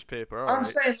send the newspaper. All I'm right.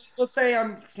 saying, let's say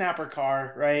I'm Snapper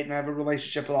Carr, right, and I have a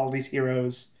relationship with all these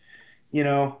heroes, you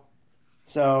know,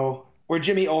 so or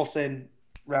Jimmy Olsen,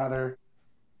 rather.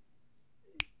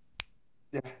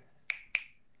 Yeah.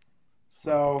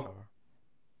 So,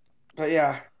 but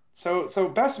yeah, so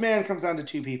best man comes down to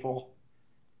two people,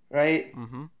 right?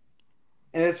 Mm-hmm.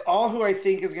 And it's all who I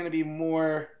think is going to be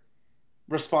more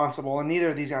responsible, and neither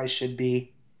of these guys should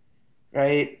be,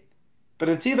 right? But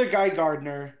it's either Guy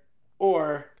Gardner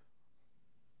or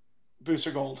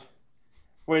Booster Gold.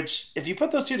 Which, if you put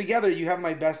those two together, you have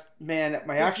my best man at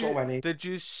my actual wedding. Did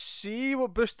you see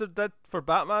what Booster did for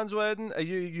Batman's wedding? Are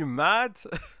you mad?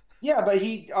 Yeah, but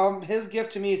his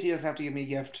gift to me is he doesn't have to give me a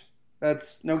gift.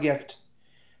 That's no gift,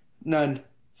 none.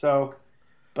 So,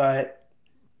 but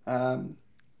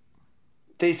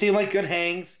they seem like good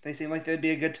hangs. They seem like they'd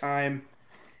be a good time.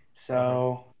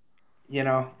 So, you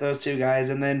know, those two guys,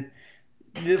 and then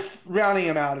rounding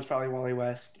him out is probably Wally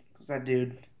West, because that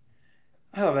dude,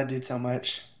 I love that dude so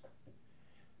much.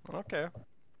 Okay.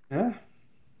 Yeah.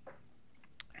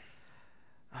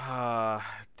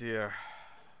 Ah, dear.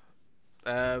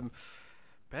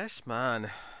 Best man.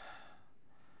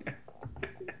 I'm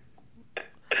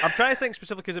trying to think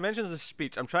specifically because it mentions a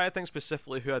speech. I'm trying to think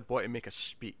specifically who I'd want to make a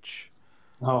speech.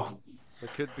 Oh.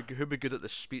 Who'd be good at the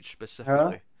speech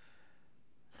specifically.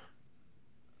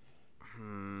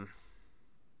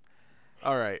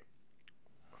 All right.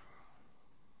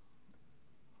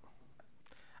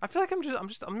 I feel like I'm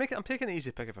taking an easy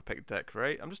pick if I pick Dick,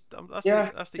 right? That's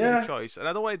the easy choice, and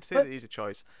I don't want to take the easy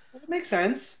choice. It makes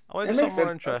sense. I want to do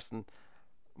something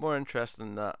more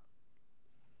interesting than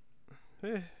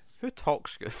that. Who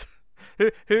talks good?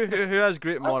 who has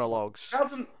great monologues?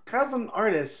 Kyle's an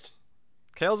artist.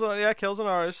 Kyle's an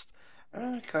artist.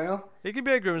 Kyle. He can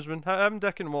be a groomsman. Him,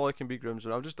 Dick, and Wally can be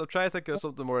groomsmen. I'm trying to think of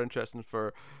something more interesting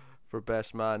for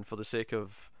best man for the sake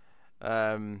of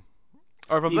or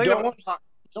if I'm You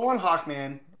don't want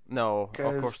Hawkman. No,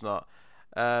 of course not.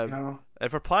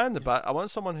 If we're planning I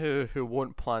want someone who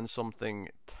won't plan something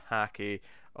tacky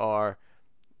or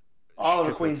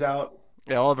Oliver stupid. Queen's out.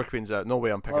 Yeah, Oliver Queen's out. No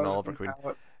way I'm picking Oliver Queen.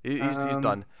 He's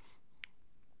done.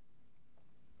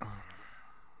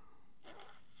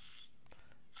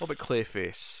 What about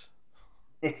Clayface?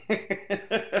 He'd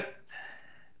be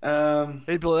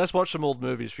like, let's watch some old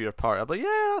movies for your party. I'm like,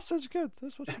 yeah, that sounds good.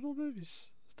 Let's watch some old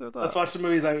movies. Let's do that. Let's watch the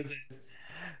movies I was in.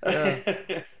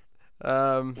 Yeah.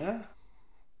 Yeah.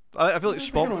 I feel like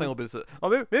Swamp Thing will be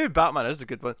maybe Batman is a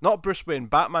good one. Not Bruce Wayne,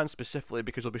 Batman specifically,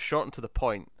 because he'll be short and to the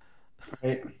point.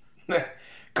 Right.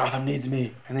 Gotham needs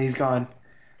me, and then he's gone.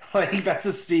 Like that's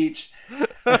a speech.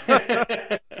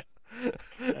 I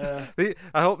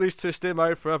hope these two stay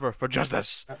married forever for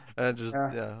justice. And just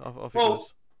off he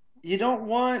goes. You don't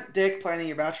want Dick planning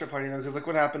your bachelor party though, because look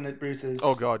what happened at Bruce's.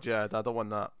 Oh god, yeah, I don't want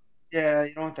that. Yeah,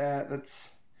 you don't want that.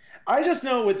 I just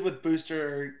know with Booster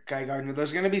or Guy Gardner,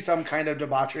 there's going to be some kind of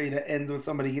debauchery that ends with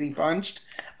somebody getting punched.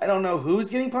 I don't know who's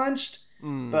getting punched,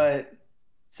 but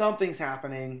something's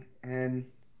happening, and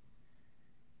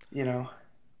you know.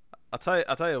 I'll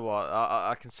tell you what.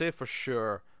 I can say for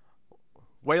sure,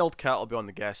 Wildcat will be on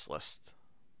the guest list.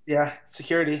 Yeah,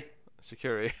 security,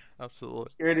 absolutely.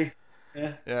 Security.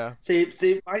 Yeah. Yeah.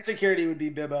 See, my security would be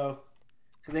Bibbo,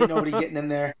 because ain't nobody getting in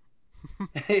there.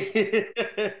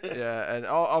 Yeah, and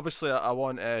obviously I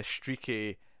want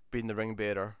Streaky being the ring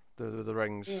bearer, the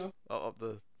rings up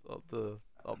the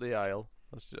aisle.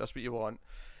 That's what you want.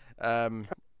 Come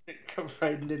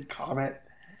right in Comet.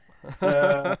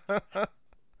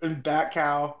 And Bat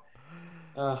Cow.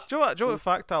 Do you know what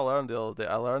fact I learned the other day?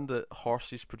 I learned that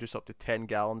horses produce up to 10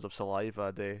 gallons of saliva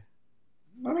a day.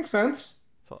 That makes sense.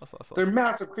 They're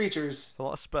massive creatures. It's a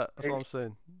lot of spit. That's all I'm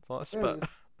saying. It's a lot of spit.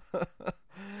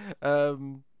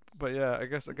 But yeah, I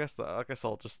guess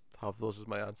I'll just have those as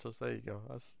my answers. There you go.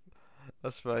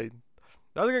 That's fine.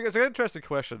 It's an interesting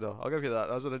question though. I'll give you that.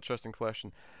 That's an interesting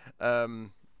question.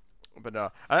 But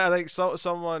no, I think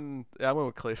someone. Yeah, I'm going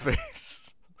with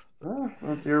Clayface. Oh,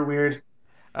 you're weird.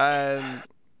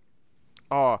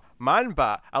 Oh, Man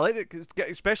Bat. I like it,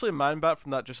 especially Man Bat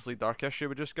from that Justice League Dark issue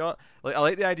we just got. Like, I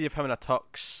like the idea of him in a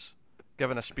tux,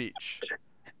 giving a speech.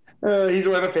 He's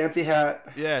wearing a fancy hat.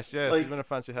 Yes, Like, he's wearing a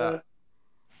fancy hat.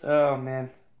 Oh man,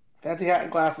 fancy hat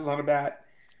and glasses on a bat.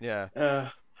 Yeah.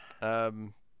 Yeah,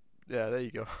 there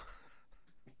you go.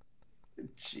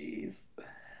 Jeez.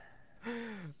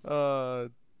 Oh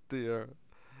dear.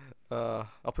 I'll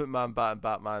put Man Bat and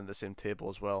Batman at the same table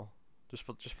as well, just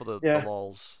for the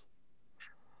lols.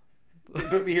 You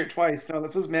put me here twice. No,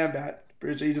 this is Man Bat.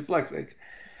 Bruce, are you dyslexic?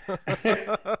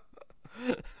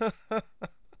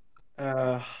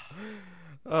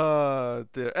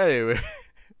 Dear. Anyway.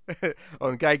 Oh,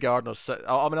 and Guy Gardner's sitting.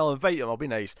 I mean, I'll invite him. I'll be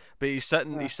nice, but he's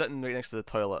sitting right next to the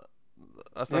toilet.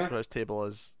 That's where his table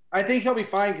is. I think he'll be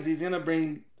fine because he's gonna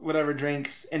bring whatever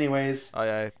drinks, anyways. Oh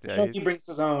yeah. So he brings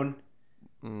his own.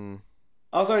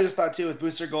 Also, I just thought too, with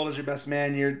Booster Gold as your best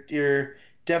man, you're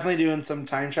definitely doing some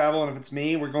time travel, and if it's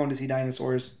me, we're going to see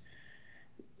dinosaurs.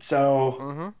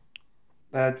 So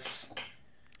that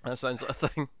sounds like a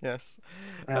thing. Yes.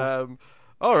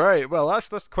 All right. Well,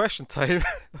 that's question time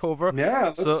over.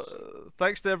 Yeah. So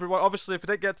thanks to everyone. Obviously, if we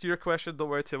didn't get to your question, don't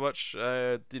worry too much. We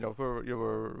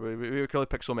could only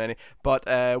pick so many, but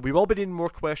we will be needing more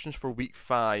questions for week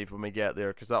 5 when we get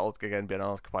there, because that'll again be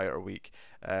another quieter week.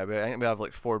 I think we have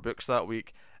like 4 books that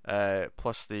week.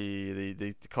 Plus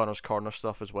the Connor's Corner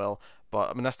stuff as well, but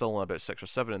I mean that's still only about 6 or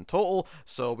 7 in total,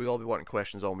 so we will be wanting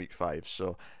questions on week 5.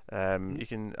 So we'll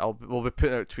be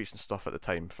putting out tweets and stuff at the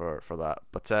time for that.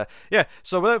 But yeah,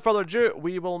 so without further ado,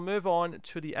 we will move on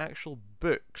to the actual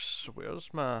books.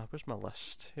 Where's my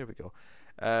list? Here we go.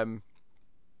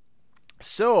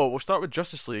 So we'll start with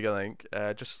Justice League. I think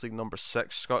Justice League number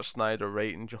 6. Scott Snyder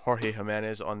writing, Jorge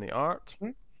Jimenez on the art.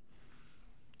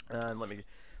 And let me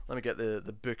get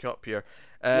the book up here.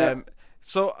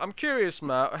 So I'm curious,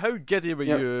 Matt, how giddy were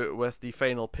you with the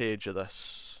final page of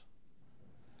this?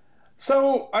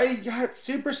 So I got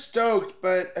super stoked,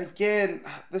 but again,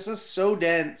 this is so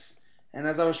dense. And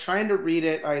as I was trying to read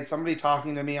it, I had somebody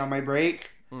talking to me on my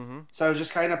break. So I was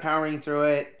just kind of powering through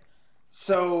it.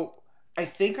 So I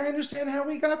think I understand how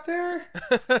we got there,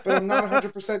 but I'm not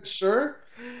 100% sure.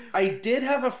 I did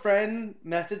have a friend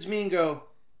message me and go,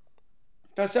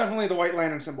 "That's definitely the White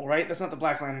Lantern symbol, right? That's not the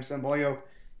Black Lantern symbol." I go,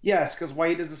 "Yes, because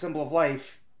white is the symbol of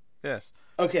life." Yes.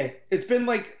 Okay. It's been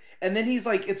like, and then he's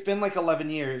like, "It's been like 11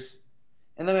 years."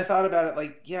 And then I thought about it,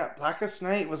 like, yeah, Blackest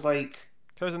Night was like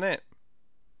 2008.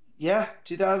 Yeah,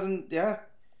 2000. Yeah,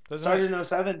 started in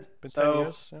 07. Been 10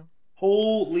 years. Yeah.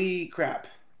 Holy crap!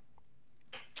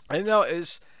 I know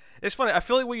it's funny. I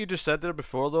feel like what you just said there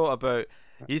before, though, about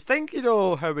you think you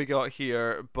know how we got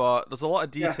here, but there's a lot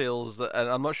of details that, and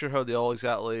I'm not sure how they all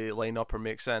exactly line up or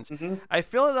make sense. I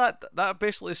feel like that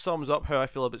basically sums up how I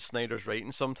feel about Snyder's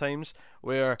writing sometimes,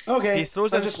 where he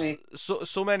throws in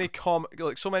so many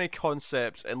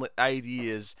concepts and like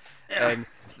ideas, and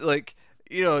like.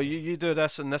 You know, you do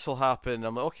this and this will happen.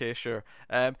 I'm like, okay, sure.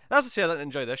 That's to say I didn't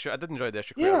enjoy this issue. I did enjoy this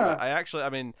issue quite a bit. I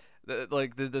mean,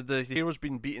 the hero's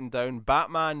been beaten down.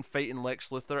 Batman fighting Lex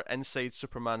Luthor inside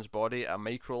Superman's body at a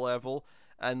micro level,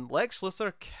 and Lex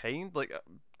Luthor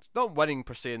it's not winning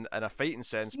per se in a fighting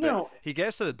sense, but he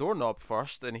gets to the doorknob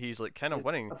first, and he's like kind of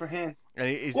winning. Upper hand. And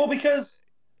he's because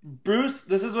Bruce.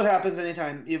 This is what happens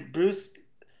anytime Bruce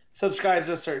subscribes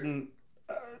to a certain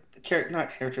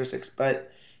not characteristics, but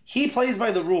he plays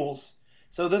by the rules.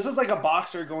 So this is like a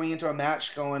boxer going into a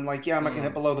match going like, yeah, I'm not going to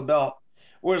hit below the belt.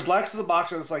 Whereas Lex is the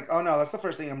boxer that's like, oh no, that's the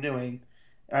first thing I'm doing.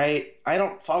 Right? I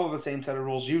don't follow the same set of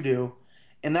rules you do.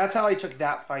 And that's how I took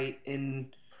that fight into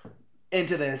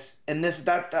this. And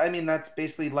that's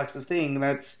basically Lex's thing.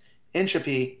 That's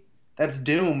entropy. That's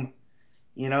doom.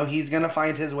 You know, he's going to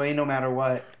find his way no matter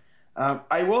what.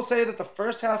 I will say that the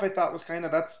first half I thought was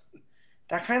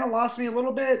that kind of lost me a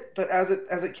little bit, but as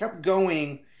it kept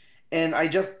going, and I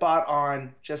just bought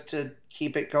on just to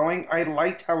keep it going, I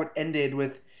liked how it ended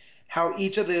with how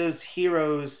each of those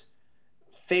heroes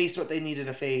faced what they needed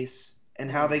to face and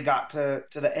how they got to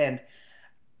the end.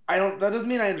 That doesn't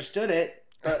mean I understood it,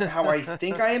 but how I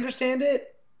think I understand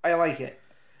it, I like it.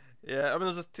 Yeah, I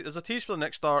mean, there's a tease for the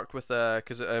next arc with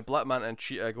because Black Manta and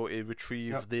Cheetah go to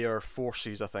retrieve their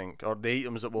forces, I think, or the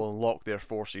items that will unlock their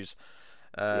forces.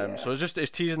 So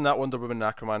it's teasing that Wonder Woman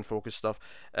and Aquaman focused stuff,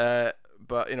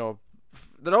 but you know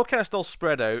they're all kind of still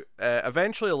spread out.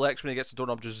 Eventually, Lex, when he gets the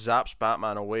doorknob, just zaps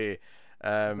Batman away,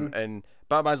 And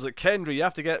Batman's like, Kendra, you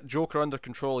have to get Joker under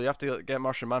control. You have to get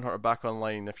Martian Manhunter back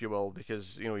online, if you will,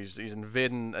 because he's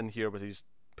invading in here with his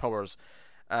powers.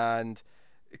 And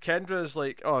Kendra's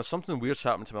like, oh, something weird's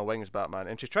happened to my wings, Batman,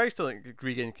 and she tries to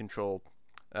regain control.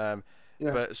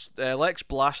 But Lex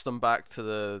blasts them back to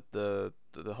the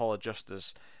Hall of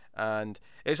Justice, and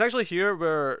it's actually here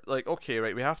where okay,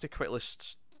 right, we have to quickly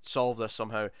solve this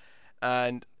somehow,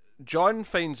 and John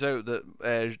finds out that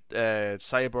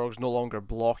Cyborg's no longer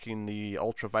blocking the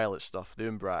ultraviolet stuff, the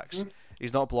Umbrax.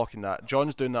 He's not blocking that.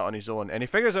 John's doing that on his own, and he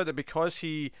figures out that because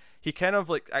he kind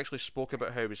of actually spoke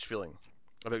about how he was feeling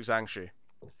about Zhangshi,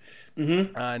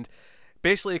 and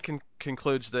basically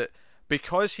concludes that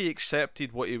because he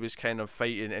accepted what he was kind of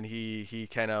fighting, and he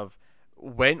kind of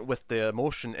went with the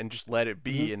emotion and just let it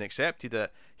be and accepted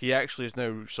it, he actually is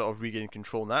now sort of regaining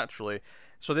control naturally.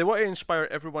 So they want to inspire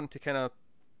everyone to kind of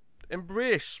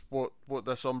embrace what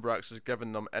this Umbrax has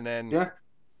given them, and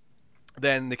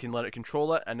then they can let it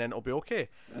control it, and then it'll be okay.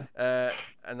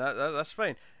 And that's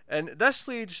fine. And this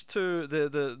leads to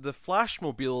the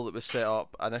Flashmobile that was set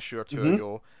up an issue or two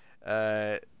ago,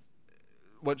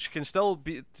 which still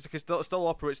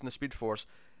operates in the Speed Force.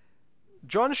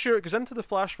 John Stewart goes into the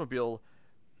Flashmobile,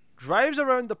 drives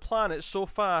around the planet so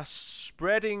fast,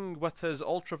 spreading with his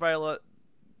ultraviolet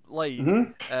light,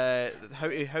 how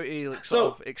to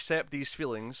sort of accept these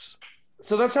feelings.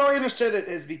 So that's how I understood it,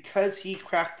 is because he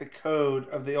cracked the code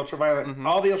of the ultraviolet,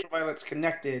 all the ultraviolet's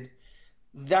connected.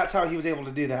 That's how he was able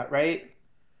to do that, right?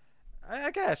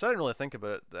 I guess I didn't really think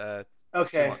about it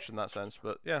too much in that sense,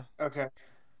 but yeah. Okay,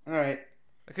 all right.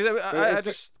 Because I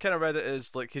just kind of read it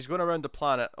as he's going around the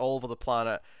planet, all over the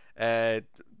planet,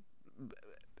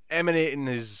 emanating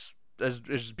his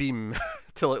beam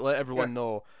to let everyone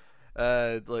know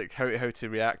how to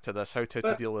react to this, how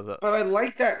to deal with it. But I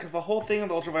like that because the whole thing of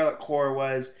the ultraviolet core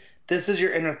was, this is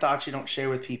your inner thoughts you don't share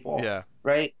with people. Yeah.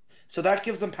 Right? So that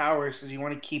gives them power because you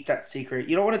want to keep that secret.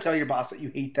 You don't want to tell your boss that you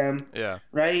hate them. Yeah.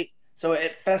 Right? So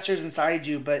it festers inside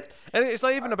you, but... And it's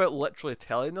not even about literally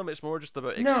telling them, it's more just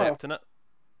about accepting it.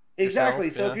 Exactly.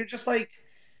 Yourself, so if you're just like,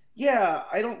 yeah,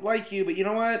 I don't like you, but you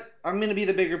know what? I'm going to be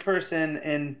the bigger person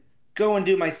and go and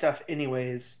do my stuff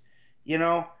anyways. And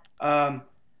I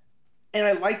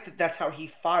like that that's how he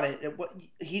fought it.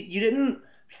 You didn't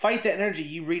fight the energy,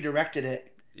 you redirected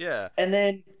it. Yeah. And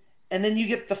then you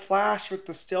get the Flash with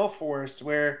the Still Force,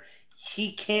 where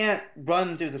he can't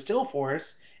run through the Still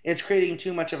Force. It's creating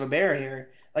too much of a barrier.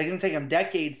 It's going to take him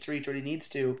decades to reach what he needs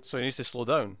to. So he needs to slow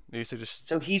down. He needs to just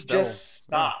just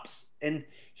stops. Yeah. And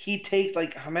he takes,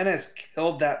 Jimenez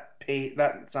killed that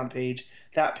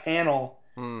panel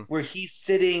where he's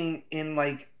sitting in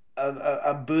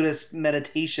a Buddhist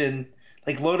meditation,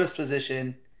 lotus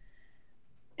position,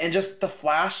 and just the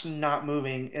Flash not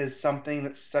moving is something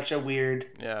that's such a weird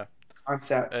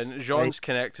concept. And Jean's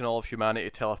connecting all of humanity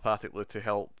telepathically to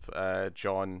help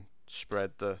John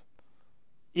spread the...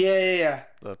 Yeah.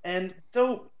 And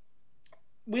so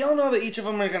we all know that each of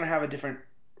them are going to have a different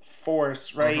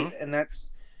force, right? And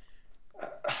that's...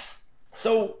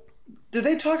 so did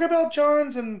they talk about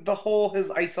John's and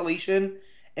his isolation?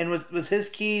 And was his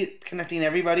key connecting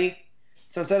everybody?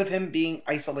 So instead of him being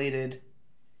isolated,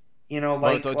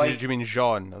 did you mean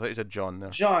Jean? I thought you said John there.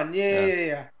 John,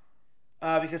 yeah.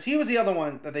 Because he was the other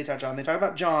one that they touch on. They talk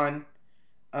about John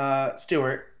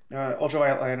Stewart,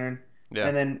 Ultraviolet Lantern,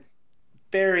 and then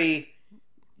Barry,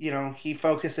 he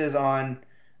focuses on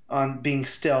being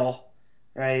still,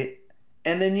 right?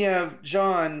 And then you have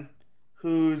John,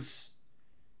 who's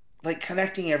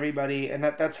connecting everybody, and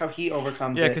that's how he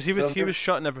overcomes it. Yeah, because he was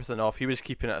shutting everything off. He was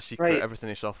keeping it a secret, everything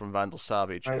he saw from Vandal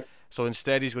Savage. Right. So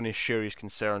instead, he's going to share his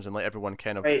concerns and let everyone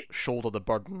kind of shoulder the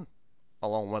burden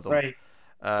along with him. Right.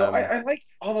 So I liked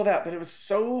all of that, but it was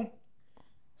so...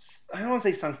 I don't want to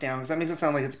say sunk down, because that makes it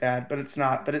sound like it's bad, but it's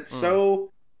not. But it's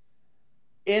so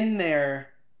in there,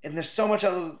 and there's so much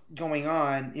else going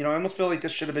on. I almost feel like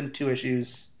this should have been 2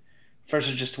 issues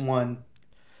versus just 1.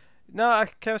 No, I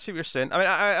kind of see what you're saying. I mean,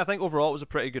 I think overall it was a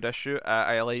pretty good issue.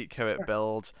 I like how it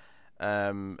builds.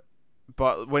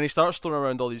 But when he starts throwing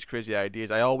around all these crazy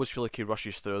ideas, I always feel like he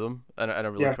rushes through them in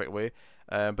a really quick way.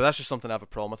 But that's just something I have a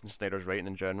problem with in Snyder's writing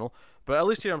in general. But at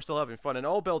least here I'm still having fun, and it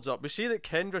all builds up. We see that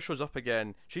Kendra shows up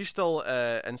again. She's still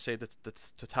inside the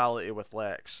totality with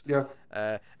Lex. Yeah.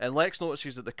 And Lex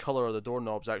notices that the colour of the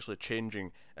doorknob's actually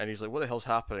changing, and he's like, what the hell's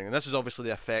happening? And this is obviously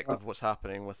the effect of what's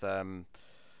happening with John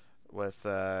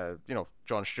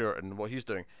Stewart and what he's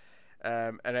doing.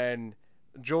 And then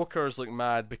Joker's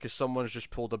mad because someone's just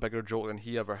pulled a bigger joke than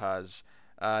he ever has,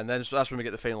 and then so that's when we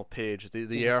get the final page.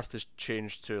 The Earth is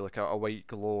changed to a white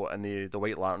glow, and the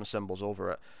White Lantern symbols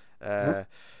over it.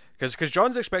 Because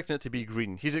John's expecting it to be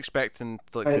green. He's expecting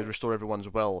like to Right. restore everyone's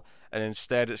will, and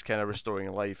instead it's kind of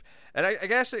restoring life. And I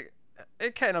guess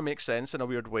it kind of makes sense in a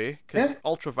weird way because Yeah.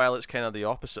 ultraviolet's kind of the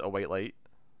opposite of white light.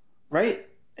 Right.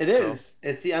 It So is.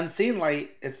 It's the unseen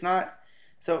light. It's not.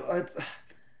 So it's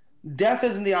death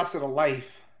isn't the opposite of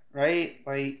life, right?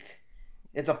 Like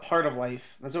it's a part of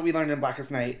life. That's what we learned in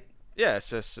Blackest Night. yeah,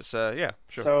 it's yeah,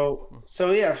 sure.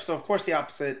 So yeah. So of course the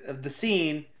opposite of the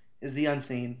seen is the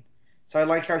unseen. So I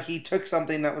like how he took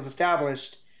something that was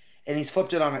established and he's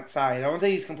flipped it on its side. I won't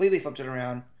say he's completely flipped it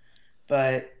around,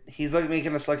 but he's like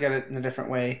making us look at it in a different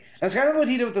way. That's kind of what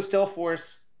he did with the still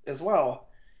force as well.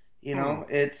 You Hmm. know,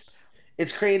 it's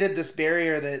created this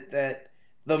barrier that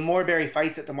the more Barry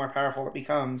fights it, the more powerful it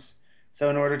becomes. So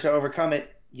in order to overcome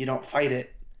it, you don't fight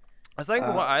it. I think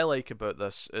what Uh, I like about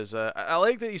this is I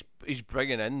like that he's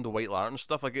bringing in the White Lantern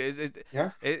stuff. Like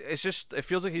yeah. it's just it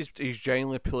feels like he's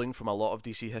genuinely pulling from a lot of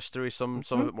DC history. Some of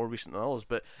Mhm. it more recent than others,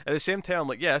 but at the same time, I'm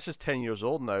like, yeah, this is 10 years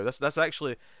old now. That's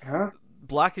actually Huh?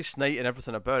 Blackest Night and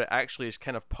everything about it actually is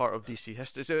kind of part of DC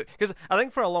history. So because I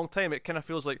think for a long time it kind of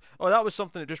feels like, oh, that was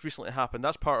something that just recently happened.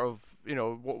 That's part of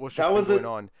what's just That been was going it.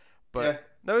 on. Yeah. But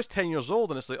now it's 10 years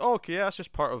old and it's like, oh, okay, yeah, that's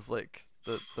just part of like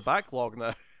the backlog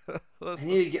now. that's,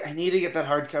 I need to get that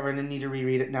hardcover and I need to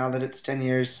reread it now that it's 10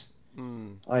 years.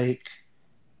 hmm. Like,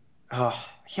 oh,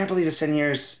 I can't believe it's 10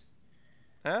 years.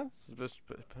 Yeah, it's just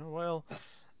been a while. That's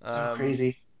so Um,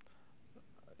 crazy.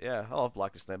 yeah, I love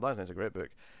Blackest Night. Blackest Night's a great book.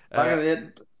 Back Uh,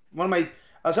 in one of my,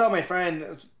 I was telling my friend,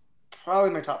 it's probably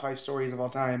my top five stories of all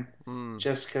time, hmm,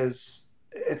 just because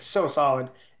it's so solid.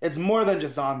 It's more than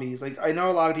just zombies. Like I know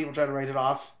a lot of people try to write it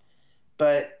off,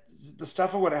 but the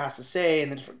stuff of what it has to say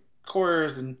and the different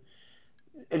cores and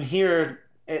here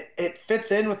it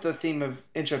fits in with the theme of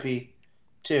entropy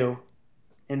too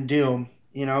and doom.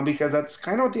 You know, because that's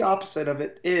kind of what the opposite of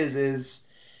it is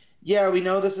yeah, we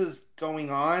know this is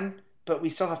going on, but we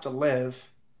still have to live,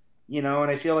 you know,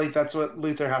 and I feel like that's what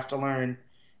Luther has to learn.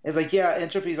 Is like, yeah,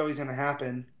 entropy is always going to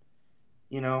happen,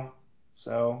 you know.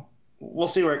 So we'll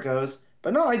see where it goes.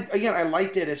 But no, I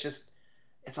liked it. It's just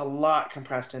it's a lot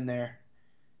compressed in there.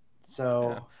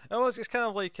 yeah. So Oh, it's kind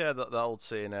of like that old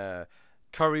saying,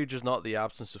 courage is not the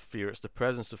absence of fear, it's the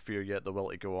presence of fear yet the will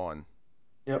to go on.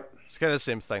 yep, It's kind of the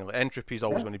same thing. Like entropy is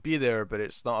always yeah, going to be there, but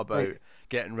it's not about right,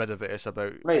 getting rid of it. It's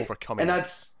about right, overcoming and it.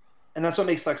 that's what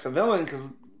makes Lex a villain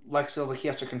because Lex feels like he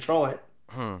has to control it,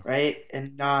 Hmm. right,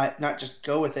 and not just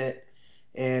go with it.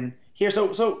 And here,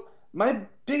 so my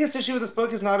biggest issue with this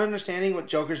book is not understanding what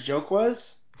Joker's joke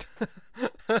was.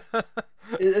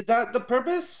 Is that the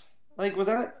purpose? Like, was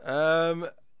that um,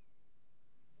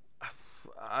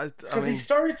 I because he mean,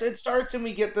 starts? It starts, and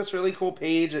we get this really cool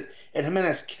page, and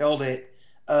Jimenez killed it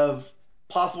of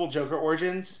possible Joker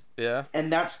origins, yeah,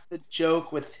 and that's the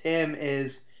joke with him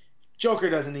is Joker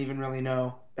doesn't even really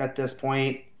know at this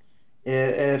point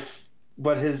if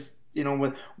what his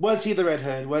what was he the Red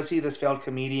Hood? Was he this failed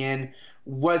comedian?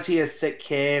 Was he a sick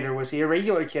kid, or was he a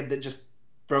regular kid that just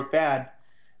broke bad,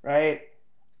 right?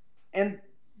 And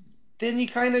then you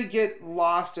kind of get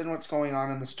lost in what's going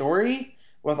on in the story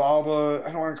with all the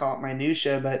I don't want to call it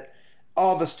minutia, but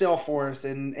all the still force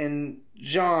and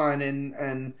John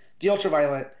and the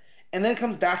ultraviolet, and then it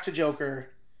comes back to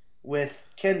Joker with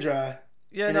Kendra,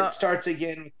 yeah. and No, it starts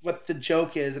again with what the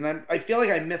joke is, and I feel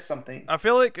like I missed something. I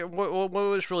feel like what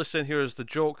it's really saying here is the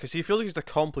joke, because he feels like he's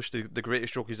accomplished the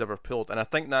greatest joke he's ever pulled, and I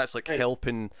think that's like Right.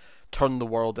 helping turn the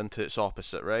world into its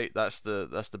opposite, right? That's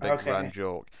the big grand Okay.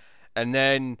 joke, and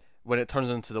then when it turns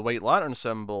into the White Lantern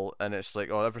symbol, and it's like,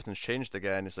 oh, everything's changed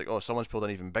again. It's like, oh, someone's pulled an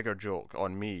even bigger joke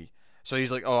on me. So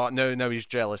he's like, oh, now he's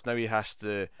jealous. Now he has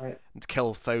to Right.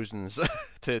 kill thousands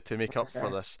to make up for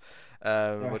Okay. this,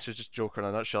 Yeah. which is just Joker in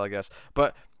a nutshell, I guess.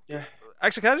 But Yeah.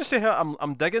 actually, can I just say how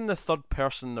I'm digging the third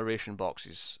person narration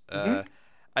boxes. Hmm.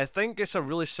 I think it's a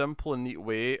really simple and neat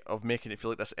way of making it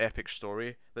feel like this epic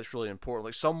story that's really important.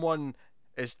 Like someone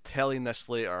is telling this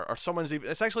later, or someone's even.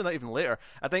 It's actually not even later.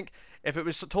 I think if it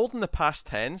was told in the past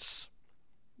tense,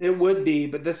 It would be,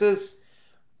 but this is,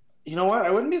 you know what?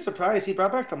 I wouldn't be surprised. He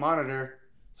brought back the monitor,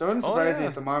 so it wouldn't oh surprise me yeah,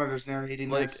 if the monitor's narrating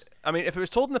like this. I mean, if it was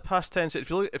told in the past tense, it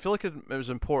feel like it was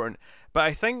important. But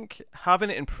I think having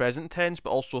it in present tense,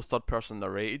 but also third person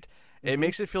narrated, it Hmm.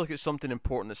 makes it feel like it's something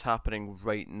important that's happening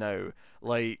right now.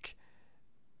 Like,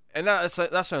 and that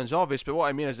sounds obvious, but what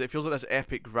I mean is it feels like this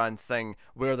epic grand thing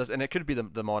where there's, and it could be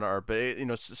the monitor,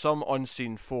 but some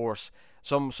unseen force,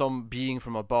 some being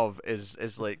from above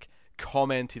is like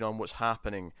commenting on what's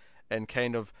happening and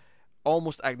kind of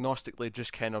almost agnostically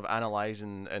just kind of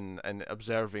analyzing and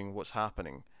observing what's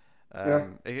happening. Yeah.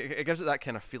 It gives it that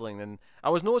kind of feeling, and I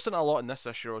was noticing it a lot in this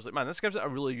issue. I was like, man, this gives it a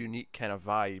really unique kind of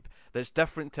vibe that's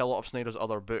different to a lot of Snyder's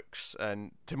other books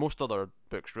and to most other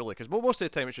books, really. Because most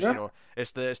of the time it's just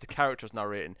it's the characters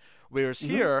narrating, whereas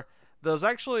here there's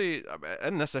actually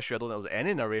in this issue I don't think there's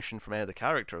any narration from any of the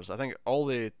characters. I think all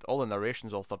the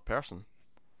narration's all third person.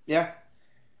 Yeah.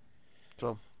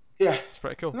 So Yeah. it's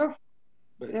pretty cool. No,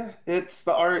 but yeah, it's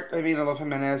the art. I mean, I love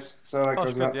Jimenez, so that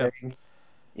goes without saying.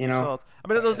 You know, solid.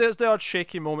 I mean, there's the odd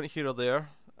shaky moment here or there,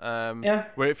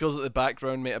 where it feels like the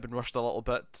background might have been rushed a little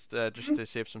bit, just to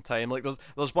save some time. Like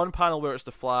there's one panel where it's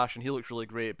the Flash and he looks really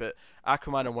great, but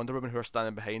Aquaman and Wonder Woman who are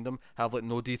standing behind him have like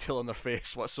no detail on their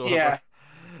face whatsoever.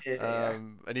 Yeah.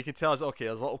 And you can tell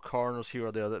there's little corners here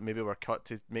or there that maybe were cut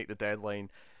to make the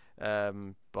deadline.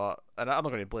 But I'm not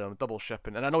going to blame him, double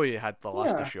shipping, and I know he had the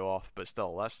last issue off, but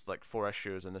still, that's like 4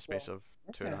 issues in the space of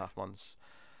 2.5 months.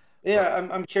 Yeah,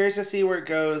 I'm curious to see where it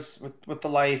goes with the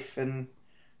life and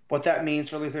what that means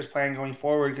for Luthor's plan going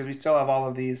forward, because we still have all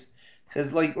of these.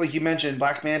 Because like you mentioned,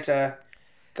 Black Manta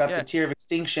got the Tear of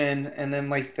Extinction, and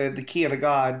then like the Key of the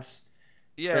Gods.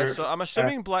 Yeah, so I'm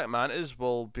assuming Black Mantas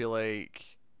will be like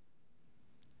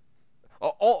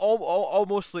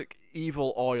almost like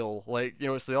evil oil, like, you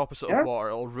know, it's the opposite of water.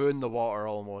 It'll ruin the water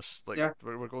almost. Like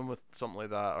we're going with something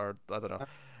like that, or I don't know.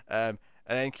 And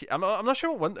then I'm not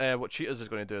sure what Cheetahs is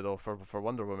going to do though for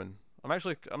Wonder Woman. I'm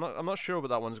not sure what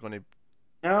that one's going to.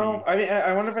 No, I mean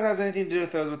I wonder if it has anything to do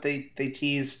with those what they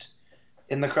teased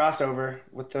in the crossover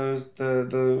with those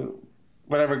the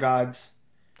whatever gods.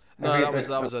 No,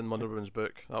 that was in Wonder Woman's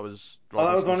book. That was Robinson's. Oh,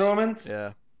 that was Wonder Woman's?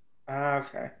 Yeah.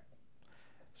 Okay.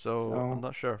 So I'm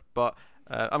not sure, but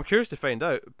I'm curious to find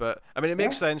out. But I mean, it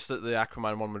makes sense that the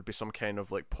Aquaman one would be some kind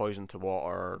of like poison to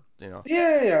water, or, you know.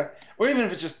 Yeah. Or even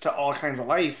if it's just to all kinds of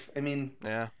life. I mean.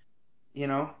 Yeah. You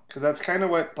know, because that's kind of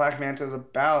what Black Manta is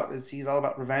about. Is he's all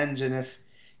about revenge, and if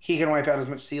he can wipe out as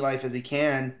much sea life as he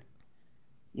can,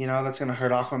 you know, that's gonna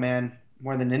hurt Aquaman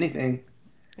more than anything.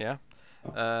 Yeah.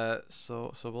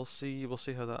 So we'll see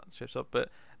how that shapes up. But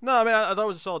no, I mean, I thought it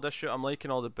was a solid issue. I'm liking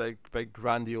all the big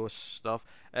grandiose stuff.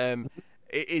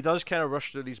 It does kind of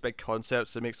rush through these big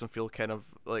concepts that makes them feel kind of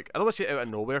like, I don't want to say out of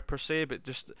nowhere per se, but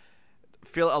just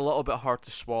feel a little bit hard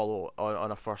to swallow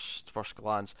on a first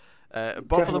glance. But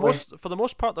Definitely. for the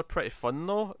most part, they're pretty fun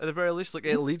though. At the very least, like,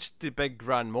 it leads to big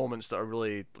grand moments that are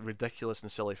really ridiculous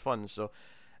and silly fun. So,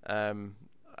 I'm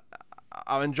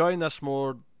enjoying this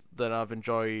more than I've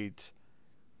enjoyed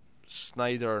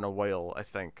Snyder in a while. I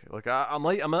think. Like, I'm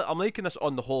liking this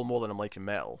on the whole more than I'm liking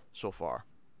Metal so far.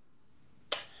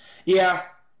 Yeah,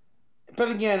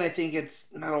 but again, I think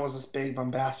Metal was this big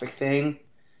bombastic thing,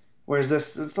 whereas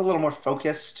this it's a little more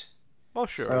focused. Oh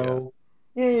sure. So,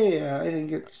 yeah. I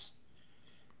think it's.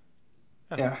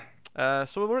 Yeah.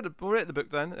 So we're at the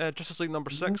book then. Justice League number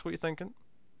 6. What are you thinking?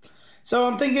 So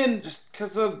I'm thinking, just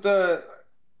because of the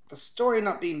story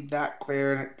not being that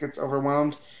clear and it gets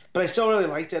overwhelmed, but I still really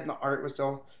liked it, and the art was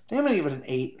still. I think I'm gonna give it an 8.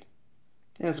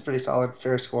 I think that's a pretty solid,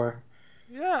 fair score.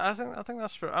 Yeah, I think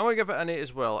that's fair. I'm gonna give it an 8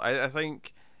 as well. I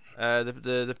think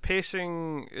the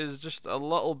pacing is just a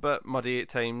little bit muddy at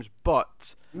times,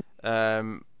 but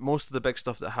most of the big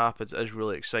stuff that happens is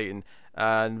really exciting.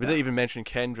 And we didn't even mention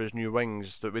Kendra's new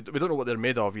wings. That we don't know what they're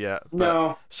made of yet. But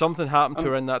no. Something happened to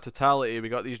her in that totality. We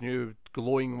got these new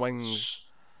glowing wings.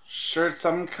 Sure, it's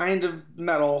some kind of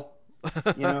metal,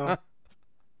 you know.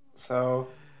 So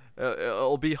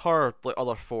it'll be her, like,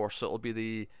 other force. It'll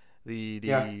be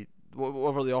the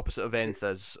whatever the opposite of nth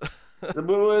is.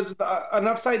 An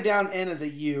upside down N is a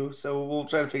U, so we'll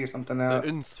try to figure something out. The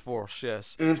nth force,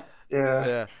 yes.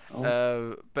 Yeah.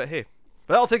 But hey.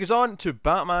 But that'll take us on to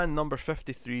Batman number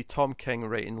 53, Tom King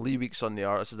writing, Lee Weeks on the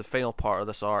art. This is the final part of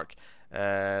this arc.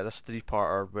 This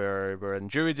 3-parter where we're in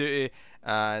jury duty,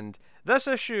 and this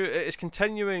issue is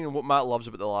continuing what Matt loves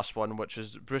about the last one, which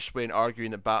is Bruce Wayne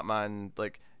arguing that Batman,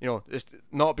 like, you know, it's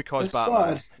not because it's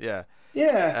Batman. Flawed.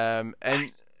 Yeah.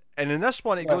 And in this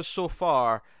one, it goes so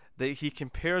far that he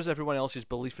compares everyone else's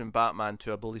belief in Batman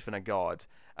to a belief in a god,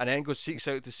 and then seeks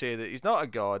out to say that he's not a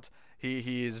god.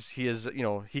 He is, you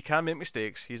know, he can make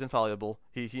mistakes. He's infallible.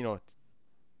 He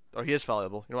or he is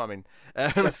fallible. You know what I mean?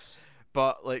 Yes.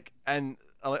 But like, and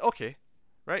I'm like, okay,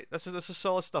 right. This is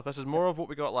solid stuff. This is more of what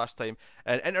we got last time,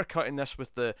 and intercutting this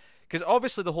with because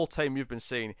obviously the whole time you've been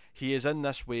saying he is in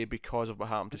this way because of what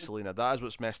happened to Selina. That is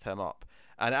what's messed him up.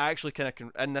 And it actually kind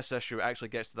of in this issue, it actually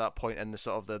gets to that point in the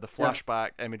sort of the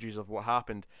flashback images of what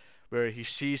happened, where he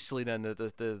sees Selina in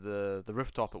the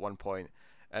rooftop at one point.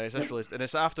 And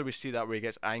it's after we see that where he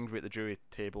gets angry at the jury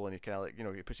table, and he kind of, like, you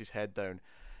know, he puts his head down,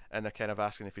 and they're kind of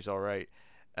asking if he's all right.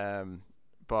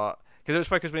 But Because it was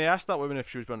funny because when he asked that woman if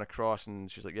she was wearing a cross, and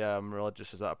she's like, "Yeah, I'm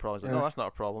religious. Is that a problem?" I was like, "No, Yeah. that's not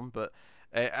a problem." But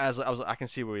as I was, like, I can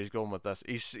see where he's going with this.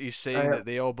 He's I, saying that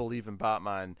they all believe in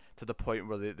Batman to the point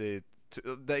where that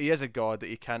he is a god, that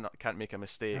he can't make a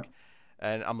yeah. mistake.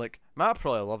 And I'm like, Matt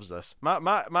probably loves this.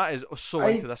 Matt is so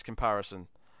into I this comparison.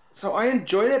 so I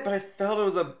enjoyed it, but I felt it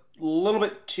was a little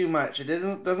bit too much. It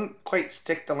doesn't quite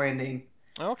stick the landing.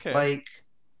 Okay. Like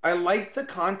I liked the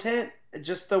content,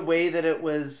 just the way that it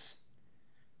was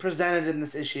presented in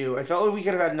this issue. I felt like we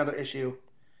could have had another issue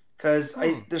because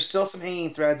I Hmm. there's still some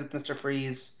hanging threads with Mister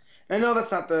Freeze. And I know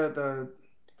that's not the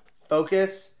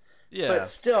focus, but Yeah.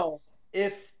 still,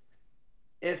 if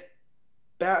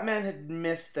Batman had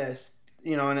missed this,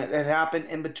 and it had happened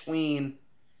in between,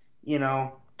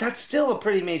 that's still a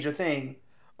pretty major thing.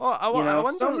 Oh, I wonder.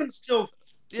 Someone still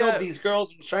killed Yeah. these girls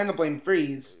and was trying to blame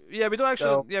Freeze. Yeah, we don't actually.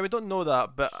 So Yeah, we don't know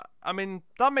that, but I mean,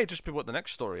 that might just be what the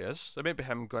next story is. It may be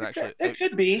him going actually. it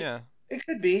could be, Yeah. it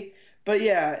could be, but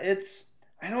yeah,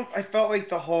 I felt like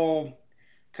the whole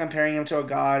comparing him to a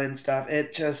god and stuff.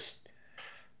 It just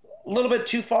a little bit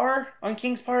too far on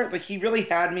King's part. Like he really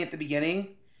had me at the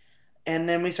beginning, and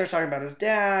then we start talking about his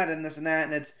dad and this and that,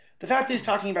 and it's the fact that he's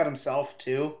talking about himself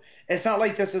too. It's not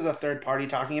like this is a third party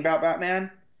talking about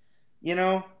Batman, you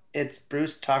know. It's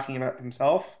Bruce talking about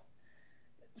himself.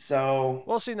 So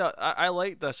Well, see, now I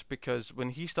like this because when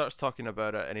he starts talking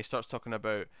about it, and he starts talking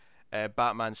about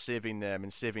Batman saving them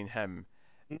and saving him,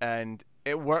 and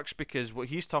it works because what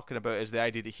he's talking about is the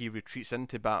idea that he retreats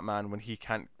into Batman when he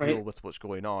can't deal right, with what's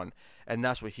going on, and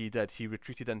that's what he did. He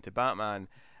retreated into Batman,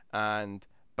 and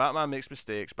Batman makes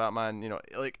mistakes. Batman,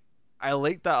 like, I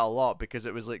like that a lot because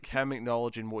it was like him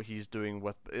acknowledging what he's doing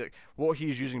with, like, what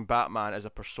he's using Batman as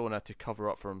a persona to cover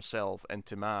up for himself and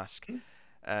to mask.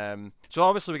 So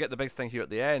obviously we get the big thing here at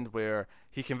the end where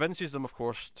he convinces them, of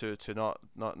course, to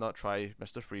not try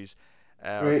Mr. Freeze,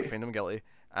 or right. find him guilty,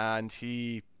 and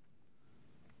he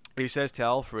says to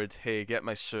Alfred, "Hey, get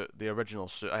my suit, the original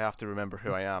suit. I have to remember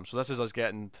who I am." So this is us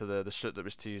getting to the suit that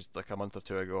was teased like a month or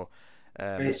two ago. The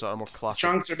Right. sort of more The classic.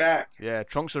 trunks are back. Yeah,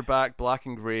 trunks are back, black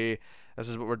and grey. This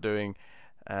is what we're doing,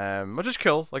 which is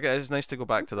cool. Like, it is nice to go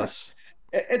back to Yeah. this.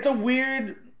 It's a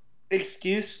weird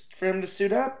excuse for him to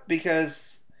suit up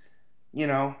because, you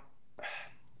know,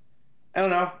 I don't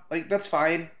know. Like that's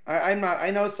fine. I'm not.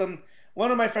 I know some.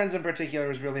 One of my friends in particular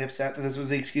was really upset that this was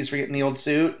the excuse for getting the old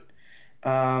suit,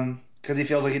 because he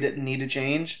feels like he didn't need to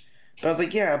change. But I was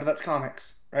like, yeah, but that's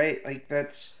comics, right? Like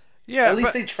that's Yeah, at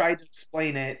least but they tried to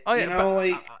explain it. oh yeah, but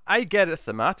Like I get it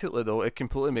thematically though. It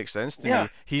completely makes sense to yeah, me.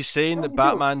 He's saying no, that me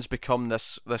too. Batman's become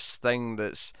this thing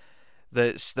that's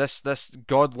this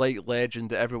godlike legend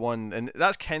that everyone, and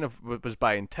that's kind of was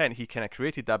by intent. He kind of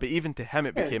created that, but even to him,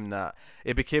 it Yeah, became that.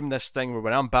 It became this thing where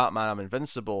when I'm Batman, I'm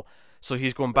invincible. So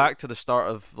he's going right. back to the start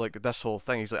of like this whole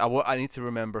thing. He's like, I need to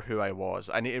remember who I was.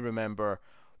 I need to remember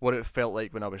what it felt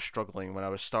like when I was struggling, when I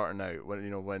was starting out,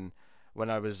 when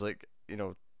I was like,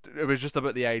 it was just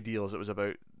about the ideals. It was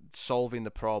about solving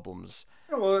the problems.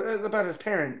 Yeah, well, it's about his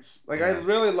parents. Like I Yeah.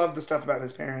 really love the stuff about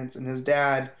his parents and his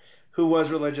dad, who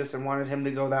was religious and wanted him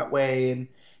to go that way, and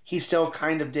he still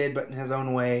kind of did, but in his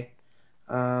own way.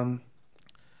 Um,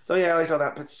 so yeah, I liked all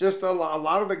that. But it's just a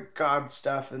lot of the God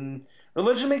stuff and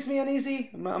religion makes me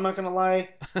uneasy. I'm not gonna lie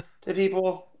to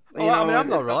people. Oh, I mean, I'm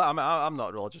not It's really. I'm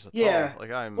not religious at all. yeah.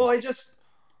 Like I'm. Well,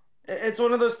 it's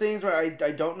one of those things where I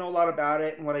don't know a lot about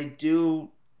it, and what I do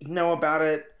know about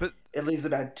it, But it leaves a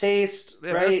bad taste,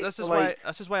 yeah, but right? this So is why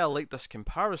like, I like this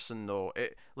comparison though.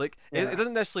 It yeah.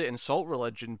 doesn't necessarily insult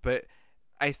religion, but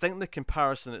I think the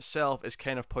comparison itself is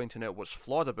kind of pointing out what's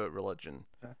flawed about religion.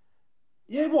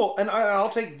 Yeah, well, and I'll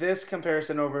take this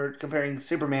comparison over comparing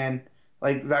Superman,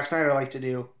 like Zack Snyder liked to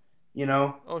do. You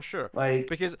know, Oh sure, like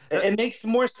because it makes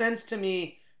more sense to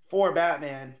me for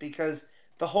Batman because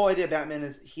the whole idea of Batman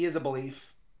is he is a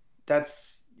belief.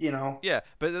 That's yeah,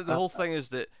 but the uh, whole thing is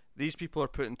that these people are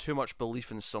putting too much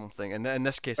belief in something, and in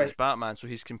this case, it's right. Batman, so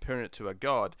he's comparing it to a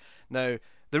god. Now,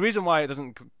 the reason why it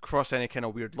doesn't cross any kind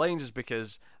of weird lines is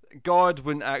because God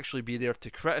wouldn't actually be there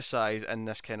to criticize in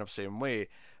this kind of same way.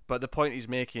 But the point he's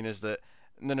making is that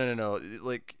no,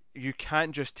 like you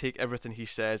can't just take everything he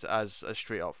says as a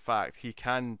straight up fact. He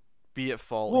can be at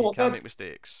fault. He Well, can make that's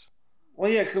mistakes.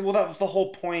 yeah. Well, that was the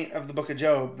whole point of the Book of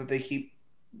Job that they keep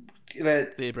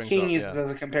that That he brings King up, yeah. uses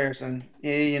as a comparison.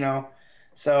 Yeah,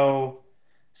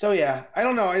 so yeah. I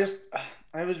don't know.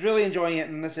 I was really enjoying it,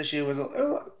 and this issue was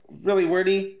really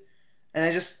wordy. And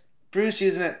I just Bruce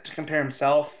using it to compare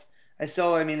himself.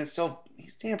 I mean, it's still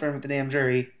he's tampering with the damn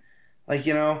jury, like.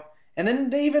 And then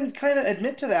they even kind of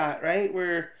admit to that, right?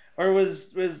 Or or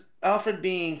was Alfred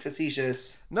being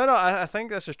facetious? No, no, I think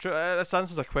this is true. This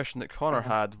answers a question that Connor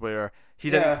had, where he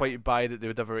didn't Yeah, quite buy that they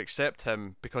would ever accept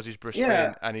him because he's Bruce yeah,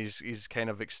 Wayne, and he's kind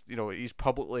of he's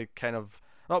publicly kind of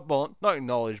not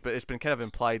acknowledged, but it's been kind of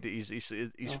implied that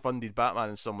he's funded Batman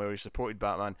in some way, or he's supported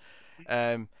Batman.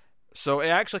 Um, so it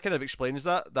actually kind of explains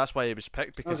that. That's why he was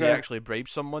picked, because he okay, actually bribed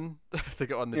someone to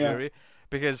get on the yeah, jury.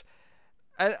 Because,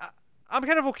 and I'm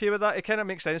kind of okay with that. It kind of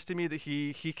makes sense to me that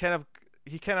he kind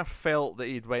of felt that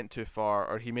he'd went too far,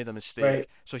 or he made a right, mistake.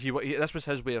 So this was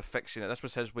his way of fixing it. This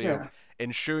was his way yeah, of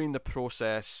ensuring the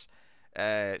process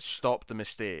stopped the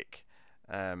mistake.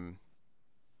 Um,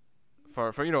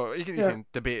 for you yeah. can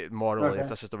debate it morally if Okay.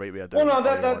 this is the right way of Well, doing it no, all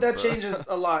that you want, that but changes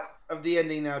a lot of the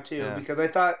ending now too, yeah, because I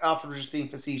thought Alfred was just being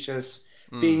facetious,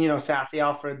 being mm, sassy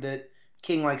Alfred that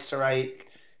King likes to write.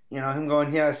 Him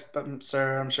going, yes, but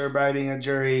sir, I'm sure bribing a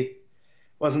jury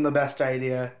wasn't the best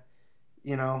idea.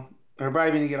 Or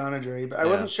bribing to get on a jury, but I yeah,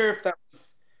 wasn't sure if that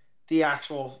was the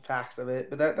actual facts of it.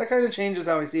 But that kind of changes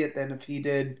how I see it then if he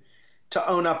did to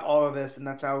own up all of this, and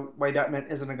that's why Batman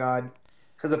isn't a god.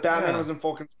 Because if Batman yeah. was in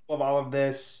full control of all of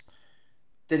this,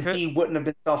 then he wouldn't have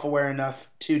been self-aware enough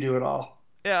to do it all.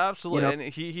 Yeah, You absolutely. know? And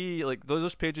he like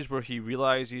those pages where he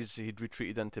realizes he'd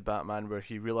retreated into Batman, where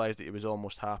he realized that he was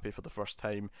almost happy for the first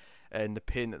time, and the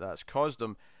pain that that's caused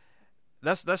him.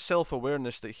 This self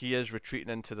awareness that he is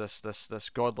retreating into this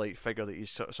godlike figure that he's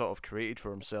sort of created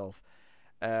for himself.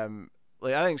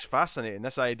 Like, I think it's fascinating.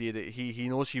 This idea that he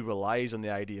knows he relies on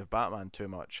the idea of Batman too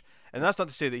much, and that's not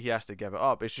to say that he has to give it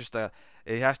up. It's just that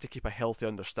he has to keep a healthy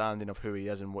understanding of who he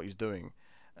is and what he's doing.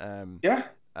 Um, Yeah.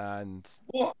 and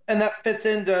Well, and that fits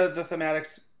into the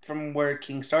thematics from where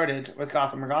King started with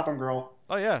Gotham or Gotham Girl.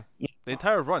 Oh yeah, You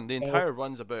the So, entire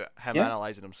run's about him yeah.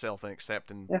 analyzing himself and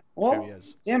accepting Yeah. who he Well,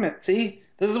 is. damn it. See,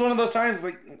 this is one of those times,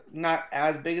 like, not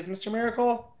as big as Mr.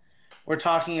 Miracle. We're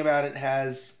talking about it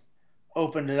has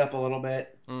opened it up a little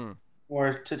bit Mm.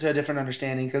 or to a different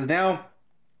understanding. Because now,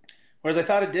 whereas I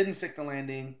thought it didn't stick the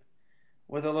landing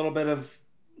with a little bit of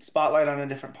spotlight on a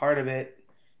different part of it,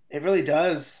 it really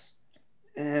does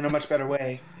in a much better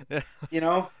way. Yeah, You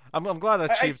know? I'm glad I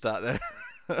I, I achieved that then.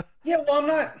 Yeah,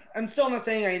 well, I'm still not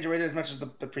saying I enjoyed it as much as the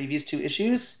previous two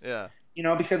issues, Yeah,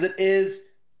 because it's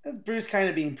Bruce kind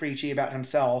of being preachy about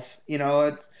himself.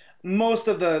 It's most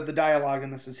of the dialogue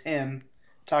in this is him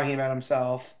talking about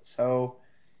himself. So,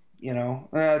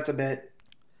 that's a bit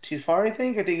too far, I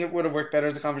think. I think it would have worked better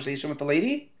as a conversation with the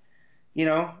lady, you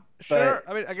know, sure.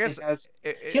 but I mean, I guess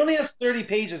he only has 30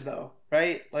 pages though,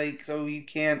 right? Like, so you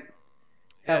can't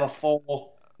have yeah. a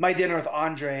full My Dinner with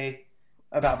Andre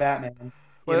about Batman,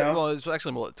 you know? Well, it's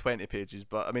actually more like 20 pages,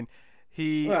 but I mean,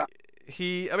 he Well,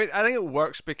 I mean, I think it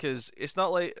works because it's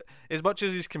not like, as much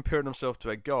as he's comparing himself to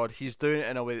a god, he's doing it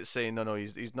in a way that's saying no,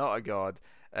 he's not a god,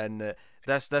 and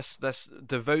this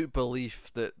devout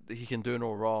belief that he can do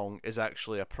no wrong is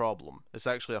actually a problem. It's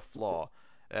actually a flaw.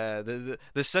 The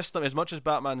system, as much as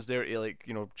Batman's there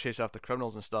to chase after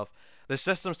criminals and stuff, the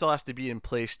system still has to be in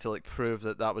place to prove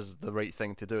that that was the right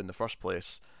thing to do in the first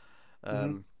place.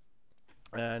 mhm. Um,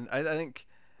 and I think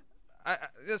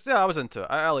I was into it.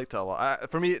 I liked it a lot.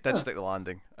 For me, it did Yeah. stick the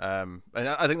landing. And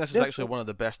I think this is Yeah. actually one of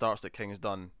the best arts that King has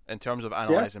done in terms of Yeah.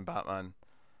 analyzing Batman.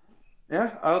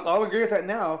 Yeah, I'll agree with that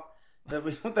now that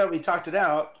we that we talked it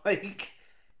out.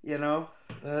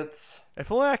 That's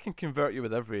If only I can convert you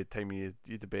with every time you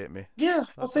debate me. yeah.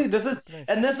 I'll say this is That'd be nice.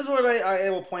 and this is what I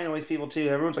will point always people to.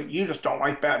 Everyone's like, you just don't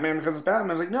like Batman because it's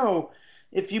Batman. I was like, no.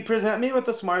 If you present me with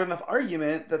a smart enough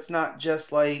argument that's not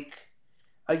just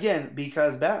again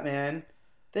because Batman,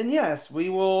 then yes, we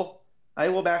will. I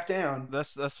will back down.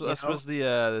 You This know? was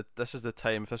this is the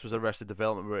time, if this was Arrested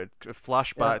Development, where it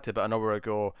flashed Yeah. back to about an hour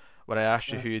ago when I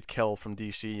asked you Yeah. who you'd kill from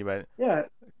DC. You went, Yeah.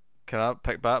 "Can I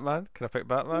pick Batman? Can I pick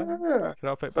Batman? Yeah. Can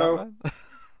I pick So Batman?"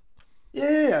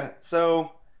 yeah.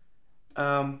 So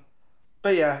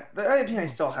but yeah, I mean, I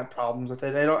still have problems with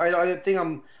it. I don't. I think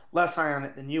I'm less high on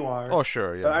it than you are. Oh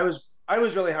sure, But yeah. I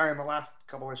was really high on the last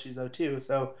couple issues though too.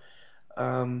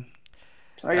 Um,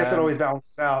 so I guess it Um, always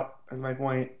balances out. Is my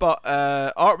point. But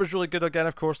art was really good again.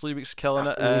 Of course, Liebig's killing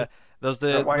it. Absolutely. There's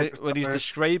Brett Weiss when he's colors.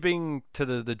 describing to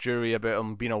the jury about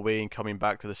him being away and coming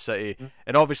back to the city, Mhm.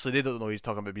 and obviously they don't know he's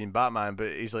talking about being Batman,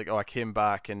 but he's like, "Oh, I came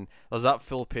back," and there's that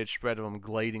full page spread of him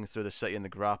gliding through the city in the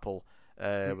grapple,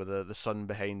 with the sun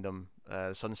behind him,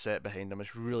 the sunset behind him.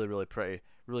 It's really really pretty,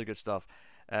 really good stuff.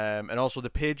 And also the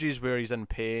pages where he's in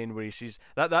pain, where he sees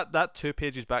that 2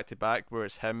 pages back to back, where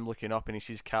it's him looking up and he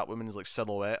sees Catwoman's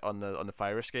silhouette on the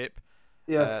fire escape.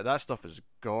 Yeah. That stuff is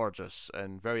gorgeous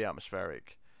and very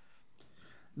atmospheric.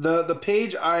 The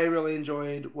page I really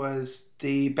enjoyed was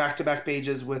the back to back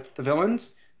pages with the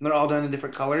villains and they're all done in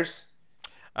different colors.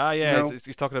 Ah, You yeah, know,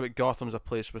 he's talking about Gotham's a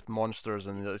place with monsters,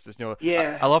 and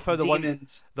yeah, I love how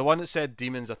demons, the one that said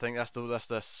demons. I think that's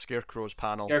the Scarecrow's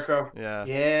panel. scarecrow. Yeah,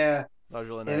 Yeah, that was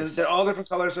really and they're nice. all different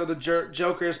colors. So the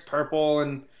Joker's purple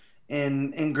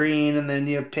and green, and then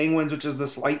you have Penguins, which is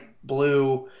this light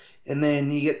blue, and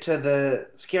then you get to the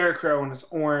Scarecrow and it's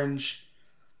orange.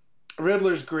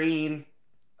 Riddler's green.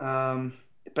 Um,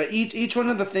 but each one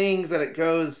of the things that it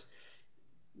goes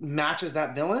matches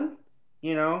that villain,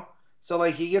 you know. So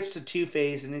like he gets to Two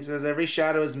Face and he says every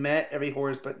shadow is met, every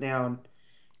horror is put down,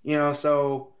 you know.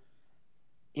 So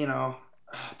you know,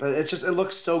 but it's just it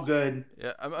looks so good.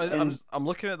 Yeah, And I'm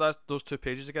looking at those two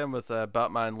pages again with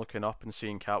Batman looking up and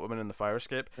seeing Catwoman in the fire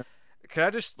escape. Can I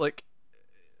just like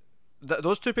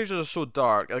those two pages are so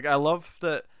dark. Like I love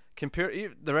that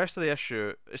compared the rest of the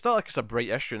issue. It's not like it's a bright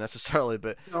issue necessarily,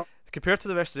 but you know, compared to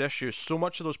the rest of the issue, so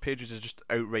much of those pages is just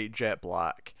outright jet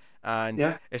black. And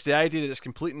yeah, it's the idea that it's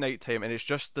complete nighttime and it's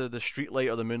just the street light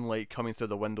or the moonlight coming through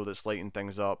the window that's lighting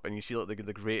things up, and you see like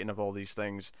the grating of all these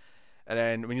things. And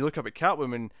then when you look up at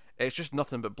Catwoman, it's just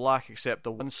nothing but black except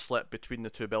the one slit between the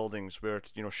two buildings where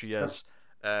she is.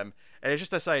 And it's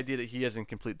just this idea that he is in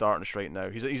complete darkness right now.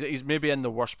 He's maybe in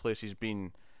the worst place he's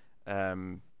been,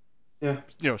 um, yeah.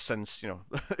 since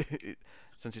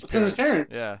since his Since his parents.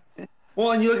 parents. Yeah,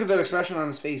 Well, and you look at that expression on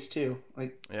his face too.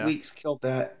 Like yeah, Weeks killed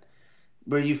that,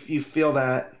 where you feel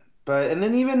that. But and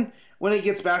then even when it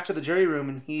gets back to the jury room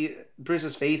and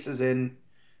Bruce's face is in,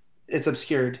 it's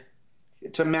obscured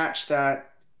to match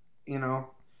that, you know,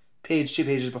 two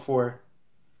pages before.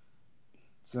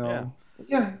 yeah. So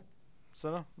yeah,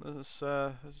 So no, it's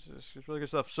really good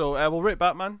stuff. So we'll rate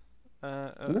Batman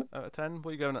out of 10. What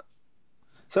are you giving it?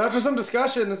 so after some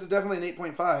discussion, this is definitely an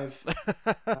 8.5.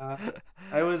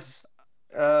 I was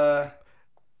uh,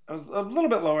 I was a little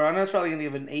bit lower on it. I was probably gonna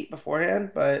give it an 8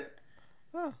 beforehand, but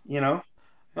Huh. you know,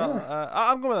 Well, yeah,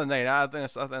 I'm going with a 9. I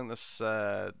think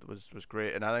this was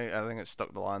great, and I think it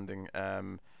stuck the landing.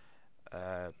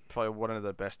 Probably one of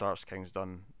the best arts King's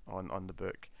done on the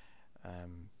book.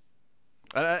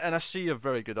 And I see a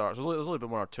very good art. There's only been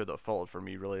one or two that have faltered for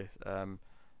me, really.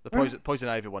 The Poison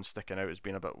Ivy one sticking out has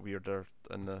been a bit weirder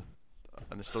in the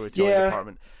storytelling yeah.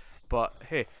 department. But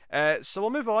hey, so we'll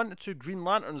move on to Green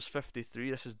Lanterns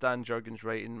 53. This is Dan Jurgens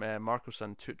writing, Marco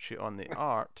Santucci on the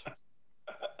art.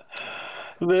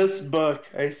 This book,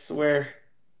 I swear,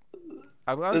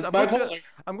 I'm, is I'm, I'm, going to, bipolar.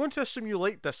 I'm going to assume you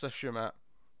like this issue, Matt.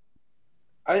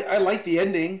 I like the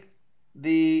ending.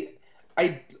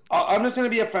 I'm just gonna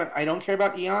be upfront. I don't care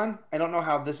about Eon. I don't know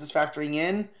how this is factoring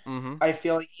in. Mm-hmm. I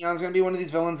feel like Eon's gonna be one of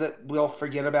these villains that we'll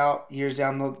forget about years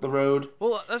down the road.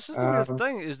 Well, that's just the weird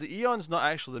thing, is that Eon's not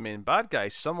actually the main bad guy.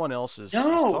 Someone else is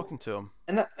No, talking to him.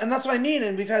 and that's what I mean.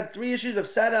 And we've had 3 issues of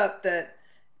setup that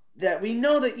we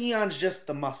know that Eon's just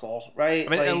the muscle, right? I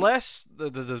mean, Like, unless the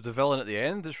villain at the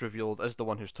end is revealed is the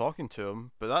one who's talking to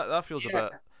him, but that feels a yeah,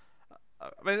 bit. I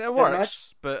mean, it bit works,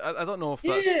 much. but I don't know if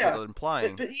that's what Yeah, they're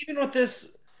implying. but even with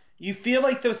this, you feel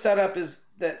like the setup is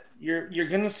that you're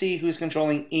gonna see who's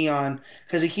controlling Eon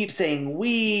because he keeps saying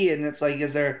we, and it's like,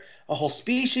 is there a whole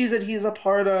species that he's a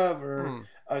part of, or Hmm.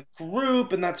 a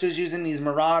group, and that's who's using these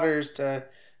marauders to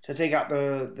take out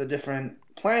the different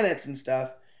planets and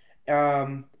stuff.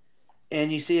 Um,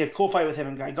 and you see a cool fight with him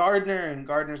and Guy Gardner, and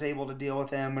Gardner's able to deal with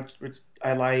him, which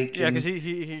I like. Yeah, because And,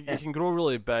 he and can grow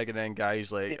really big, and then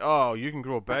guys like, oh, you can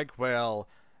grow big. Well,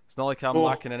 it's not like I'm well,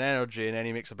 lacking in energy, and then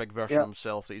he makes a big version yeah, of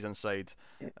himself that he's inside.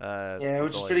 yeah,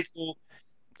 which The is light. pretty cool.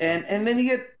 So And then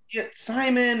you get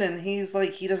Simon, and he's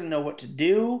like he doesn't know what to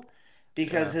do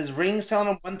because yeah, his ring's telling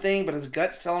him one thing, but his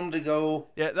gut's telling him to go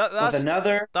yeah. with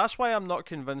another. That's why I'm not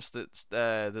convinced that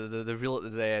the reveal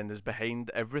at the end is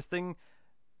behind everything.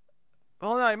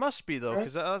 Well, no, it must be though, Right.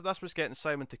 because that's what's getting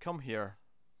Simon to come here.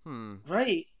 Hmm.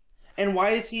 Right. And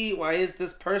why is he? Why is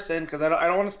this person? Because I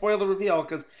don't want to spoil the reveal.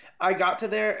 Because I got to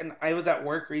there and I was at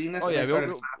work reading this Oh and I yeah, started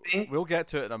laughing, we'll get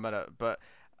to it in a minute, but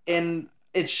and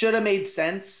it should have made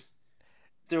sense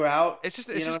throughout. it's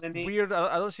You know just what I mean? weird.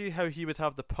 I don't see how he would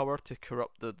have the power to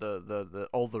corrupt the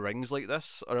all the rings like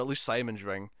this, or at least Simon's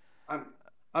ring. I'm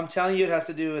I'm telling you, it has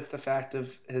to do with the fact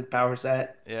of his power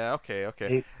set. Yeah, okay.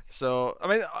 He- So, I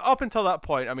mean, up until that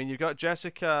point, I mean, you've got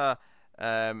Jessica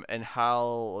and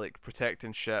Hal, like,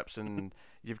 protecting ships, and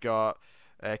you've got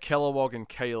Kilowog and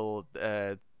Kyle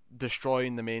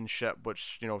destroying the main ship,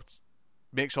 which,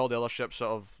 makes all the other ships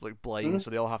sort of, like, blind, Mhm.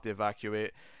 so they all have to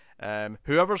evacuate.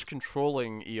 Whoever's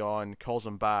controlling Eon calls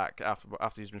him back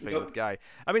after he's been fighting Yep. with Guy.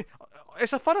 I mean,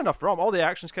 it's a fun enough ROM. All the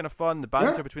action's kind of fun. The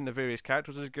banter Yeah. between the various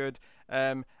characters is good.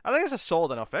 I think it's a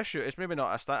solid enough issue. It's maybe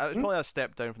not it's Mhm. probably a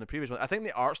step down from the previous one. I think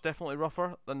the art's definitely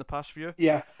rougher than the past few.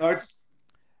 Yeah, arts.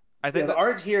 I Yeah, think the that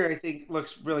art here I think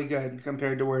looks really good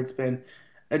compared to where it's been.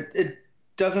 It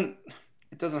doesn't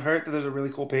it doesn't hurt that there's a really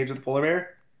cool page with the polar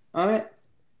bear on it.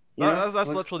 You know,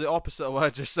 that's looks. literally the opposite of what I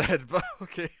just said. But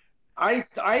okay.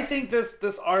 I think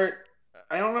this art.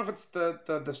 I don't know if it's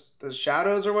the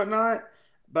shadows or whatnot,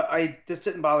 but this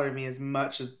didn't bother me as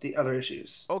much as the other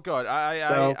issues. Oh god,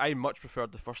 So I much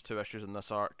preferred the first two issues in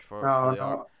this arc for no, the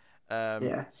art. no, Um,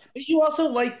 yeah. But you also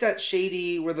like that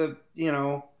shady where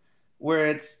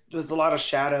where there's a lot of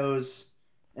shadows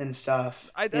and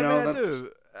stuff. I mean I do.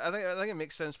 That's I think it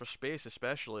makes sense for space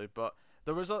especially, but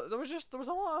there was a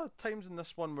lot of times in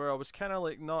this one where I was kind of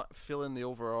like not feeling the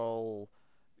overall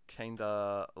kind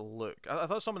of look. I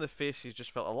thought some of the faces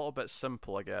just felt a little bit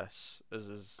simple. I guess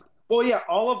is well, yeah.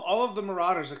 All of the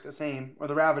Marauders look the same, or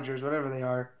the Ravagers, whatever they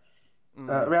are.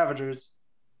 mm. Ravagers.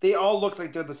 They all look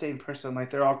like they're the same person. Like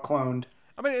they're all cloned.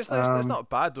 I mean it's Um, not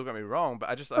bad. Don't get me wrong, but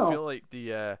I no, feel like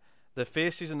the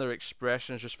faces and their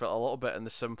expressions just felt a little bit in the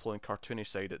simple and cartoony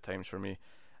side at times for me.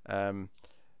 Um,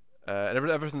 and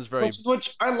everything's very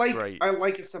which I like. bright. I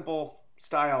like a simple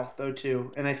style though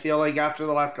too, and I feel like after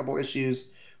the last couple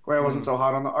issues where I wasn't Mm. so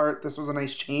hot on the art, this was a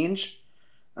nice change.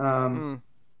 Um, Mm.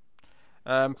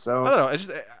 I so don't know. It's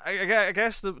just I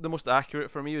guess the most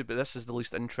accurate for me would be this is the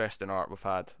least interesting art we've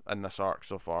had in this arc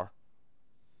so far.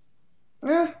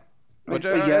 yeah, Which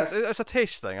I guess. it's a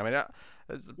taste thing. I mean,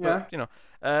 but Yeah. you know.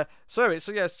 So anyway,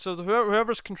 so yeah, so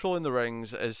whoever's controlling the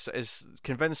rings is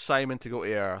convinced Simon to go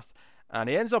to Earth, and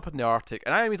he ends up in the Arctic.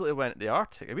 And I immediately went, the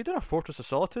Arctic? Are we doing a Fortress of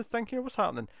Solitude thing here? What's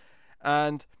happening?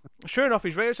 And sure enough,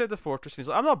 he's right outside the fortress. And he's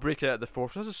like, I'm not breaking out of the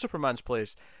fortress. This is Superman's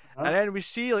place. Huh? And then we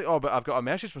see like, oh, but I've got a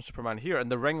message from Superman here,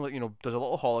 and the ring, like does a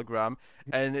little hologram,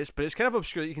 and it's kind of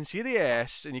obscure. You can see the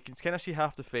S, and you can kind of see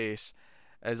half the face.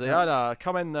 And he's like, oh no,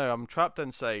 come in now. I'm trapped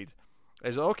inside.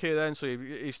 He's like, okay then. So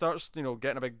he starts,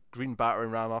 getting a big green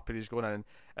battering ram up, and he's going in.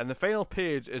 And the final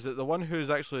page is that the one who's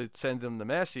actually sending him the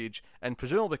message and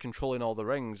presumably controlling all the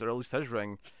rings, or at least his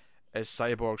ring, is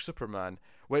Cyborg Superman,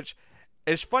 which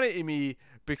is funny to me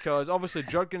because obviously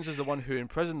Jurgens is the one who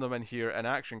imprisoned them in here in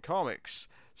Action Comics.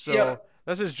 So Yep.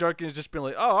 this is Jurgens just being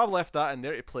like, oh, I've left that in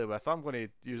there to play with. I'm going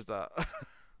to use that.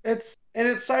 It's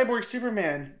Cyborg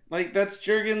Superman. Like that's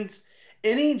Jurgens.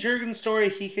 Any Jurgens story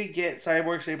he could get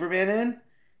Cyborg Superman in,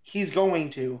 he's going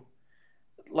to.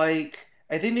 Like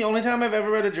I think the only time I've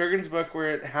ever read a Jurgens book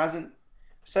where it hasn't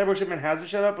Cyborg Superman hasn't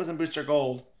showed up was in Booster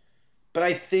Gold. But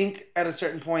I think at a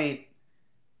certain point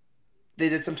they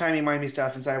did some timey-wimey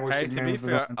stuff and Cyborg Hey, to Superman be was the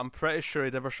fair, villain. I'm pretty sure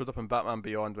he never showed up in Batman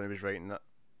Beyond when he was writing it.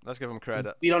 Let's give him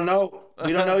credit. We don't know.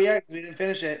 We don't know yet because we didn't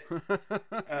finish it.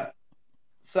 Uh,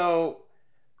 so,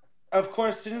 of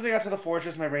course, as soon as they got to the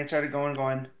fortress, my brain started going,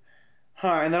 huh?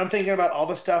 And then I'm thinking about all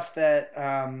the stuff that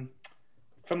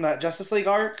from that Justice League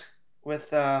arc with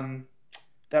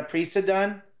that Priest had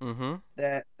done. Mm-hmm.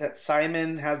 That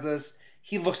Simon has this.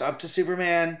 He looks up to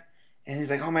Superman, and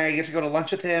he's like, "Oh man, I get to go to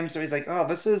lunch with him." So he's like, "Oh,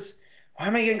 this is why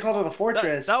am I getting called to the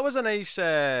fortress?" That was a nice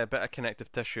bit of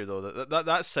connective tissue, though.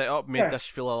 That setup made Yeah. this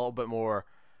feel a little bit more.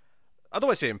 I don't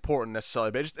want to say important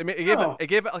necessarily, but No. it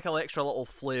gave it like an extra little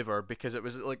flavor because it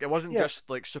was like it wasn't Yeah. just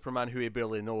like Superman who he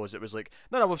barely knows. It was like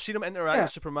no, we've seen him interact Yeah.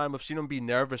 with Superman, we've seen him be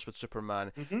nervous with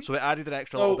Superman, hmm so it added an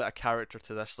extra So little bit of character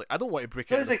to this. Like I don't want to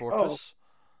break so out of he's the like, "Oh, fortress.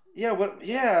 yeah, what?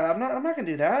 Yeah, I'm not gonna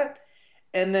do that."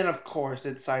 And then of course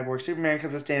it's Cyborg Superman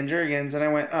because it's Dan Jurgens, and I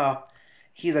went, "Oh,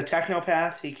 he's a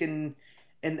technopath. He can."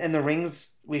 And the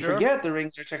rings, we Sure. forget the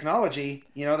rings are technology.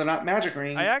 They're not magic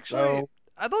I rings. actually So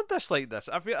I don't dislike this.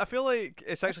 I feel like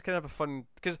it's actually kind of a fun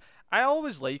because I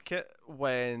always like it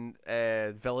when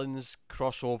villains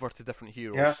cross over to different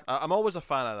heroes. yeah, I'm always a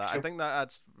fan of that. I sure. think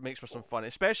that makes for some fun,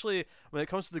 especially when it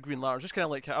comes to the Green Lantern. Just kind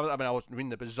of like I mean I wasn't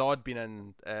reading it, but Zod being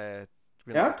in Green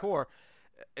Yeah, Lantern Corps.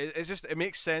 It's just it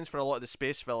makes sense for a lot of the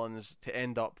space villains to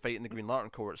end up fighting the Green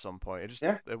Lantern Corps at some point.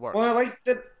 yeah. It Well, I works. like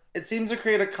that. It seems to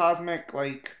create a cosmic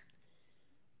like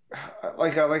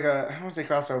a I don't want to say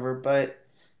crossover, but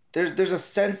there's a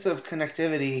sense of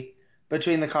connectivity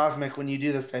between the cosmic when you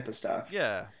do this type of stuff.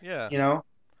 Yeah, yeah. You know,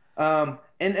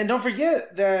 and don't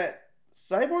forget that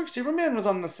Cyborg Superman was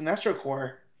on the Sinestro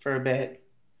Corps for a bit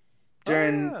Oh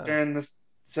during yeah. during the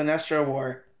Sinestro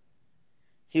War.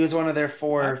 He was one of their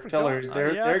four I'd forgotten. pillars. Their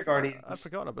I'd guardians.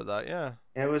 forgotten about that. Yeah.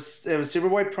 It was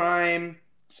Superboy Prime,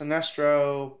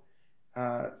 Sinestro,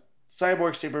 uh,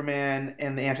 Cyborg Superman,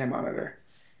 and the Anti Monitor.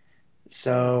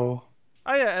 So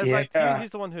Oh yeah. In fact, yeah,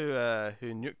 he's the one who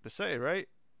nuked the city, right?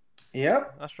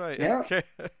 yep, That's right. yeah. Okay.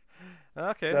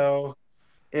 Okay.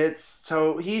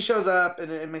 So he shows up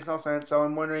and it makes all sense. So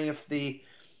I'm wondering if there's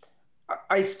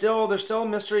still a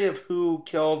mystery of who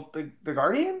killed the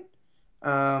Guardian,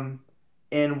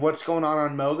 and what's going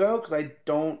on Mogo because I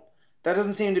don't that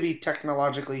doesn't seem to be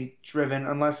technologically driven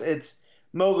unless it's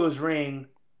Mogo's ring,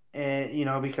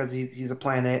 and because he's a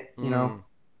planet. Mm.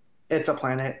 It's a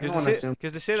planet. I don't want to assume.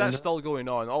 Because they say that's still going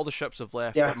on. All the ships have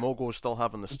left, Yeah, but Mogo's still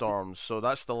having the storms, so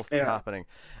that's still yeah. happening.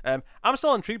 I'm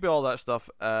still intrigued by all that stuff,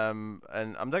 and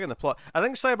I'm digging the plot. I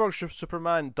think Cyborg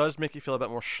Superman does make you feel a bit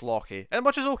more schlocky, and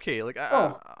which is okay. Like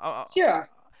Oh, yeah,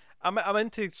 I'm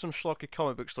into some schlocky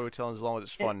comic book storytelling as long as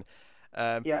it's fun.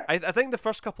 yeah. I think the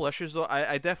first couple issues though,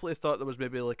 I definitely thought there was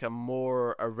maybe like a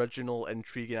more original,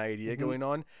 intriguing idea going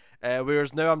on.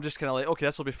 Whereas now I'm just kind of like, okay,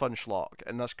 this will be fun schlock,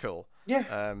 and that's cool. Yeah,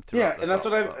 To yeah, wrap this and that's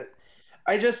up, what but-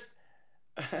 I just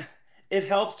it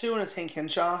helps too when it's Hank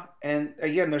Henshaw, and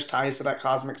again, there's ties to that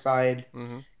cosmic side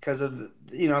Mhm. because of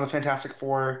the Fantastic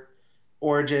Four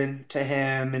origin to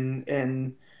him,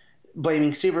 and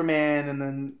blaming Superman, and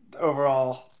then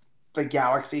overall the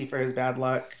galaxy for his bad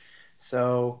luck.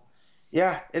 So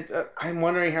yeah, it's I'm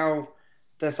wondering how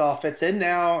this all fits in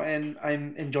now, and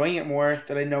I'm enjoying it more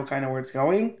that I know kind of where it's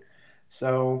going.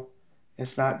 So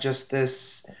it's not just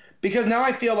this, because now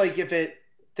I feel like if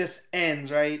this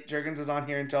ends, right, Jurgens is on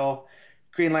here until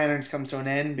Green Lanterns comes to an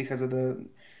end because of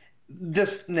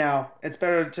this now. It's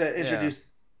better to introduce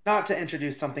not to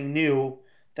introduce something new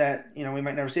that we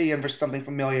might never see again versus something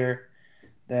familiar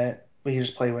that we can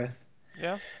just play with.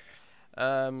 Yeah.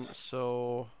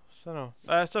 So no.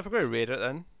 So if we're going to rate it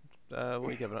then, what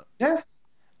are you giving it? Yeah.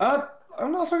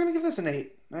 I'm also gonna give this an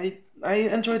 8. I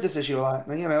enjoyed this issue a lot.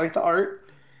 I like the art.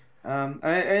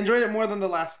 I enjoyed it more than the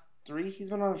last 3. He's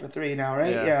been on it for 3 now,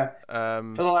 right? Yeah.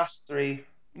 For the last 3.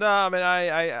 No, I mean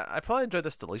I probably enjoyed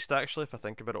this the least actually if I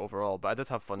think about it overall, but I did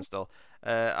have fun still.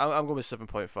 I'm going with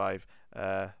 7.5.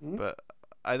 But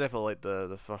I definitely liked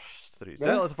the first 3.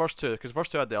 Yeah. The first 2 because the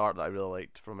first 2 had the art that I really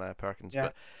liked from Perkins. Yeah.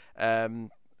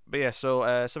 But yeah, so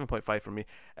 7.5 for me.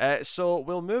 So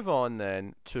we'll move on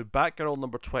then to Batgirl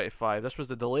number 25. This was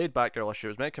the delayed Batgirl issue.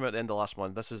 It was meant to come out at the end of last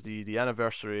month. This is the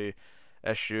anniversary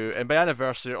issue, and by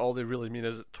anniversary, all they really mean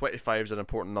is 25 is an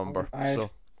important number. 25. So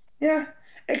Yeah.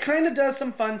 It kind of does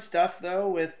some fun stuff though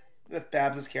with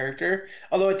Babs' character.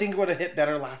 Although I think it would have hit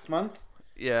better last month.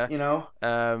 yeah, You know.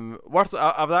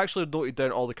 I've actually noted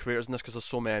down all the creators in this because there's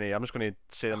so many. I'm just going to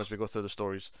say them as we go through the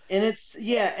stories. And it's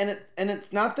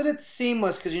not that it's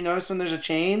seamless because you notice when there's a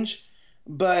change,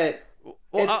 but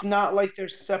it's not like they're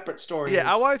separate stories.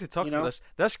 Yeah, I wanted to talk you about know? this.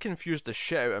 This confused the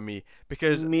shit out of me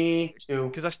because Me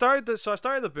too. I started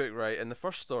the book right, and the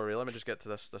first story. Let me just get to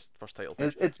this first title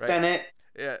page. It's right? Bennett.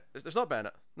 Yeah, it's not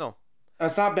Bennett. No,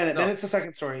 It's not Bennett. No. Bennett's the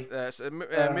second story. it's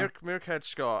Mirkhead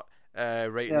Scott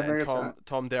writing it, and Mirkhead Scott.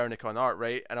 Tom Dernick on art,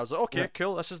 right? And I was like, okay,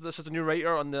 cool. This is the new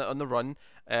writer on the run.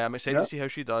 I'm excited to see how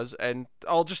she does, and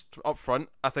I'll just up front.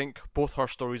 I think both her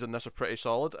stories in this are pretty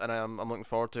solid, and I'm looking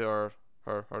forward to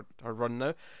her run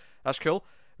now. That's cool,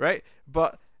 right?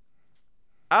 But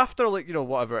after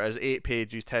whatever it is, 8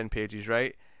 pages, 10 pages,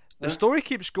 right? The story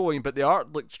keeps going, but the art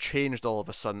changed all of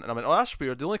a sudden, and I went, "Oh, that's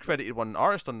weird. They only credited one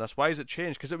artist on this. Why is it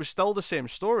changed?" Because it was still the same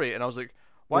story, and I was like,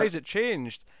 "Why is it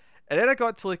changed?" And then I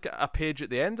got to a page at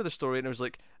the end of the story, and it was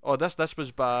like, "Oh, this was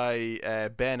by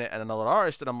Bennett and another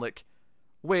artist," and I'm like,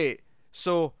 "Wait,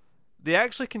 so they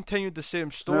actually continued the same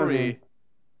story?"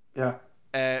 Yeah.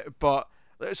 But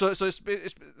so it's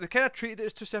they kind of treated it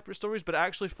as 2 separate stories, but it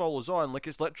actually follows on. Like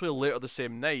it's literally later the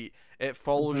same night. It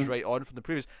follows right on from the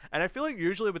previous. And I feel like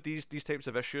usually with these types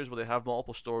of issues where they have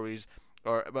multiple stories,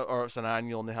 or it's an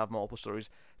annual and they have multiple stories,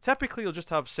 typically you'll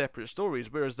just have separate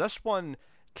stories. Whereas this one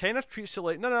kind of treats it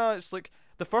like no, it's like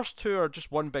the first 2 are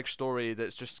just one big story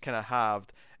that's just kind of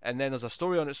halved, and then there's a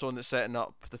story on its own that's setting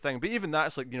up the thing. But even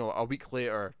that's like a week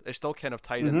later, it's still kind of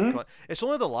tied into. It's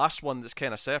only the last one that's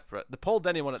kind of separate. The Paul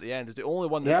Dini one at the end is the only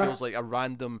one that feels like a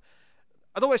random.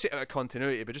 I don't want to say out of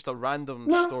continuity, but just a random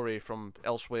story from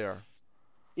elsewhere.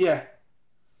 Yeah.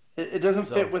 It doesn't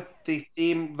fit with the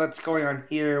theme that's going on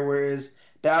here, whereas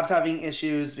Babs having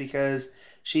issues because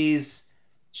she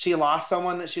lost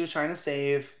someone that she was trying to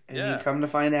save, and you come to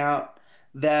find out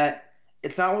that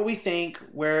it's not what we think,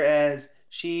 whereas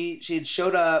she had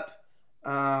showed up,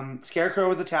 Scarecrow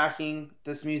was attacking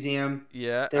this museum.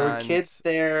 Yeah. There were kids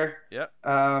there. Yep.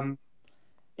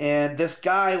 And this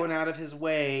guy went out of his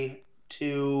way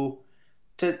to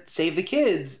save the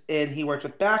kids, and he worked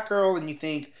with Batgirl, and you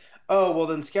think, oh, well,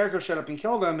 then Scarecrow showed up and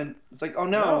killed him, and it's like, oh,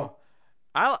 no.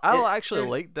 I'll actually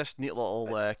like this neat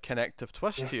little connective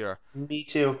twist here. Me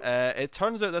too. It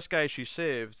turns out this guy she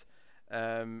saved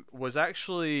was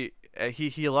actually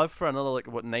he lived for another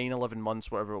 9-11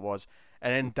 months, whatever it was,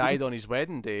 and then died on his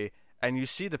wedding day. And you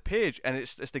see the page, and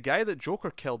it's the guy that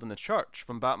Joker killed in the church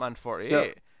from Batman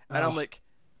 48. And I'm like,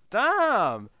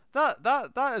 damn,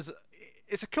 that is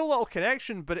it's a cool little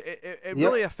connection, but it Yep.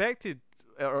 really affected,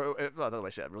 well, I don't know if I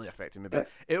say it really affected me, but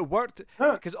Yeah. it worked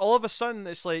Huh. because all of a sudden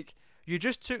it's like you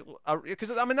just took, because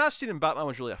I mean that scene in Batman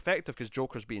was really effective because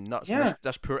Joker's being nuts and Yeah.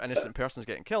 this poor innocent person's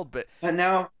getting killed, but But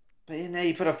now,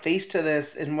 you put a face to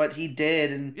this and what he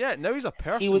did, and yeah, now he's a he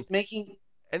person, was making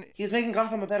and he was making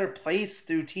Gotham a better place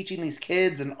through teaching these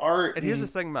kids and art. and here's the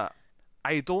And thing, Matt.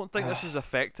 I don't think this is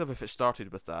effective if it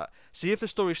started with that. See, if the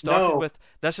story started no, with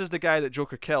this is the guy that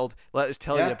Joker killed, let us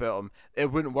tell you yeah, about him,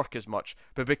 it wouldn't work as much.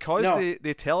 But because no,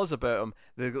 they tell us about him,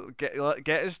 they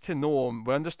get us to know him,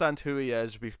 we understand who he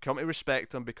is, we come to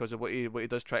respect him because of what he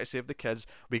does try to save the kids.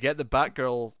 We get the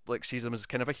Batgirl like sees him as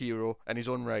kind of a hero in his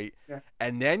own right, yeah,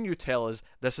 and then you tell us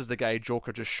this is the guy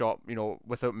Joker just shot,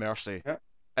 without mercy, yeah,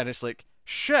 and it's like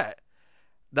shit.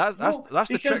 no, That's the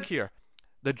because trick here.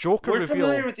 The Joker we're familiar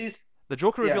reveal. with these. The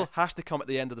Joker Yeah, reveal has to come at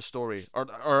the end of the story,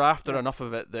 or after yeah, enough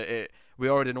of it that we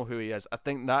already know who he is. I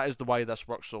think that is the why this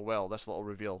works so well. This little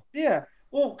reveal. yeah.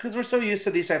 Well, because we're so used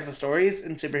to these types of stories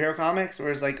in superhero comics,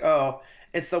 where it's like, oh,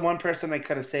 it's the one person they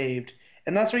could have saved,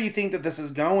 and that's where you think that this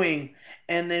is going.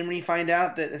 And then when you find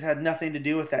out that it had nothing to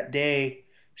do with that day,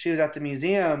 she was at the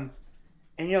museum,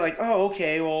 and you're like, oh,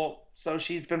 okay, well, so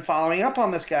she's been following up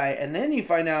on this guy, and then you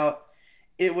find out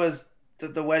it was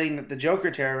the wedding that the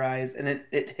Joker terrorized, and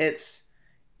it hits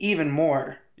even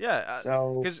more. Yeah,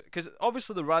 So because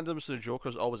obviously the randomness of the Joker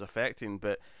is always affecting,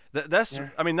 but this, yeah,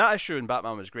 I mean, that issue in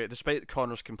Batman was great, despite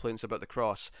Connor's complaints about the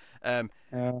cross. yeah.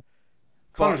 But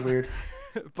Connor's weird.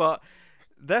 but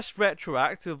this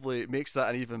retroactively makes that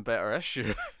an even better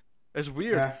issue. It's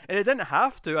weird, Yeah. and it didn't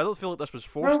have to. I don't feel like this was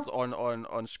forced No,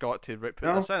 on Scott to put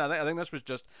no. this in. I think this was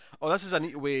just, oh, this is a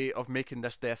neat way of making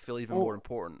this death feel even more Well,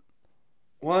 important.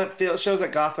 well, shows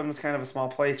that Gotham is kind of a small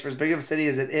place. For as big of a city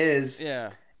as it is,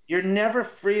 Yeah, you're never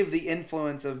free of the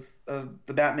influence of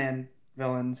the Batman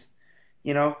villains.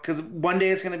 Because one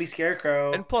day it's going to be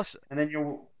Scarecrow, and plus, and then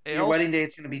your it your also wedding day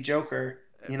it's going to be Joker.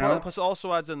 plus it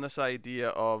also adds in this idea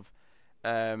of,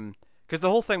 because the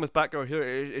whole thing with Batgirl here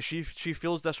is she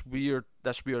feels this weird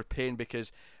pain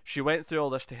because she went through all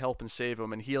this to help and save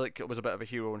him, and he like was a bit of a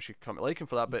hero and she come to like him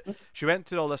for that, but she went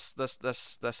through all this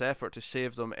effort to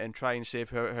save them and try and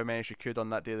save how many she could on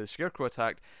that day the Scarecrow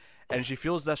attacked, and she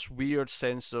feels this weird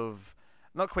sense of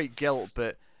not quite guilt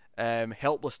but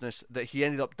helplessness that he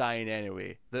ended up dying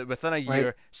anyway. That within a Right.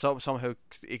 year, somehow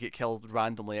he get killed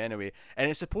randomly anyway, and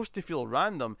it's supposed to feel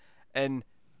random. And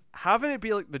having it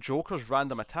be like the Joker's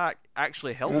random attack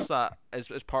actually Yeah. helps that as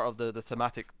part of the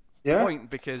thematic Yeah. point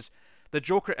because the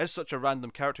Joker is such a random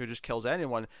character who just kills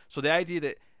anyone. So the idea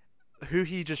that who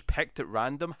he just picked at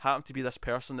random happened to be this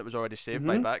person that was already saved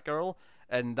by Mhm. Batgirl,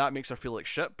 and that makes her feel like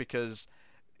shit because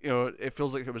it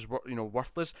feels like it was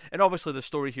worthless. And obviously the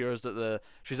story here is that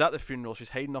she's at the funeral,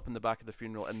 she's hiding up in the back of the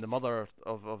funeral, and the mother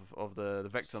of the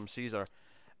victim sees her,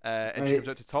 and she Right. comes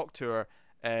out to talk to her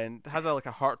and has like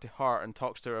a heart to heart and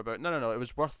talks to her about no, it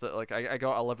was worth it. Like I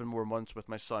got 11 more months with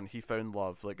my son. He found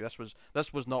love. Like this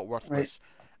was not worthless.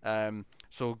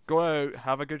 So go out,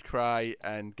 have a good cry,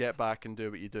 and get back and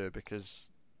do what you do because,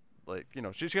 like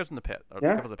she gives him the pep or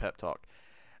Yeah. give her the pep talk.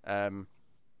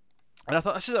 And I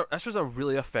thought this was a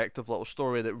really effective little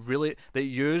story that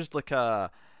used like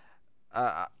a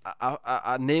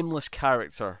nameless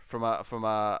character from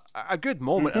a good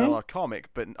moment in Mhm. another comic,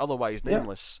 but otherwise Yeah.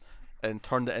 nameless, and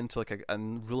turned it into like a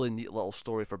really neat little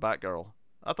story for Batgirl.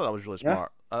 I thought that was really Yeah.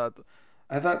 smart.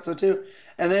 I thought so too.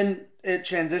 And then it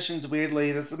transitions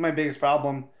weirdly. This is my biggest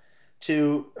problem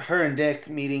to her and Dick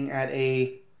meeting at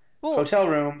a Well, hotel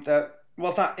room well,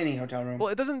 it's not any hotel room,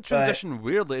 it doesn't but transition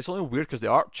weirdly. It's only weird because the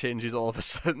art changes all of a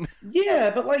sudden.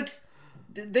 yeah, but like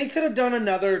they could have done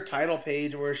another title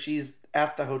page where she's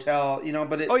at the hotel,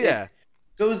 but Oh it yeah,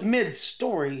 goes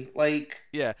mid-story. Like,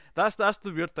 yeah. That's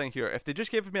the weird thing here. If they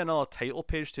just gave me another title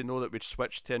page to know that we'd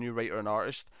switched to a new writer and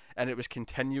artist, and it was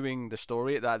continuing the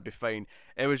story, that'd be fine.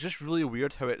 It was just really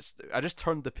weird how I just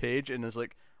turned the page and it's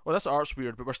like, oh, this art's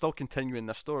weird, but we're still continuing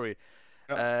this story.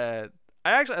 I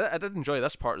did enjoy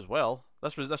this part as well.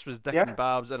 This was Dick yeah, and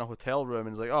Babs in a hotel room,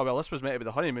 and it's like, oh well, this was meant to be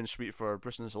the honeymoon suite for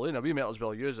Bruce and Selena. We might as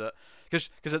well use it because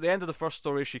at the end of the first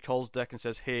story, she calls Dick and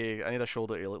says, "Hey, I need a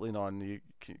shoulder to lean on.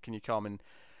 Can you come?" And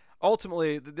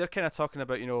ultimately, they're kind of talking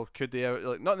about could they ever,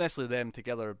 like not necessarily them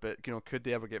together, but could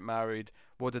they ever get married?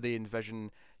 What do they envision?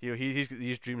 He's got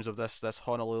these dreams of this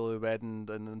Honolulu wedding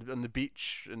and on the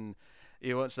beach and.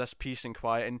 He wants this peace and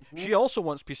quiet, and she also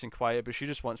wants peace and quiet, but she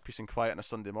just wants peace and quiet on a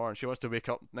Sunday morning. She wants to wake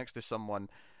up next to someone,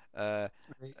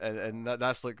 and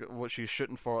that's like what she's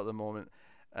shooting for at the moment.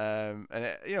 And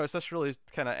it's this really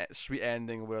kind of sweet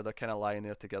ending where they're kind of lying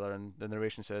there together, and the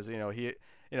narration says,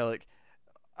 like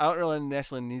I don't really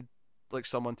necessarily need like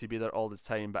someone to be there all the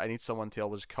time, but I need someone to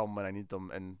always come when I need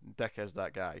them, and Dick is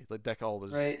that guy. Like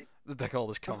Right. Dick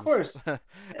always Of comes. course. But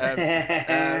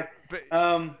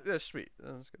that's sweet.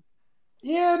 That was good.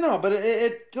 Yeah, no, but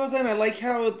it goes in. I like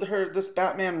how this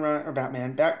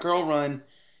Batgirl run.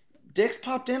 Dick's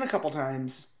popped in a couple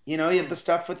times. You know, you have Mm. the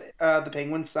stuff with the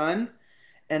Penguin's son,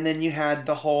 and then you had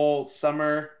the whole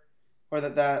summer or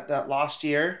that lost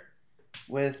year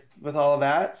with all of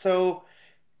that. So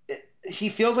he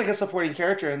feels like a supporting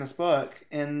character in this book,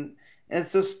 and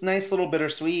it's this nice little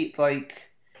bittersweet. Like,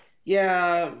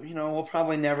 yeah, you know, we'll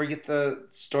probably never get the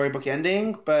storybook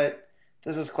ending, but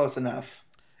this is close enough.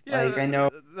 Like, Yeah, I know.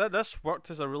 this worked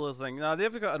as a real thing. Now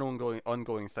they've got an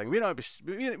ongoing thing. We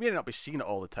may not be seeing it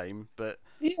all the time, but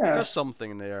Yeah, there's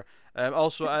something there.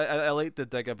 Also, I like the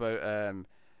dig about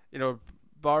you know,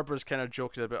 Barbara's kind of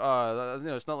joking about, you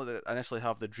know, it's not like I necessarily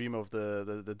have the dream of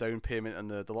the down payment and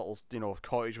the little, you know,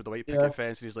 cottage with the white yeah, picket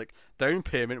fence. And he's like, down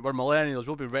payment? We're millennials.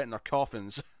 We'll be renting our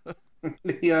coffins.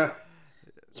 yeah.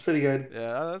 It's pretty good.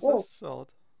 Yeah, Well, that's solid.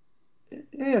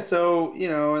 yeah. So you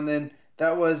know, and then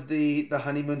that was the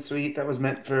honeymoon suite that was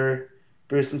meant for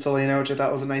Bruce and Selena, which I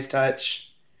thought was a nice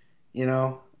touch. You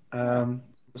know, Yeah.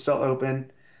 still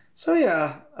open. So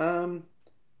yeah,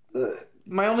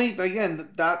 my only again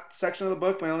that section of the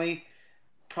book, my only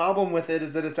problem with it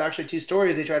is that it's actually two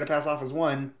stories they try to pass off as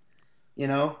one. You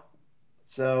know,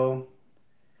 so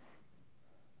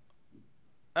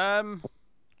Um,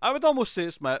 I would almost say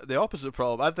it's the opposite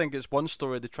problem. I think it's one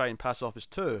story they try and pass off as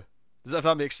two. Does that, if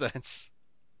that makes sense?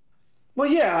 well,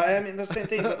 yeah. I mean, the same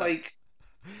thing, but like,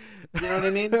 you know what I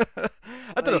mean?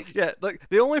 I don't know. Like, Yeah, like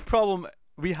the only problem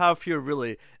we have here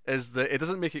really is that it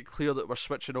doesn't make it clear that we're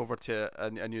switching over to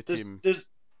a new team.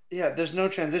 there's no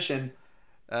transition.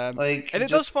 Like, And it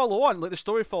does just follow on. Like the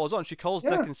story follows on. She calls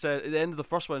Dick yeah, and says at the end of the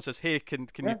first one, says, "Hey, can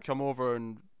you yeah. come over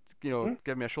and Mhm.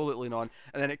 give me a shoulder to lean on?"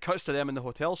 And then it cuts to them in the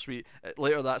hotel suite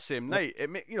later that same night.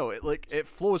 It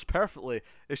flows perfectly.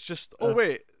 It's just, oh Uh,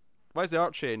 wait, why's the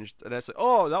art changed? And it's like,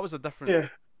 oh, that was a different yeah,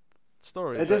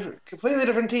 story, a different, completely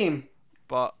different team.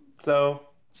 but So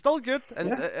still good, and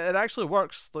yeah, it actually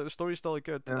works. Like the story's still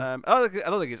good. yeah, I don't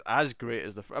think it's as great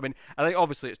as I mean, I think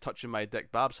obviously it's touching my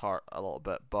Dick Babs heart a little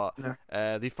bit, but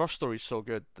yeah, the first story's so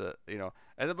good that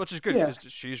and which is good yeah,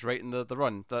 because she's writing the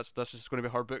run. That's just going to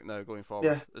be her book now going forward.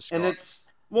 yeah. It's And Scott.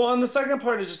 it's well, and the second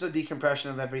part is just a decompression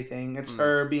of everything. It's Mm.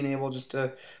 her being able just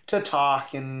to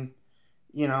talk and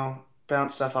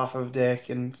bounce stuff off of Dick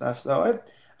and stuff. So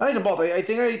I like them both. I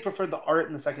think I preferred the art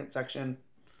in the second section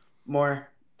more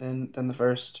than the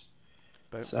first.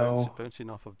 So Bouncing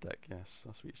off of Dick. Yes,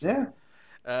 that's what you said.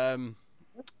 yeah. Um,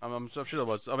 I'm sure there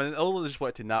was. I mean, although they just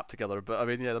wanted to nap together, but I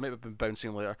mean, yeah, they might have been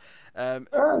bouncing later. Um,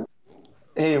 Uh,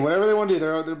 hey, whatever they want to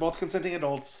do, they're both consenting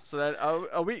adults. so then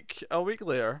a week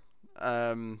later,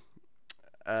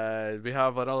 we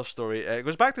have another story. It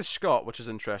goes back to Scott, which is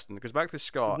interesting. It goes back to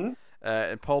Scott Hmm.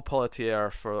 and Paul Pelletier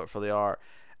for the art.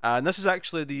 And this is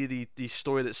actually the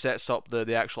story that sets up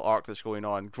the actual arc that's going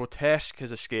on. Grotesque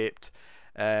has escaped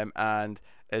and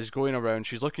is going around.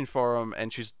 She's looking for him,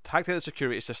 and she's hacked into the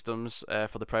security systems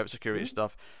for the private security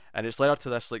stuff. And it's led her to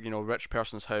this rich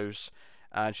person's house,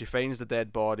 and she finds the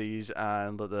dead bodies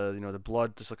and the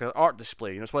blood. It's like an art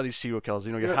display. It's one of these serial killers.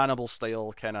 Your Yeah. Hannibal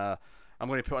style kind of. I'm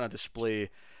going to put on a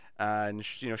display. And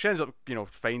she ends up,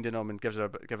 finding him and give him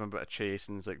a bit of chase,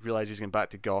 and realizes he's going back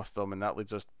to Gotham, and that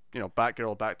leads us,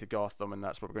 Batgirl back to Gotham, and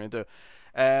that's what we're going to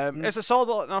do. It's a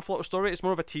solid enough little story. It's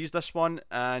more of a tease, this one,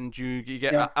 and you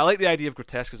get. Yeah. I like the idea of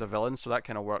Grotesque as a villain, so that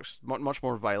kind of works. Much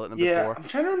more violent than Yeah, before. I'm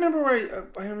trying to remember where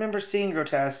I remember seeing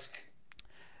Grotesque.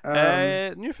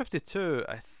 New 52,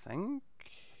 I think.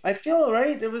 I feel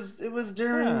right. It was Yeah,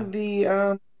 during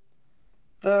the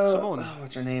Simone.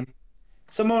 what's her name?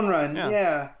 Simone run. Yeah.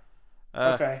 Yeah.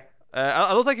 Uh, Okay. I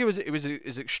don't think it was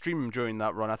as extreme during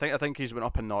that run. I think he's went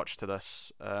up a notch to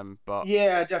this. But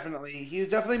Yeah, definitely. He was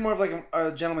definitely more of like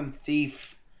a gentleman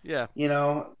thief. yeah,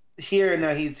 Here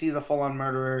now he's a full on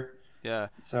murderer. yeah.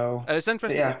 So, And it's but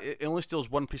interesting. yeah. It only steals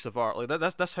one piece of art. Like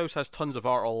this house has tons of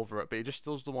art all over it, but he just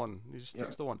steals the one. He just Yeah.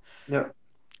 takes the one. Yeah.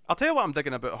 I'll tell you what I'm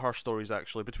digging about her stories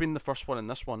actually. Between the first one and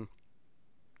this one,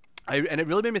 and it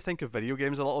really made me think of video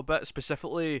games a little bit,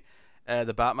 specifically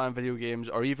the Batman video games,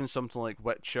 or even something like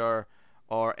Witcher,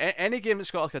 or any game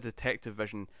that's got like a detective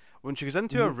vision. When she goes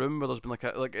into a room where there's been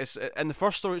it's in the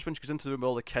first story, it's when she goes into the room where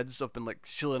all the kids have been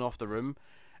sealing off the room,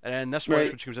 and then this one is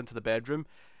Right. when she goes into the bedroom.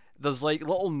 There's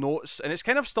little notes, and it's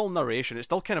kind of still narration. It's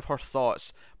still kind of her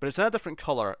thoughts, but it's in a different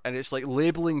color, and it's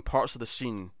labeling parts of the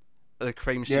scene, the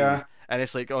crime scene. Yeah. And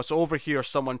it's oh, so over here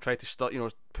someone tried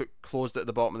to closed it at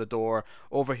the bottom of the door.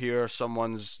 Over here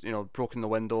someone's broken the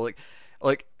window.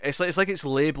 like it's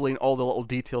labeling all the little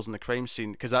details in the crime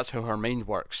scene because that's how her mind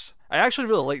works. I actually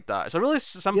really like that. It's a really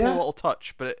simple Yeah. little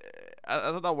touch, but I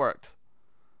thought that worked.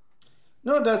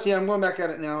 No, it does. Yeah, I'm going back at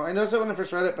it now. I noticed it when I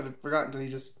first read it, but I forgot until you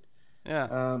just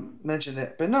Yeah. mentioned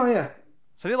it. But no, yeah.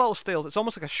 So the little styles, it's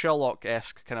almost like a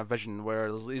Sherlock-esque kind of vision where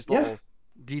there's these little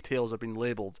details have been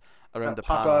labelled around the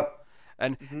Pop panel. up.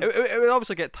 And Mm-hmm. it would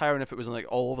obviously get tiring if it was like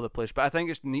all over the place, but I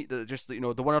think it's neat that just, you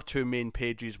know, the one or two main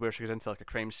pages where she goes into like a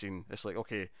crime scene, it's like,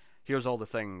 okay, here's all the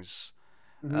things.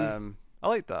 Mm-hmm. I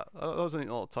like that. That was a neat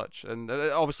little touch. And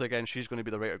Mm-hmm. obviously, again, she's going to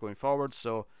be the writer going forward,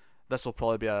 so this will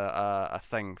probably be a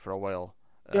thing for a while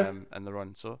Yeah. in the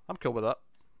run. So I'm cool with that.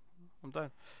 I'm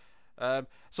down.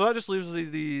 So that just leaves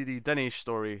the Denny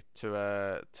story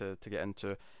to get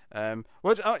into.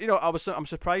 Which you know, I'm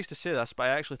surprised to say this, but I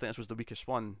actually think this was the weakest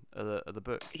one of the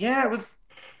book. Yeah, it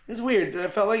was weird. I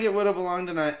felt like it would have belonged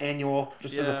in an annual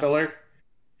just as a Yeah. filler.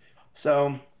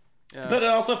 So, Yeah. but it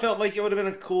also felt like it would have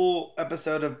been a cool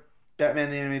episode of Batman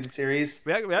the Animated Series.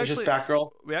 we It's just actually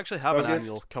Batgirl. we actually have an focused.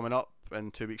 annual coming up in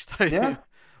 2 weeks' time. Yeah.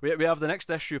 we have the next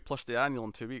issue plus the annual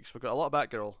in 2 weeks. We've got a lot of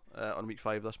Batgirl on week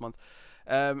 5 this month.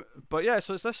 But yeah,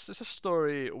 so it's a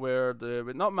story where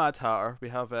not Mad Hatter, we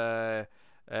have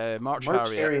March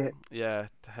Harriet. Harriet. Yeah,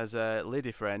 his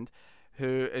lady friend,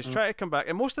 who is trying to come back,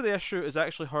 and most of the issue is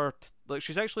actually her. Like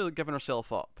she's actually like, giving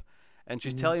herself up, and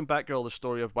she's telling Batgirl the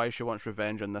story of why she wants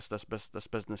revenge on this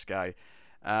business guy.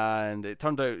 And it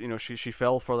turned out, you know, she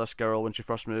fell for this girl when she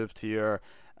first moved here,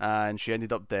 and she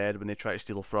ended up dead when they tried to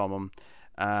steal from him.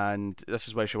 And this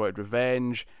is why she wanted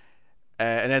revenge.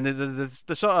 And then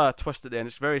the sort of twist at the end,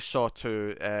 it's very Saw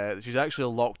 2. She's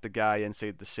actually locked the guy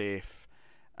inside the safe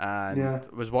and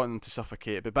was wanting to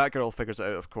suffocate. But Batgirl figures it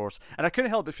out, of course. And I couldn't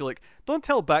help but feel like, don't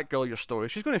tell Batgirl your story.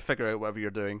 She's going to figure out whatever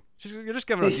you're doing. You're just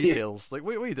giving her details. Like,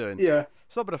 what are you doing? Yeah.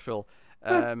 Stop it a fool.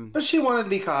 But she wanted to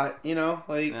be caught, you know?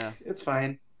 Like, it's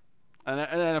fine. And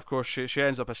then, of course, she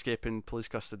ends up escaping police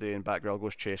custody, and Batgirl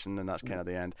goes chasing, and that's kind of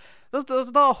the end.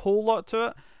 There's not a whole lot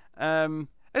to it.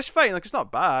 It's fine, like it's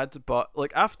not bad, but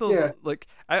like after like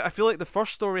I feel like the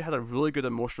first story had a really good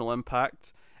emotional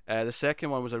impact. The second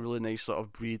one was a really nice sort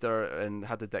of breather and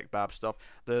had the Dick Bab stuff.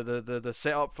 The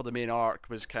setup for the main arc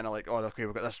was kind of like, oh, okay,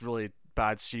 we've got this really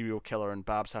bad serial killer, and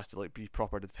Babs has to like be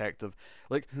proper detective.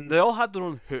 Like they all had their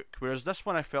own hook, whereas this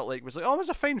one I felt like was like, oh, it was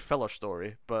a fine filler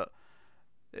story, but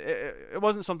it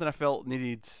wasn't something I felt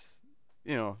needed.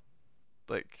 You know,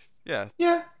 like Yeah,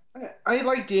 I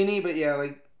like Danny, but yeah,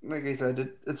 like I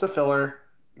said, it's a filler.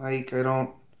 Like I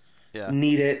don't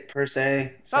need it per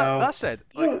se. So that said,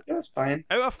 like, it was fine.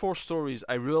 Out of 4 stories,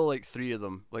 I really like 3 of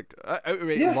them. Like I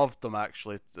outright loved them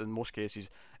actually in most cases.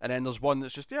 And then there's one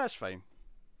that's just it's fine.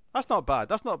 That's not bad.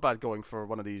 That's not bad going for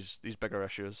one of these bigger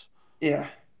issues. Yeah.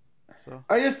 So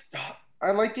I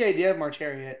like the idea of March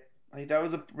Harriet. Like that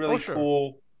was a really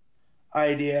cool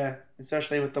idea,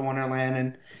 especially with the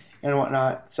Wonderland and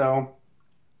whatnot. So,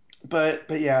 but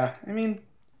yeah, I mean.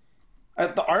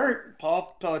 The art,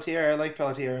 Paul Pelletier, I like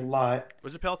Pelletier a lot.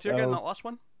 Was it Pelletier getting that last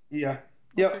one? Yeah.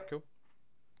 Yep. Okay, cool.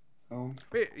 So.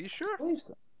 Wait, are you sure? I believe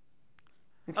so.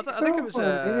 I think it was.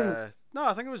 No,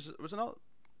 I think it was. Was it not?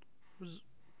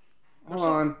 Hold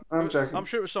on, I'm checking. I'm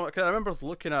sure it was something. Cause I remember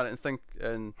looking at it and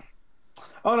thinking.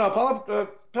 Oh no, Paul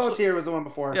Pelletier was the one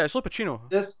before. Yeah, it's Lupacino.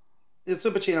 It's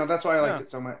Lupacino. That's why I liked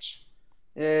it so much.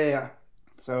 Yeah.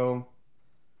 So.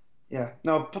 Yeah,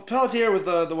 no, Pelletier was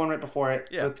the one right before it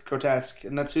with Grotesque,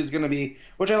 and that's who's going to be,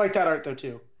 which I like that art though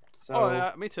too. So, oh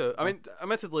yeah, me too. I mean,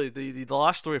 admittedly, the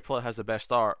last story probably has the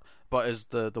best art, but is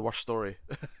the worst story.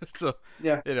 So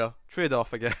yeah, you know, trade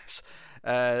off, I guess.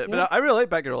 But I really like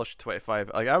Batgirl issue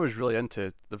 25. Like I was really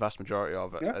into the vast majority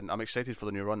of it, and I'm excited for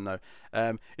the new run now.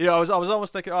 You know, I was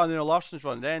almost thinking, oh, you know, Larson's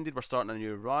run ended, we're starting a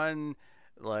new run,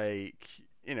 like.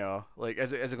 You know, like,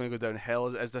 is it going to go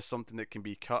downhill? Is this something that can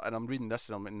be cut? And I'm reading this,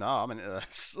 and I'm like, nah, I'm into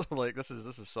this. Like, this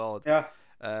is solid. Yeah.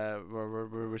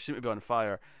 We seem to be on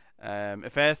fire.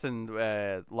 If anything,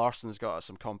 Larson's got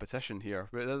some competition here.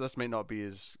 This might not be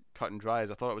as cut and dry as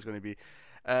I thought it was going to be.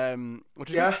 Which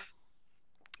is good.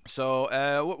 So,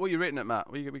 what are you rating it, Matt?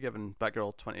 What are you giving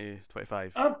Batgirl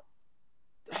 2025?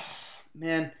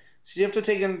 Man, so you have to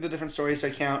take in the different stories to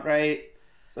account, right?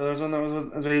 So there's one that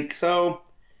was weak. So.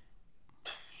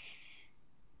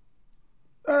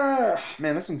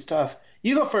 Man, this one's tough.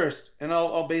 You go first, and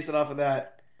I'll base it off of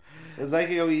that, because I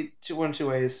could go two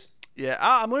ways. Yeah,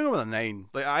 I'm gonna go with a 9.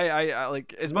 Like I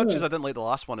like as much as I didn't like the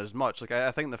last one as much. Like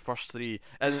I think the first 3,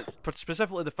 and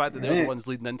specifically the fact that they're the ones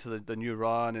leading into the new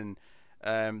run,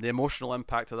 and the emotional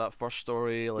impact of that first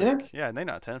story. Like 9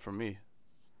 out of 10 from me.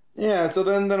 Yeah, so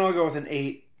then I'll go with an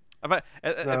 8.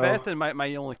 If anything,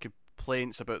 my only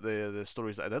complaints about the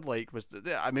stories that I did like was that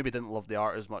I maybe didn't love the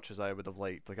art as much as I would have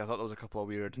liked. Like I thought there was a couple of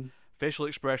weird facial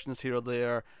expressions here or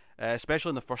there, especially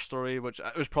in the first story, which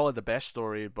it was probably the best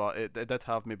story, but it did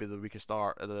have maybe the weakest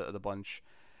art of the bunch.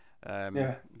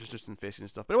 Just in facing and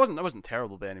stuff, but it wasn't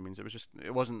terrible by any means. It was just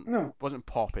it wasn't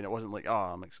popping. It wasn't like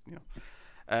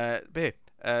but hey,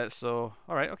 so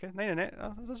all right, okay, 9 and 8.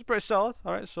 That's pretty solid.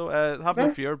 All right, so have no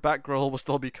fear, Batgirl will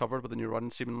still be covered with the new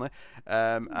run seemingly,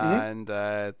 and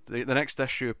the next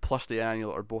issue plus the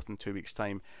annual are both in 2 weeks'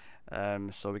 time.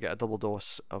 So we get a double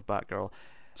dose of Batgirl.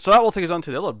 So that will take us on to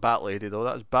the other Bat Lady though.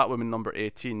 That's Batwoman number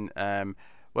 18.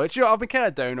 Which I've been kind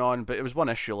of down on, but it was one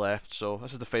issue left, so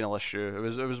this is the final issue. It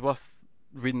was worth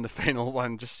reading the final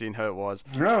one, just seeing how it was.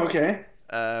 Oh, okay.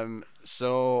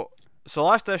 So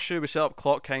last issue we set up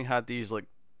Clock King had these like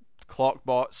clock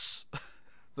bots.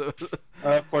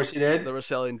 Of course he did. That were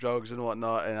selling drugs and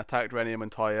whatnot, and attacked Rennie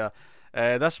Montoya.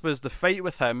 This was the fight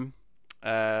with him,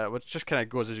 which just kind of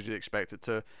goes as you'd expect it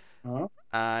to,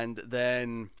 and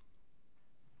then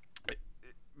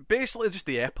basically just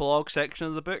the epilogue section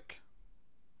of the book.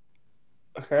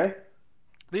 Okay.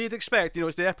 You'd expect,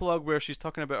 it's the epilogue where she's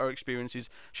talking about her experiences.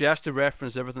 She has to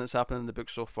reference everything that's happened in the book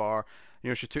so far.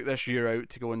 She took this year out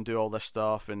to go and do all this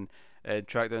stuff and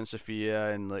track down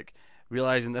Sophia and like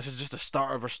realizing this is just the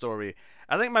start of her story.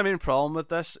 I think my main problem with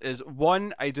this is,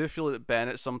 one, I do feel that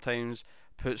Bennett sometimes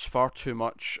puts far too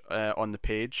much on the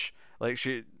page. Like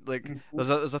there's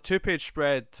a 2-page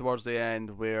spread towards the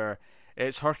end where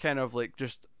it's her kind of like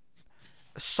just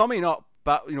summing up.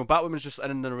 Batwoman's just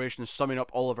in the narration summing up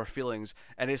all of her feelings,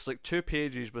 and it's like 2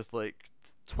 pages with like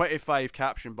 25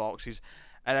 caption boxes,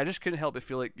 and I just couldn't help but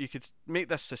feel like you could make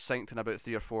this succinct in about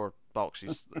 3 or 4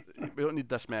 boxes. We don't need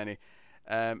this many.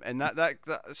 And that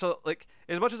so like,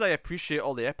 as much as I appreciate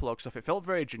all the epilogue stuff, it felt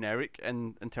very generic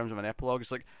in terms of an epilogue.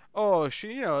 It's like, oh,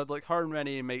 she, like her and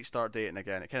Rennie might start dating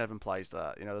again. It kind of implies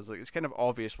that, there's like, it's kind of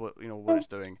obvious what it's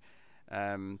doing,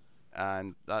 and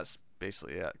that's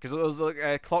basically it. Because it was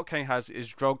like Clock King his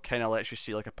drug kind of lets you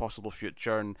see like a possible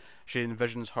future, and she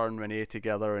envisions her and Renee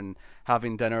together and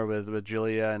having dinner with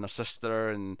Julia and her sister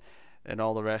and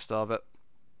all the rest of it.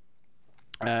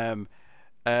 And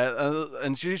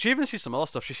she even sees some other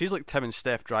stuff. She sees like Tim and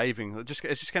Steph driving. It's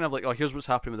just kind of like, oh, here's what's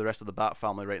happening with the rest of the Bat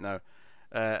family right now,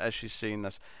 as she's seeing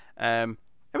this. It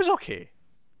was okay.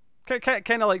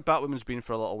 Kind of like Batwoman's been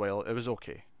for a little while. It was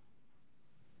okay.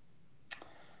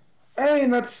 I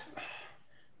mean, this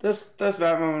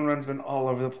Batwoman run's been all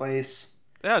over the place.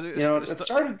 Yeah, it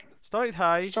started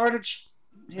high.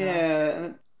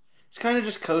 And it's kind of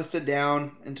just coasted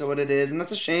down into what it is, and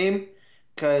that's a shame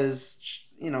because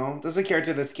this is a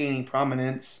character that's gaining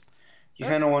prominence. You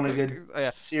kind of want a good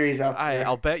series out there.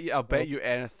 I'll bet you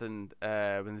anything.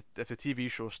 If the TV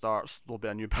show starts, there'll be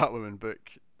a new Batwoman book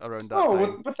around that time.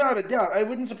 Oh, without a doubt. It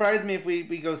wouldn't surprise me if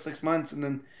we go 6 months and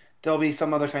then there'll be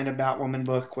some other kind of Batwoman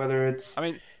book, whether it's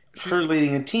her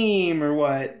leading a team or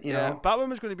what, know.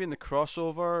 Batwoman's going to be in the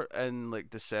crossover in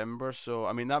like December, so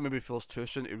I mean that maybe feels too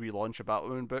soon to relaunch a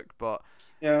Batwoman book, but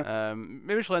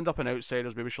maybe she'll end up in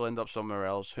Outsiders, maybe she'll end up somewhere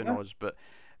else, who knows, but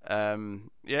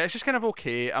it's just kind of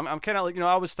okay. I'm kind of like,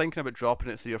 I was thinking about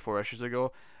dropping it 3 or 4 issues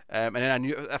ago, and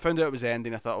then I found out it was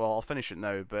ending. I thought, well, I'll finish it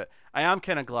now, but I am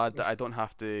kind of glad that I don't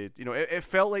have to. It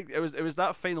felt like it was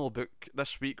that final book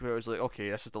this week where I was like, okay,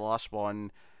 this is the last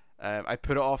one. I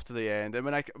put it off to the end, and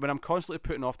when I'm constantly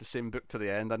putting off the same book to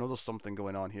the end, I know there's something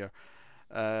going on here.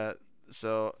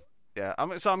 So yeah,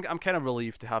 I'm kind of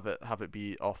relieved to have it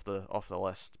be off the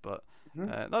list, but.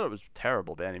 Not that it was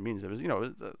terrible by any means. It was,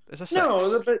 it's a 6.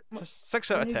 No, but it's a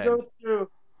 6 out of 10.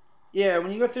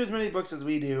 When you go through as many books as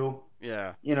we do,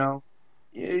 when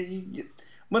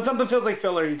something feels like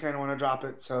filler, you kind of want to drop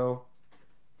it. So,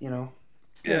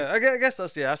 Yeah, I guess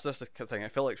that's the thing. I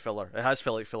feel like filler. It has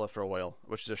felt like filler for a while,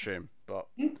 which is a shame. But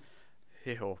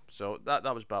hey ho. So that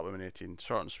was Batwoman 18,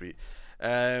 short and sweet.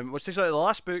 Which takes out the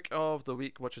last book of the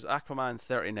week, which is Aquaman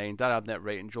 39. Dan Abnett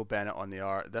writing, Joe Bennett on the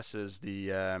art. This is the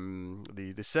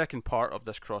second part of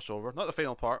this crossover, not the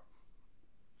final part.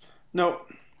 No.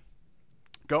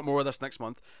 Got more of this next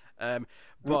month.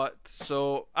 But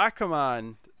so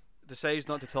Aquaman decides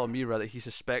not to tell Mira that he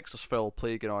suspects there's foul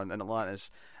play going on in Atlantis,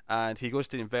 and he goes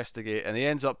to investigate, and he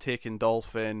ends up taking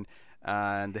Dolphin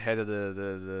and the head of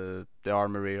the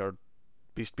armory, or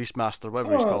Beastmaster,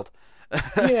 whatever he's called.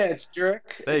 It's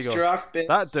Jurek. There you go. Jurek,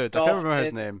 that dude. I can't remember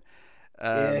his name.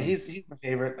 He's my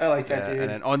favorite. I like that dude. And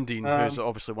then Undine, who's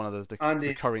obviously one of the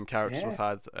recurring characters we've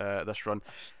had this run.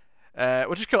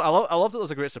 Which is cool. I love that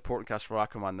there's a great supporting cast for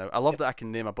Aquaman now. I love that I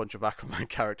can name a bunch of Aquaman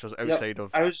characters outside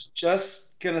of. I was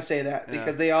just gonna say that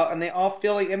because they all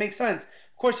feel like it makes sense.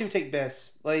 Of course, you would take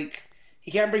Biss. Like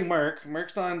he can't bring Merc.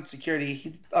 Merc's on security.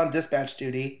 He's on dispatch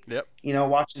duty. Yep.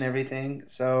 Watching everything.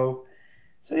 So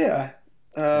yeah.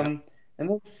 Yeah. And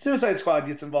then Suicide Squad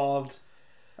gets involved.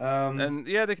 And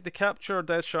yeah, they capture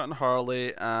Deadshot and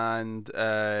Harley, and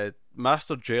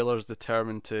Master Jailer's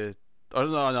determined to. Or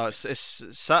no, it's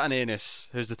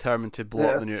Saturninus who's determined to blow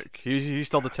up the nuke. He's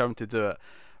still determined to do it,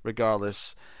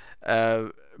 regardless.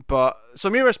 But so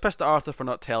Mira's pissed at Arthur for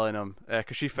not telling him,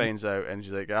 because she finds out and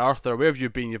she's like, Arthur, where have you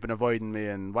been? You've been avoiding me,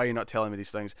 and why are you not telling me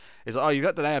these things? He's like, oh, you've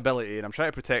got deniability, and I'm trying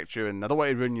to protect you, and I don't want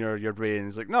to ruin your reign.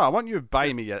 He's like, no, I want you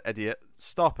by me, you idiot.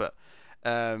 Stop it.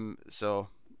 So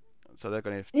they're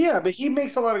going to. Yeah, but he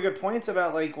makes a lot of good points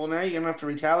about like, well, now you're gonna have to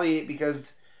retaliate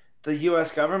because the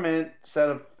U.S. government set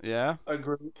up a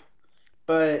group,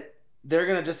 but they're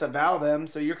gonna disavow them,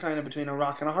 so you're kind of between a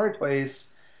rock and a hard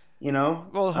place.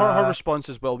 Well, her response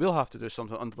is, well, we'll have to do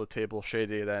something under the table,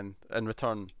 shady, then in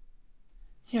return.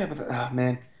 Yeah, but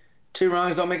man, two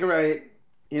wrongs don't make a right.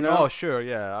 Oh, sure,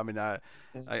 yeah. I mean, I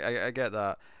get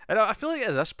that, and I feel like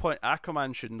at this point,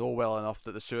 Aquaman should know well enough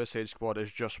that the Suicide Squad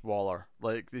is just Waller.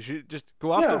 Like, they should just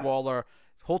go after Waller,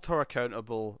 hold her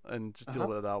accountable, and just deal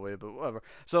with it that way. But whatever.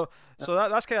 So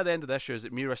that's kind of the end of the issue. Is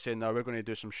that Mira saying, "Now we're going to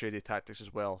do some shady tactics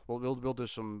as well. We'll do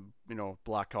some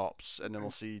black ops, and then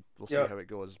we'll see how it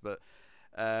goes." But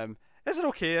it's an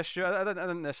okay issue. I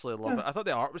didn't necessarily love it. I thought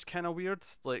the art was kind of weird.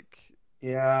 Like,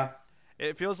 yeah.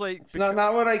 It feels like it's not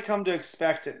what I come to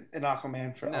expect in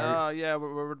Aquaman for art. Yeah,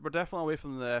 we're definitely away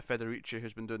from the Federici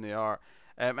who's been doing the art,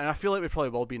 and I feel like we probably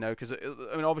will be now because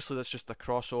I mean obviously that's just a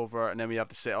crossover, and then we have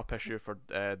the setup issue for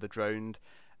the Drowned,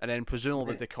 and then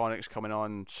presumably the Conics coming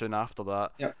on soon after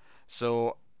that. Yeah.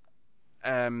 So,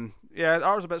 yeah, the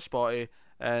art was a bit spotty.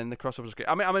 And the crossover's great.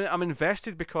 I mean, I'm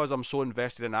invested because I'm so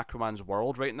invested in Aquaman's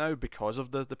world right now because of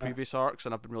the previous arcs,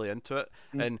 and I've been really into it.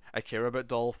 And I care about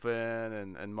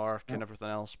Dolphin and Mark and everything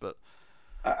else. But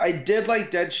I did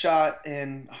like Deadshot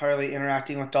and Harley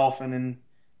interacting with Dolphin and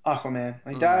Aquaman.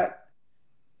 Like that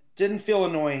didn't feel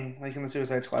annoying like in the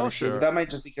Suicide Squad issue. Sure. But that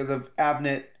might just because of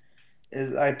Abnett.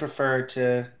 I prefer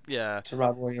to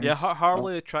Rob Williams. Yeah,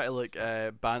 Harley tried to like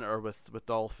banter with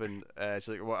Dolphin. She's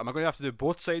like, "What am I going to have to do?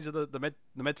 Both sides of the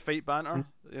mid fight banter?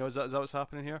 Is that what's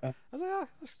happening here?" I was like, "Yeah,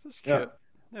 that's cute."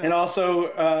 Yeah. And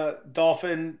also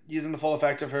Dolphin using the full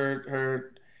effect of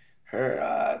her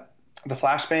the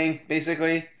flashbang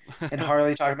basically, and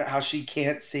Harley talking about how she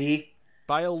can't see.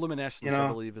 Bioluminescence, I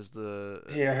believe, is the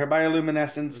her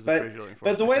bioluminescence.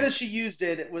 But the way that she used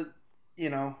it was,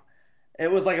 it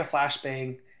was like a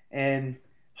flashbang, and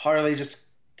Harley just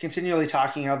continually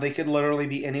talking how they could literally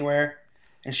be anywhere,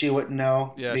 and she wouldn't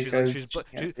know. Yeah, because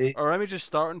her image is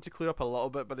starting to clear up a little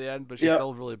bit by the end, but she's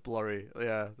still really blurry.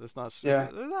 Yeah, it's not. Yeah,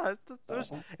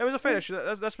 it was a fair issue.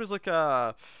 This was like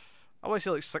I would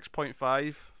say like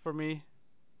 6.5 for me.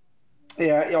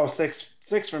 Yeah,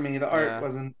 6 for me. The art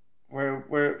wasn't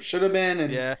where it should have been,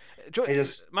 and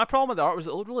my problem with the art was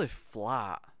it looked really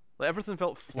flat. Like everything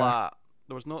felt flat.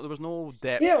 There was no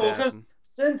depth. Yeah, well, because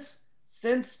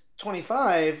since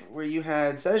 25, where you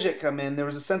had Sejic come in, there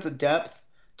was a sense of depth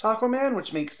to Aquaman,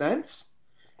 which makes sense.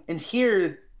 And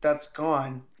here, that's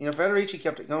gone. Federici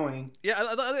kept it going. Yeah,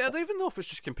 I don't even know if it's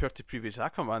just compared to previous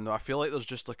Aquaman, though. I feel like there's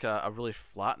just like a really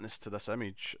flatness to this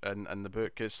image in the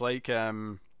book. It's like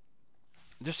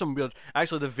just some weird.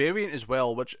 Actually, the variant as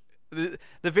well, which. The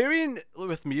variant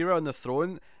with Mira on the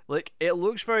throne, like, it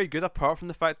looks very good apart from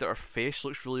the fact that her face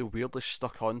looks really weirdly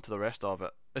stuck on to the rest of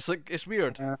it. It's like, it's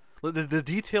weird. Yeah. Like, the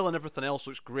detail and everything else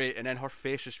looks great, and then her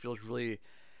face just feels really...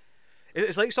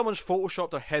 It's like someone's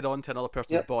photoshopped her head onto another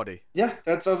person's body. Yeah,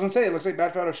 that's what I was going to say. It looks like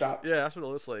bad Photoshop. Yeah, that's what it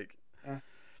looks like. Yeah.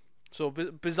 So,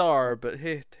 bizarre, but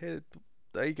hey,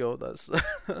 there you go. That's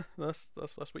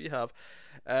that's what you have.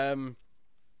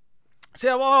 So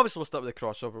yeah, well, obviously we'll start with the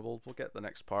crossover. We'll get the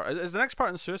next part. Is the next part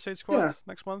in Suicide Squad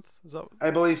next month? Is that? I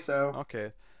believe so.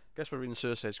 Okay, guess we're reading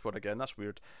Suicide Squad again. That's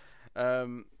weird. I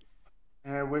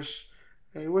wish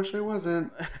I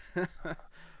wasn't.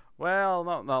 Well,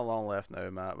 not long left now,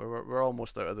 Matt. We're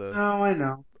almost out of the. No, I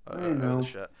know. I know. Out of the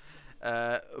shit.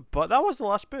 But that was the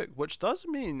last book, which does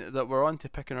mean that we're on to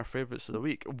picking our favourites of the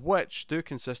week, which do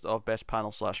consist of best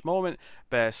panel / moment,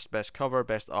 best cover,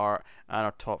 best art, and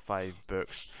our top 5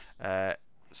 books.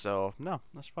 So no,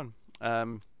 that's fun.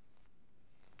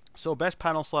 So best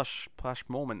panel /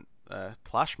 moment,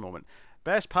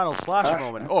 best panel /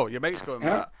 moment. Oh, your mic's going,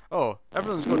 Matt. Oh,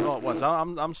 everything's going on at once.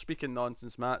 I'm speaking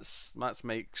nonsense. Matt's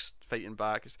mic's fighting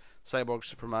back. Cyborg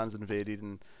Superman's invaded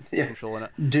and controlling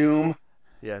it. Doom.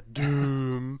 Yeah,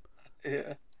 Doom.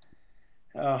 Yeah.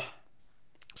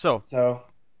 So. There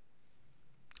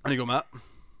you go, Matt.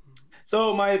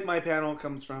 So my panel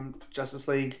comes from Justice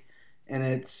League, and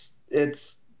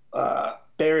it's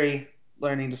Barry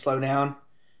learning to slow down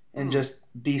and just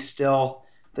be still.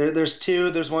 There's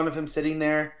two. There's one of him sitting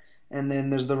there, and then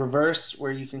there's the reverse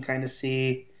where you can kind of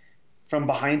see from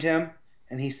behind him,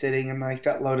 and he's sitting in like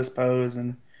that lotus pose,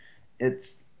 and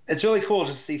it's really cool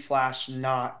just to see Flash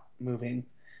not moving.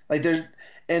 Like there's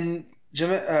and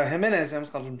Jimenez, I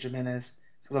almost called him Jimenez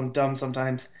because I'm dumb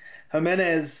sometimes.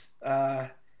 Jimenez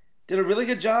did a really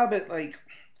good job at like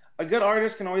a good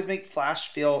artist can always make Flash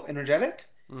feel energetic,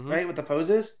 right, with the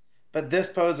poses. But this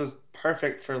pose was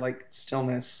perfect for like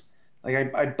stillness.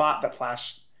 Like I bought that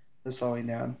Flash is slowing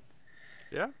down.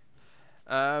 Yeah.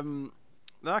 No,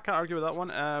 I can't argue with that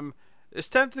one. It's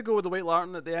tempting to go with the White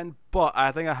Lantern at the end, but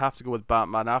I think I have to go with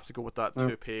Batman. I have to go with that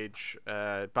 2-page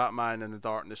Batman in the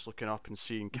darkness looking up and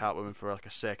seeing Catwoman for like a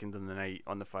second in the night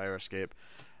on the fire escape.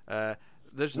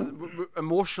 There's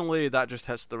emotionally that just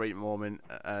hits the right moment,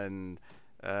 and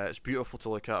it's beautiful to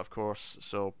look at, of course.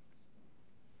 So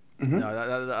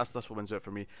no, that's what wins out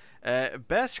for me.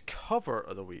 Best cover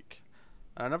of the week.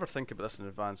 I never think about this in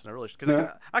advance, and I really should,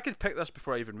 because I could pick this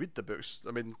before I even read the books.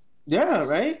 I mean, yeah,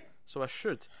 right. So I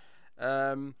should.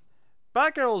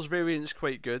 Batgirl's variant's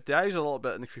quite good. The eyes are a little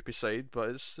bit on the creepy side, but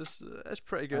it's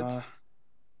pretty good.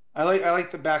 I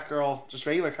like the Batgirl just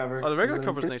regular cover. Oh, the regular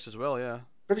cover's nice as well. Yeah.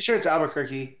 Pretty sure it's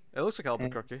Albuquerque. It looks like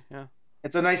Albuquerque. Yeah.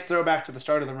 It's a nice throwback to the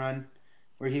start of the run,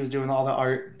 where he was doing all the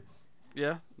art.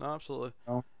 Yeah. No, absolutely.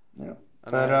 Oh, yeah.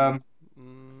 But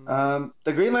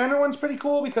the Green Lantern one's pretty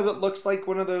cool because it looks like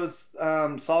one of those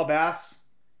Saul Bass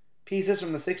pieces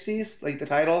from the '60s, like the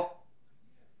title.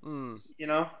 You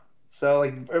know, so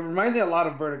like it reminds me a lot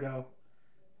of Vertigo,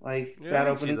 like that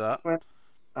opening sequence.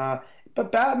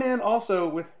 But Batman also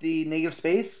with the negative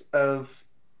space of,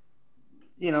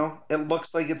 you know, it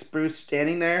looks like it's Bruce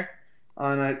standing there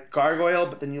on a gargoyle,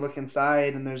 but then you look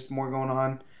inside and there's more going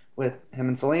on with him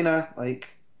and Selena, like,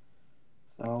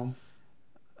 so.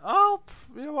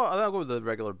 You know what? I'll go with the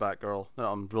regular Batgirl.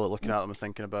 I'm really looking at them and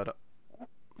thinking about it.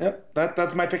 Yep,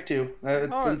 that's my pick too.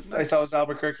 Since I saw it was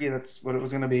Albuquerque, that's what it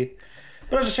was going to be.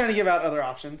 But I was just trying to give out other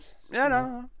options. Yeah,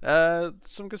 no.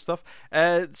 Some good stuff.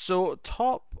 So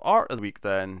top art of the week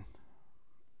then.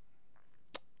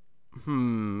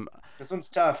 This one's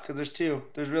tough because there's two.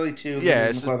 There's really two. Yeah,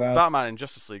 it's Batman and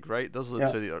Justice League, right? Those are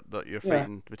the two that you're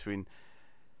fighting between.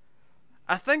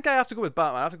 I think I have to go with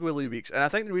Batman. I have to go with Lee Weeks, and I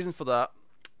think the reason for that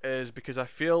is because I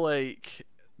feel like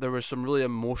there was some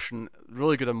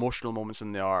really good emotional moments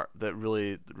in the art that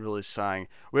really sang.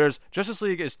 Whereas Justice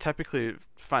League is typically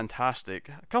fantastic.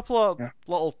 A couple of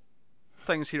little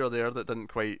things here or there that didn't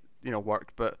quite,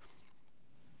 work, but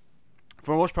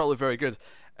for the most part, very good.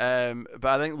 But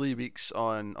I think Lee Weeks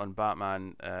on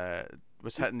Batman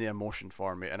was hitting the emotion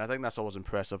for me, and I think that's always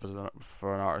impressive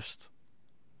for an artist.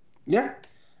 Yeah,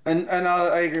 and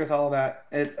I agree with all of that.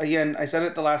 Again, I said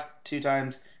it the last two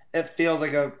times. It feels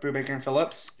like a Brubaker and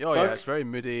Phillips. Oh book. Yeah, it's very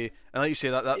moody, and like you say,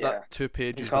 that 2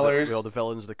 pages with all the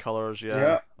villains, the colors,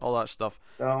 all that stuff.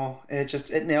 So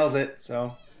it nails it.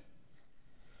 So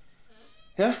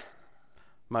yeah.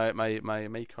 My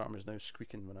arm is now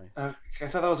squeaking when I. I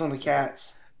thought that was one of the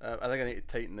cats. I think I need to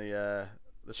tighten the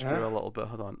screw a little bit.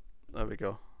 Hold on. There we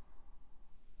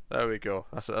go.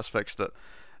 That's fixed it.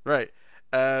 Right.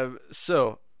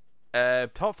 So,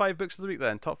 top 5 books of the week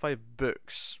then. Top 5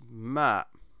 books, Matt.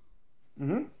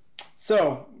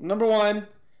 So, number 1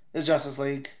 is Justice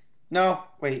League. No,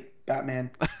 wait,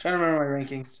 Batman. I'm trying to remember my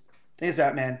rankings. I think it's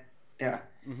Batman. Yeah.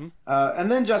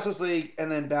 And then Justice League,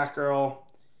 and then Batgirl,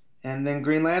 and then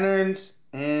Green Lanterns,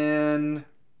 and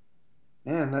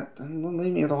man, that doesn't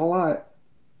leave me with a whole lot.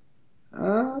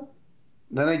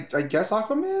 Then I guess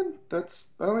Aquaman.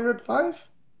 I only read 5.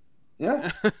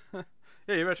 Yeah.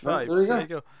 Yeah, you read 5. There you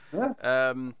go. Yeah.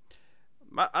 I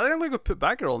think I'm going to put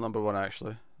Batgirl on number 1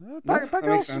 actually.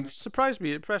 Batgirl surprised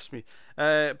me, impressed me.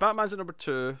 Batman's at number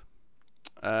 2.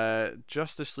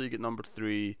 Justice League at number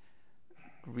 3.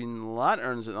 Green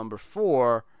Lanterns at number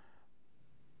 4.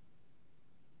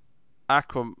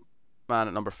 Aquaman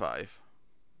at number 5.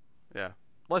 Yeah,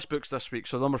 less books this week,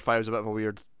 so number 5 is a bit of a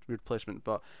weird placement,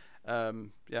 but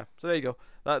yeah. So there you go.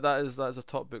 That is the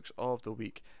top books of the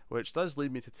week, which does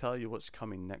lead me to tell you what's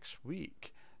coming next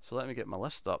week. So let me get my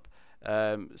list up.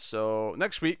 So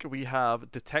next week we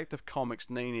have Detective Comics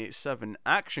 987,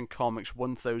 Action Comics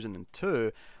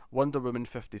 1002, Wonder Woman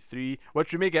 53,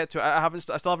 which we may get to. I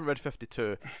still haven't read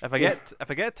 52. If I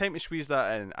get time to squeeze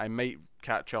that in, I might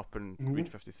catch up and read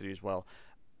 53 as well.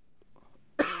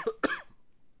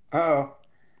 Uh-oh.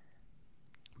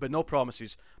 But no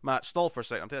promises. Matt, stall for a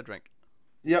second. I'm taking a drink.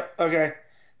 Yep. Okay.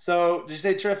 So did you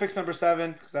say Terrifics number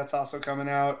 7? Because that's also coming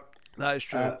out. That is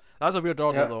true. That's a weird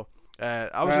order though.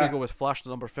 I was going to go with Flash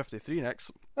number 53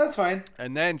 next. That's fine.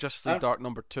 And then Justice League Dark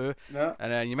number 2. Yeah.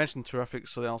 And then you mentioned Terrific,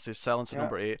 so then I'll say Silence at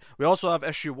number 8. We also have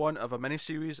issue 1 of a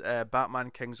miniseries,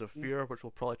 Batman Kings of Fear, which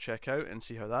we'll probably check out and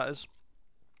see how that is.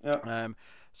 Yeah.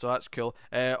 So that's cool.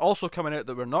 Also coming out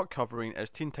that we're not covering is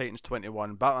Teen Titans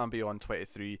 21, Batman Beyond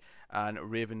 23, and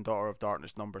Raven Daughter of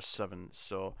Darkness number 7.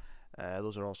 So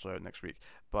those are also out next week.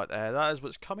 But that is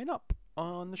what's coming up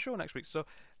on the show next week. So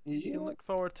you can look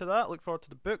forward to that. Look forward to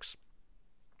the books.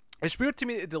 It's weird to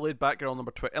me that they delayed Batgirl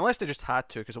number 20, unless they just had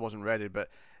to because it wasn't ready. But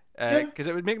because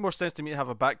it would make more sense to me to have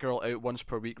a Batgirl out once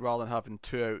per week rather than having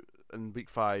 2 out in week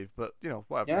 5. But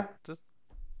whatever. Yeah. Just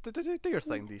do your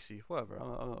thing, DC.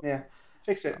 Whatever. Yeah.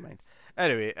 Fix it.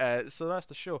 Anyway, so that's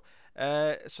the show.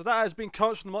 So that has been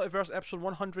Comics from the Multiverse, episode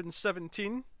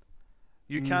 117.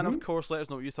 You can, of course, let us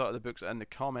know what you thought of the books in the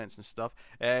comments and stuff.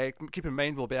 Keep in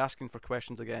mind, we'll be asking for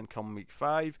questions again come week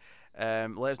 5. Let us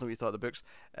know what you thought of the books.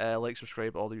 Like,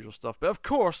 subscribe, all the usual stuff. But, of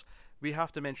course, we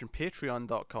have to mention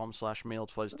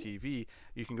patreon.com/MailedFlizzTV.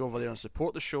 You can go over there and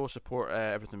support the show, support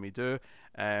everything we do.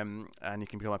 And you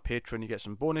can become a patron. You get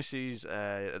some bonuses.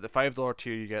 At the $5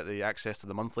 tier, you get the access to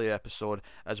the monthly episode,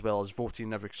 as well as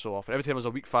voting every so often. Every time there's a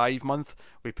week 5 month,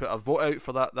 we put a vote out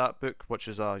for that book, which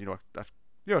is a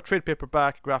trade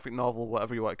paperback, graphic novel,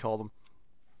 whatever you want to call them.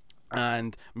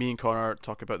 And me and Connor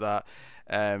talk about that.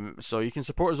 So you can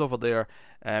support us over there.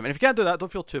 And if you can't do that,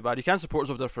 don't feel too bad. You can support us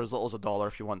over there for as little as $1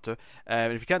 if you want to.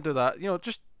 And if you can't do that,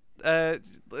 just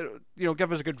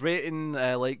give us a good rating,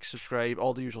 like, subscribe,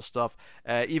 all the usual stuff.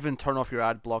 Even turn off your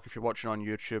ad block if you're watching on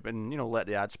YouTube, and let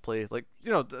the ads play.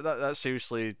 That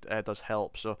seriously does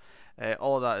help. So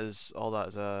all of that is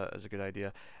a good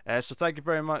idea. So thank you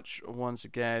very much once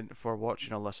again for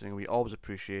watching or listening. We always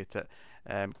appreciate it.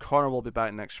 Connor will be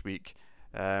back next week,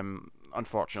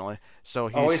 unfortunately. So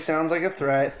he always sounds like a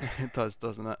threat. It does,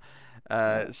 doesn't it?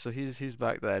 So he's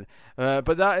back then.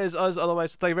 But that is us.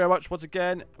 Otherwise, thank you very much once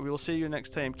again. We will see you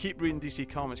next time. Keep reading DC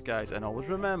Comics, guys, and always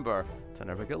remember to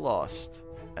never get lost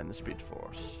in the Speed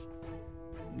Force.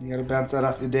 You gotta bounce that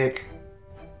off your dick.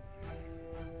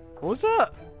 What was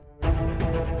that?